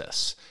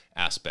process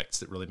aspects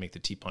that really make the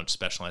tea punch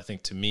special. And I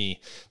think to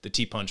me, the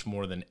tea punch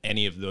more than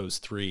any of those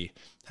three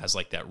has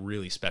that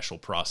really special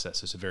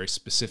process. It's a very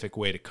specific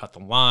way to cut the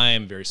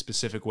lime, very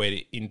specific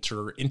way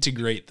to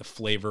integrate the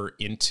flavor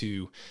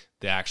into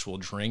the actual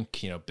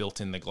drink,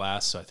 built in the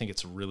glass. So I think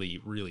it's a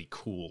really, really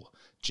cool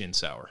gin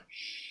sour.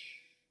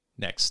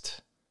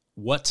 Next,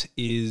 what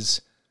is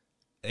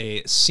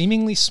a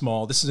seemingly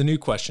small, this is a new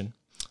question,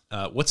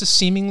 what's a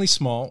seemingly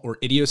small or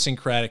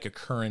idiosyncratic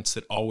occurrence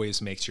that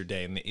always makes your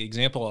day? And the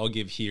example I'll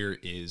give here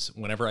is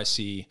whenever I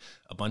see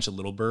a bunch of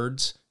little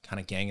birds kind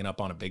of ganging up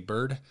on a big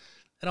bird,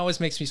 it always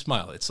makes me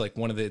smile. It's like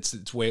one of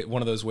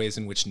those ways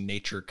in which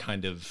nature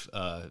kind of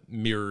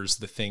mirrors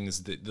the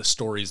things, the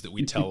stories that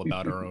we tell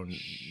about our own,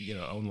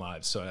 own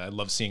lives. So I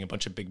love seeing a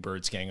bunch of big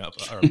birds gang up,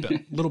 or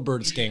little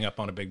birds gang up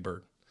on a big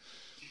bird.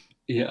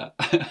 Yeah,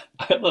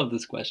 I love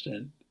this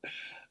question.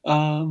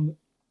 I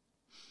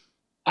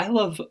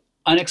love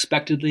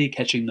unexpectedly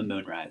catching the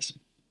moonrise.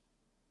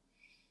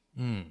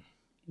 You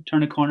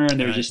turn a corner and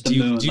there's just the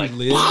moon,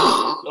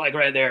 like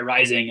right there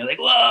rising. You're like,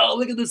 whoa,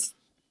 look at this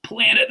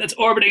planet that's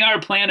orbiting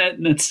our planet.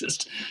 And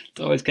it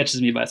always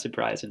catches me by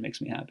surprise and makes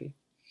me happy.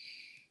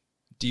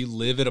 Do you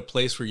live at a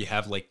place where you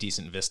have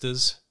decent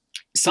vistas?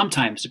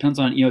 Sometimes depends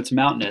on, it's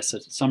mountainous. So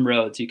some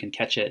roads you can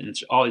catch it, and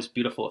it's always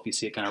beautiful if you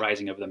see it kind of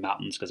rising over the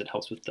mountains because it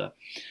helps with the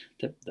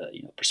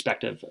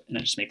perspective, and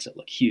it just makes it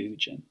look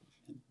huge and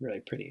really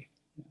pretty.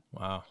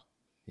 Wow.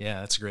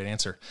 Yeah, that's a great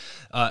answer.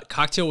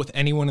 Cocktail with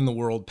anyone in the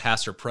world,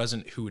 past or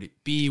present, who would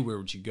it be? Where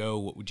would you go?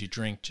 What would you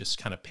drink? Just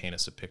kind of paint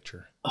us a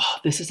picture. Oh,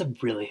 this is a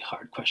really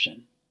hard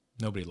question.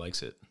 Nobody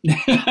likes it.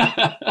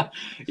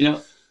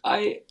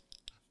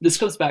 This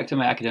goes back to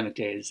my academic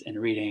days and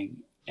reading,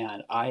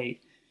 and I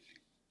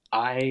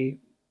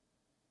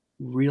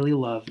really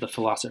love the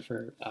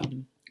philosopher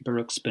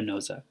Baruch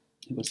Spinoza.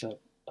 He was a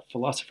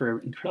philosopher,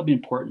 incredibly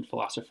important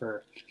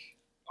philosopher,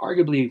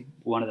 arguably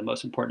one of the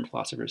most important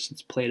philosophers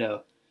since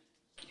Plato.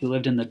 He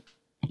lived in the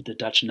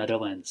Dutch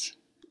Netherlands,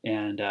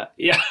 and and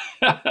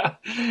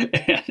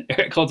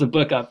Eric holds a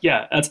book up.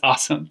 Yeah, that's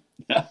awesome.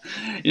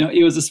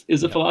 He was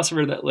a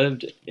philosopher that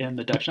lived in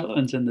the Dutch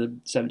Netherlands in the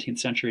 17th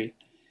century,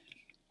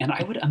 and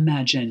I would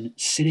imagine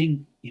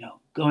sitting,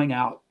 going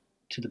out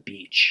to the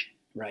beach,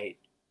 right,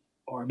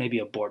 or maybe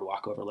a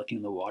boardwalk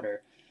overlooking the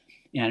water,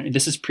 and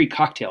this is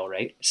pre-cocktail,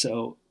 right?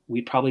 So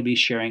we'd probably be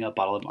sharing a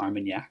bottle of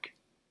Armagnac,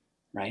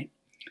 right?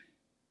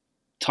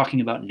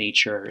 Talking about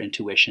nature,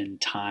 intuition,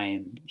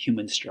 time,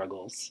 human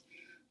struggles,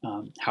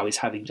 how he's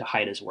having to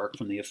hide his work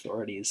from the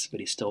authorities, but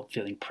he's still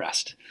feeling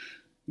pressed.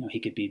 He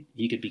could be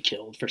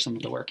killed for some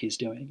of the work he's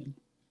doing, and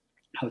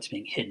how it's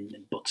being hidden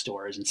in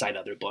bookstores inside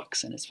other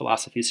books, and his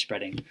philosophy is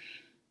spreading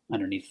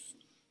underneath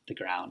the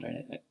ground.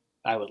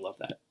 I would love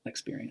that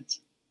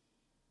experience.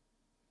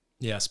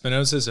 Yeah,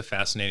 Spinoza is a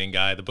fascinating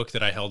guy. The book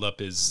that I held up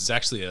is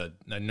actually a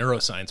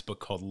neuroscience book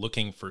called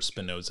Looking for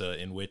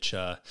Spinoza, in which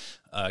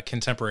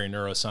contemporary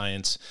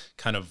neuroscience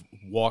kind of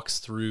walks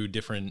through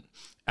different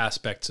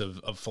aspects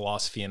of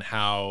philosophy and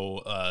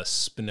how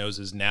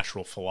Spinoza's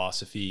natural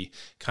philosophy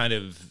kind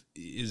of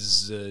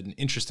is an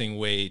interesting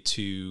way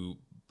to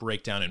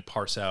break down and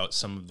parse out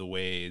some of the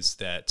ways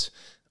that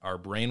our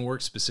brain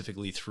works,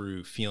 specifically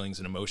through feelings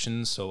and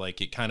emotions. So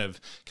like it kind of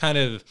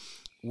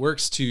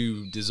works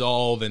to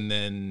dissolve and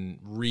then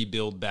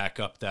rebuild back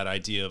up that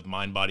idea of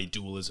mind-body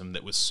dualism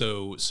that was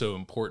so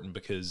important,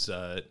 because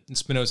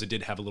Spinoza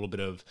did have a little bit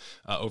of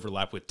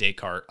overlap with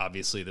Descartes,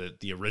 obviously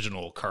the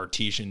original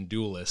Cartesian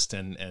dualist,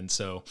 and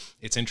so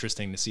it's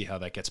interesting to see how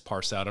that gets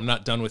parsed out. I'm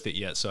not done with it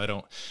yet, so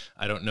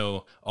I don't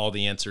know all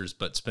the answers,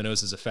 but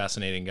Spinoza's a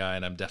fascinating guy,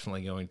 and I'm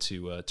definitely going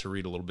to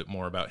read a little bit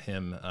more about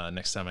him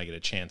next time I get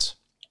a chance.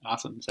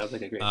 Awesome. Sounds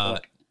like a great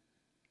book.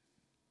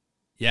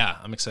 Yeah,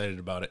 I'm excited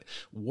about it.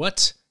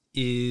 What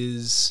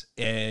is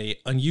a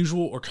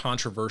unusual or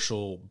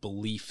controversial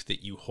belief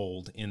that you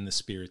hold in the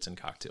spirits and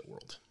cocktail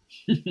world?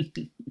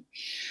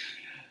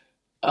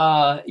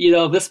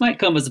 This might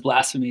come as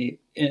blasphemy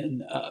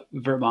in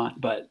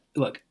Vermont, but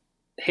look,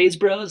 Haze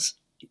Bros,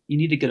 you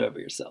need to get over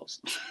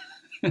yourselves.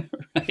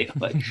 Right?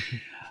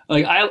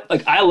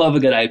 I love a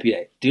good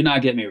IPA. Do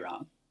not get me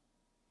wrong.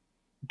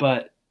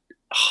 But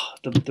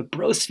the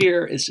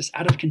brosphere is just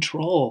out of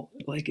control.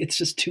 Like, it's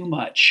just too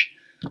much.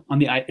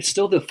 It's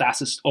still the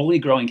fastest, only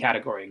growing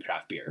category in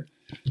craft beer.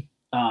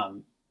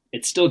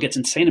 It still gets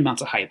insane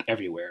amounts of hype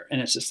everywhere,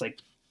 and it's just like,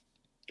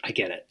 I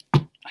get it.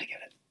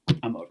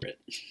 I'm over it.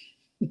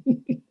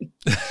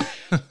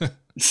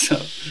 So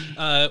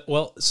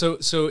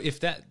if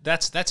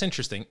that's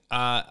interesting.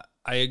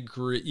 I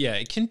agree. Yeah,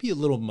 it can be a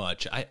little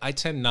much. I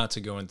tend not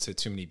to go into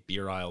too many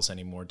beer aisles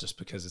anymore, just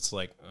because it's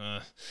like,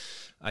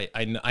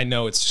 I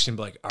know it's just gonna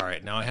be like, all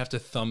right, now I have to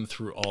thumb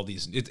through all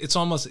these.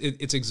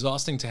 It's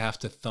exhausting to have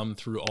to thumb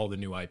through all the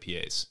new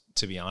IPAs,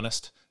 to be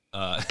honest.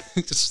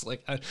 It's just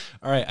like, all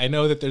right, I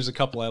know that there's a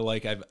couple I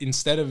like.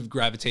 Instead of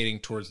gravitating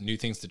towards new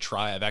things to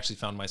try, I've actually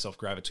found myself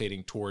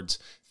gravitating towards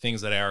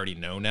things that I already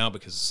know now,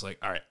 because it's like,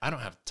 all right, I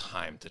don't have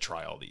time to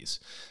try all these.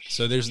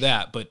 So there's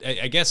that. But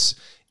I guess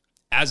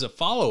as a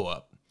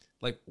follow-up,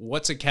 like,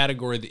 what's a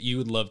category that you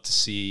would love to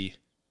see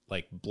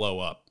like blow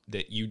up,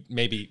 that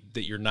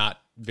you're not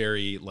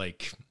very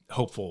like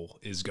hopeful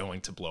is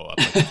going to blow up?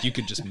 Like, if you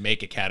could just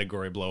make a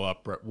category blow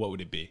up, what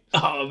would it be?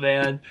 Oh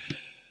man.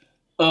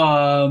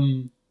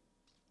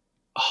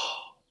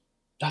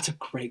 That's a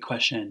great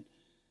question.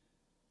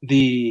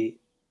 I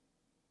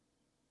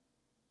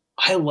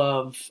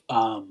love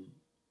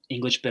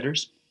English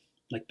bitters,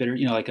 like bitter,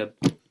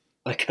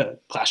 like a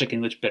classic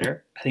English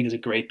bitter. I think is a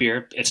great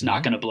beer. It's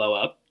not going to blow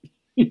up.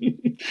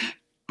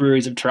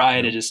 Breweries have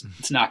tried.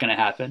 It's not going to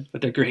happen,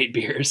 but they're great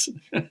beers.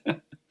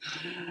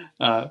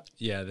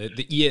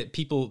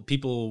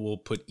 People will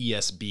put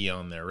ESB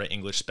on there, right?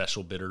 English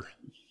Special Bitter.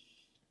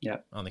 Yeah.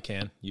 On the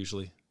can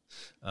usually.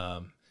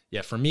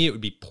 For me it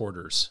would be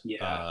porters.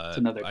 Yeah, it's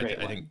another great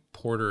one. I think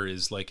porter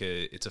is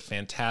it's a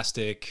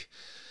fantastic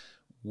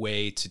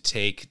way to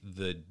take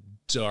the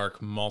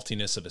dark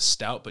maltiness of a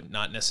stout, but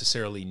not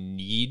necessarily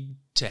need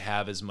to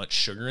have as much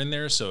sugar in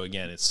there. So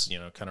again, it's,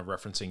 kind of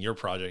referencing your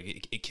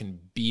project, it can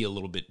be a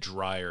little bit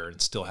drier and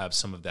still have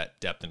some of that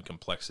depth and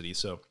complexity.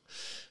 So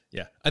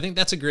yeah, I think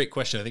that's a great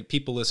question. I think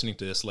people listening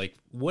to this, like,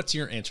 what's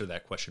your answer to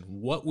that question?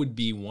 What would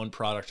be one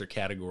product or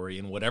category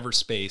in whatever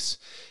space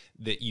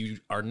that you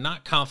are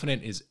not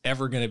confident is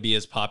ever going to be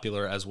as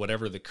popular as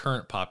whatever the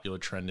current popular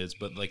trend is.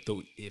 But like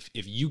if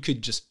you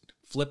could just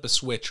flip a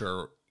switch,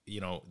 or, you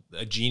know,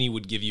 a genie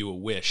would give you a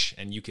wish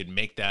and you could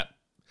make that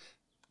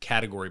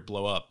category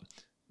blow up,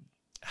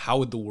 how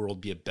would the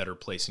world be a better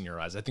place in your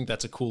eyes? I think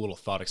that's a cool little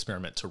thought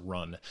experiment to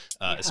run,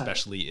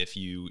 especially if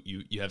you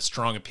have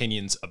strong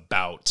opinions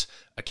about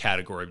a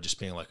category of just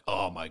being like,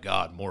 oh my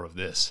God, more of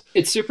this.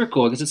 It's super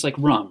cool because it's like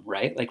rum,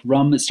 right? Like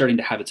rum is starting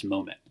to have its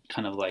moment,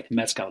 kind of like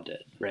Mezcal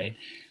did, right?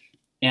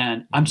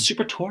 And I'm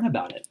super torn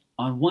about it.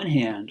 On one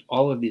hand,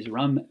 all of these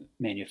rum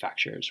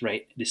manufacturers,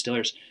 right,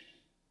 distillers,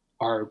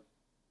 are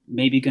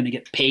maybe going to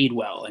get paid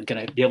well and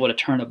going to be able to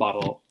turn a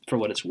bottle for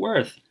what it's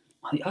worth.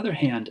 On the other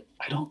hand,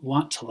 I don't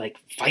want to like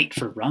fight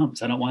for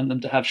rums. I don't want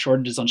them to have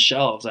shortages on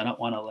shelves. I don't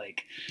want to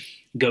like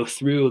go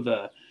through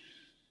the,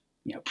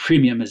 you know,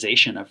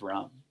 premiumization of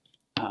rum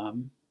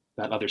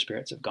that other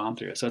spirits have gone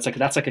through. So it's like,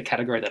 that's like a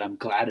category that I'm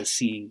glad is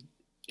seeing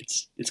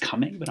it's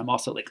coming, but I'm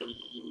also like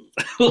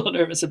a little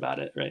nervous about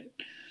it, right?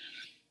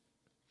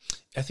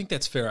 I think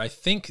that's fair. I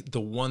think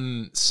the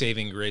one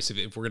saving grace of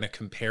it, if we're going to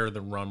compare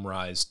the rum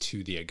rise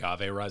to the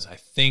agave rise, I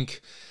think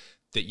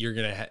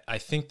that I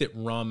think that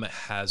rum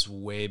has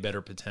way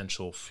better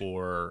potential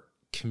for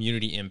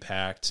community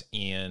impact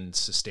and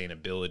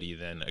sustainability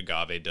than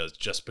agave does,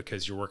 just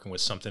because you're working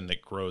with something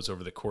that grows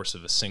over the course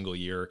of a single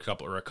year,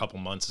 a couple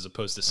months, as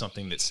opposed to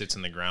something that sits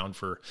in the ground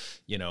for,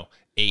 you know,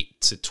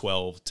 8 to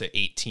 12 to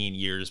 18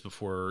 years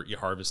before you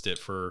harvest it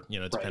for, you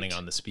know, depending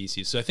on the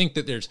species. So I think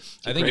that it's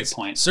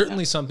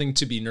certainly something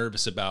to be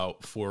nervous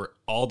about for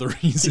all the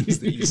reasons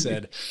that you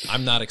said.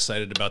 I'm not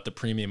excited about the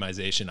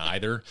premiumization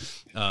either,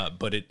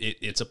 but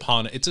it's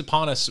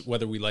upon us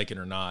whether we like it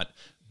or not.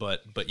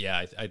 But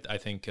yeah, I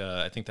think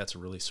that's a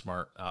really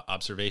smart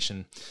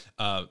observation.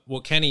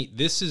 Well, Kenny,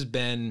 this has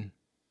been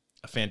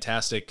a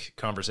fantastic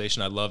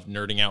conversation. I love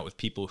nerding out with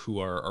people who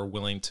are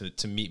willing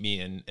to meet me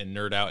and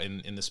nerd out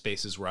in the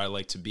spaces where I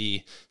like to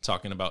be,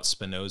 talking about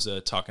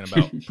Spinoza, talking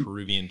about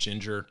Peruvian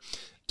ginger.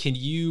 Can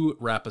you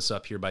wrap us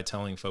up here by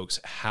telling folks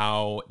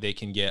how they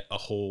can get a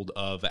hold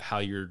of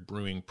Halyard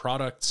Brewing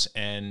products,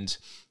 and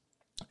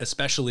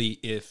especially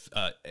if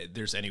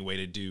there's any way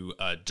to do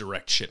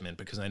direct shipment,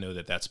 because I know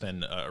that that's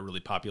been a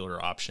really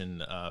popular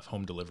option of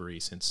home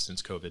delivery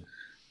since COVID.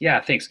 Yeah,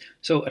 thanks.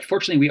 So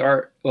fortunately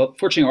or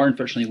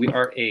unfortunately, we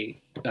are a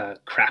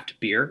craft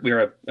beer. We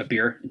are a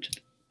beer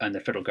in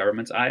the federal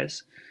government's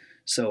eyes.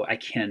 So I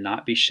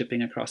cannot be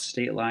shipping across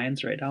state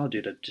lines right now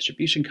due to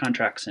distribution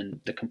contracts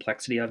and the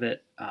complexity of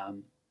it.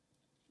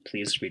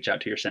 Please reach out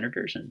to your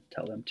senators and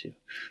tell them to,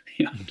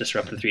 you know,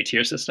 disrupt the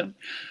 3-tier system.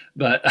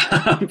 But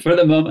for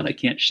the moment, I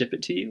can't ship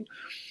it to you.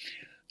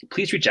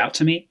 Please reach out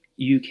to me.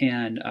 You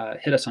can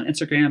hit us on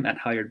Instagram at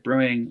Halyard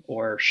Brewing,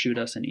 or shoot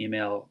us an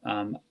email,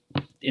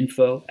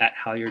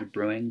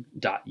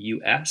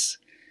 info@halyardbrewing.us.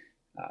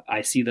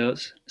 I see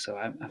those, so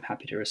I'm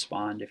happy to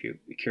respond if you're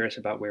curious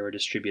about where we're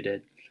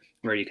distributed,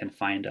 where you can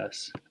find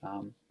us.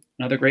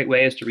 Another great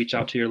way is to reach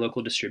out to your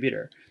local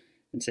distributor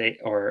and say,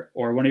 or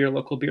one of your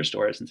local beer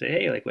stores and say,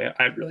 hey, like,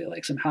 I'd really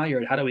like some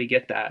Halyard. How do we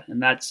get that?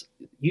 And that's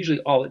usually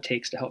all it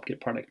takes to help get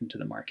product into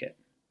the market.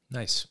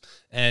 Nice.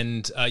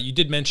 And you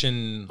did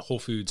mention Whole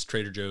Foods,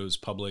 Trader Joe's,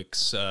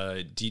 Publix.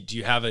 Do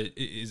you have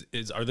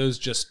are those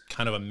just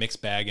kind of a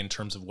mixed bag in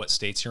terms of what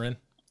states you're in?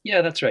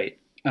 Yeah, that's right.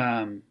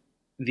 We're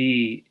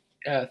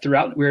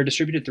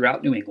distributed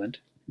throughout New England,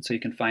 so you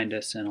can find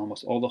us in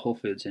almost all the Whole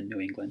Foods in New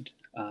England,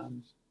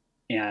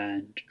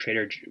 and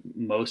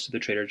most of the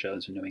Trader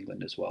Joe's in New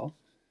England as well.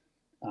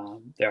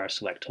 There are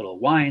select Total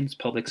Wines.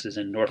 Publix is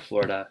in North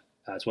Florida,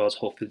 as well as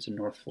Whole Foods in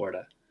North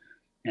Florida.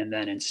 And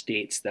then in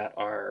states that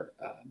are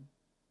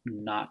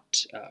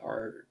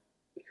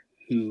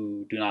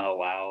who do not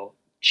allow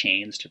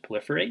chains to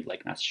proliferate,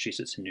 like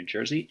Massachusetts and New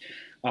Jersey,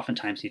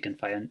 oftentimes you can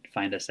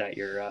find us at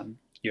your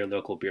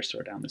local beer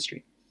store down the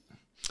street.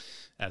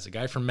 As a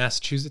guy from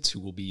Massachusetts who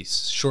will be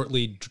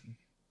shortly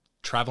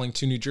traveling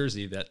to New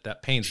Jersey,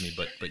 that pains me,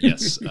 but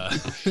yes.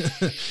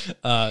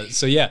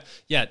 So yeah,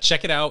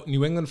 check it out.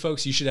 New England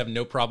folks, you should have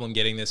no problem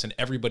getting this, and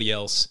everybody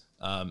else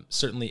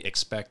certainly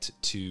expect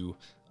to,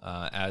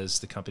 as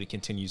the company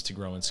continues to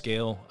grow and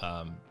scale,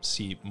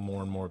 see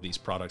more and more of these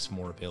products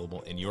more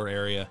available in your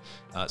area.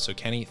 So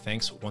Kenny,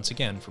 thanks once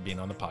again for being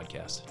on the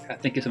podcast.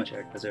 Thank you so much,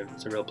 Eric. It's a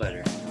real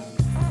pleasure.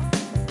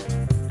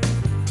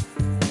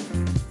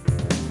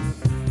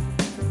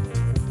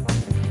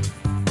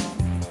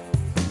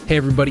 Hey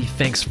everybody,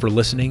 thanks for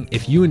listening.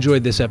 If you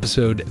enjoyed this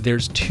episode,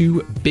 there's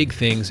 2 big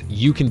things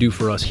you can do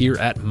for us here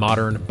at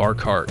Modern Bar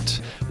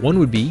Cart. One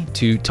would be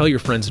to tell your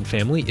friends and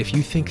family if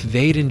you think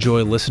they'd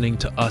enjoy listening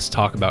to us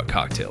talk about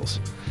cocktails.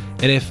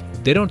 And if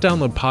they don't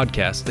download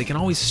podcasts, they can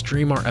always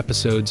stream our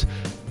episodes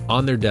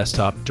on their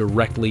desktop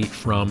directly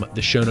from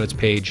the show notes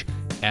page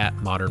at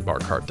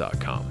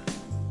modernbarcart.com.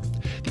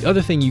 The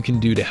other thing you can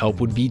do to help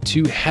would be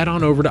to head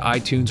on over to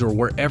iTunes or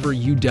wherever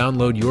you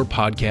download your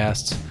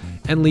podcasts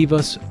and leave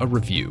us a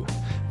review.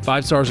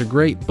 5 stars are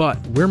great, but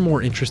we're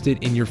more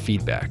interested in your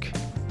feedback.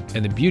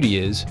 And the beauty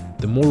is,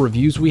 The more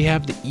reviews we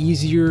have, the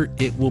easier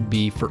it will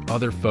be for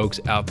other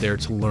folks out there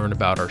to learn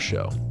about our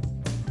show.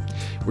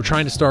 We're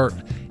trying to start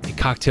a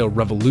cocktail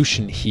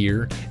revolution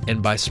here,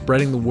 and by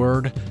spreading the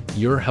word,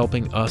 you're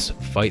helping us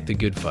fight the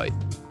good fight.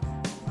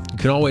 You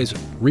can always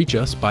reach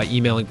us by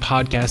emailing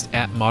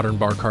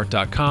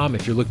podcast@modernbarcart.com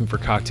if you're looking for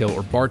cocktail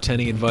or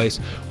bartending advice,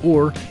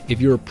 or if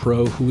you're a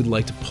pro who would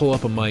like to pull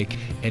up a mic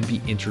and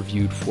be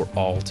interviewed for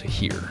all to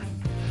hear.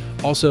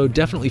 Also,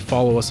 definitely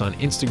follow us on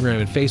Instagram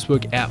and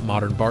Facebook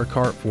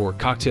 @modernbarcart for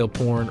cocktail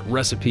porn,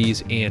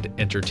 recipes, and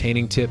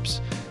entertaining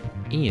tips.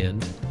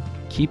 And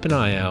keep an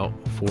eye out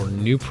for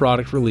new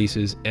product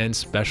releases and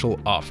special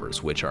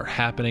offers, which are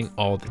happening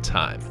all the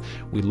time.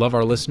 We love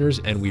our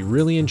listeners, and we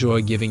really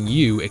enjoy giving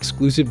you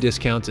exclusive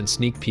discounts and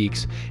sneak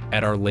peeks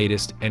at our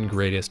latest and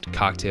greatest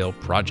cocktail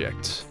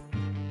projects.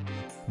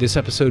 This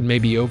episode may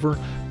be over,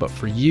 but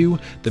for you,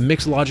 the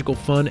mixological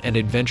fun and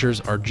adventures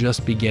are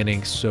just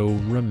beginning, so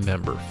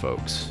remember,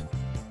 folks,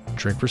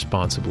 drink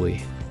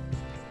responsibly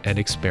and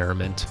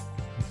experiment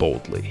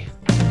boldly.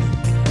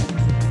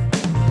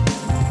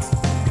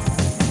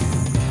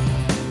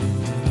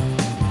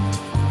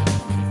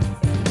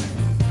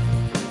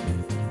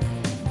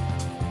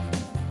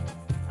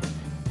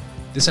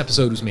 This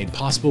episode was made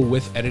possible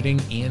with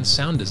editing and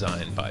sound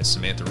design by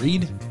Samantha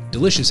Reed.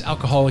 Delicious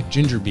alcoholic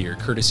ginger beer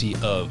courtesy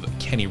of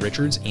Kenny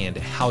Richards and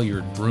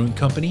Halyard Brewing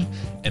Company,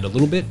 and a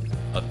little bit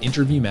of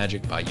interview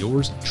magic by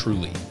yours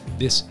truly.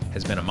 This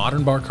has been a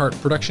Modern Bar Cart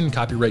production,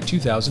 copyright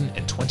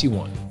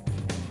 2021.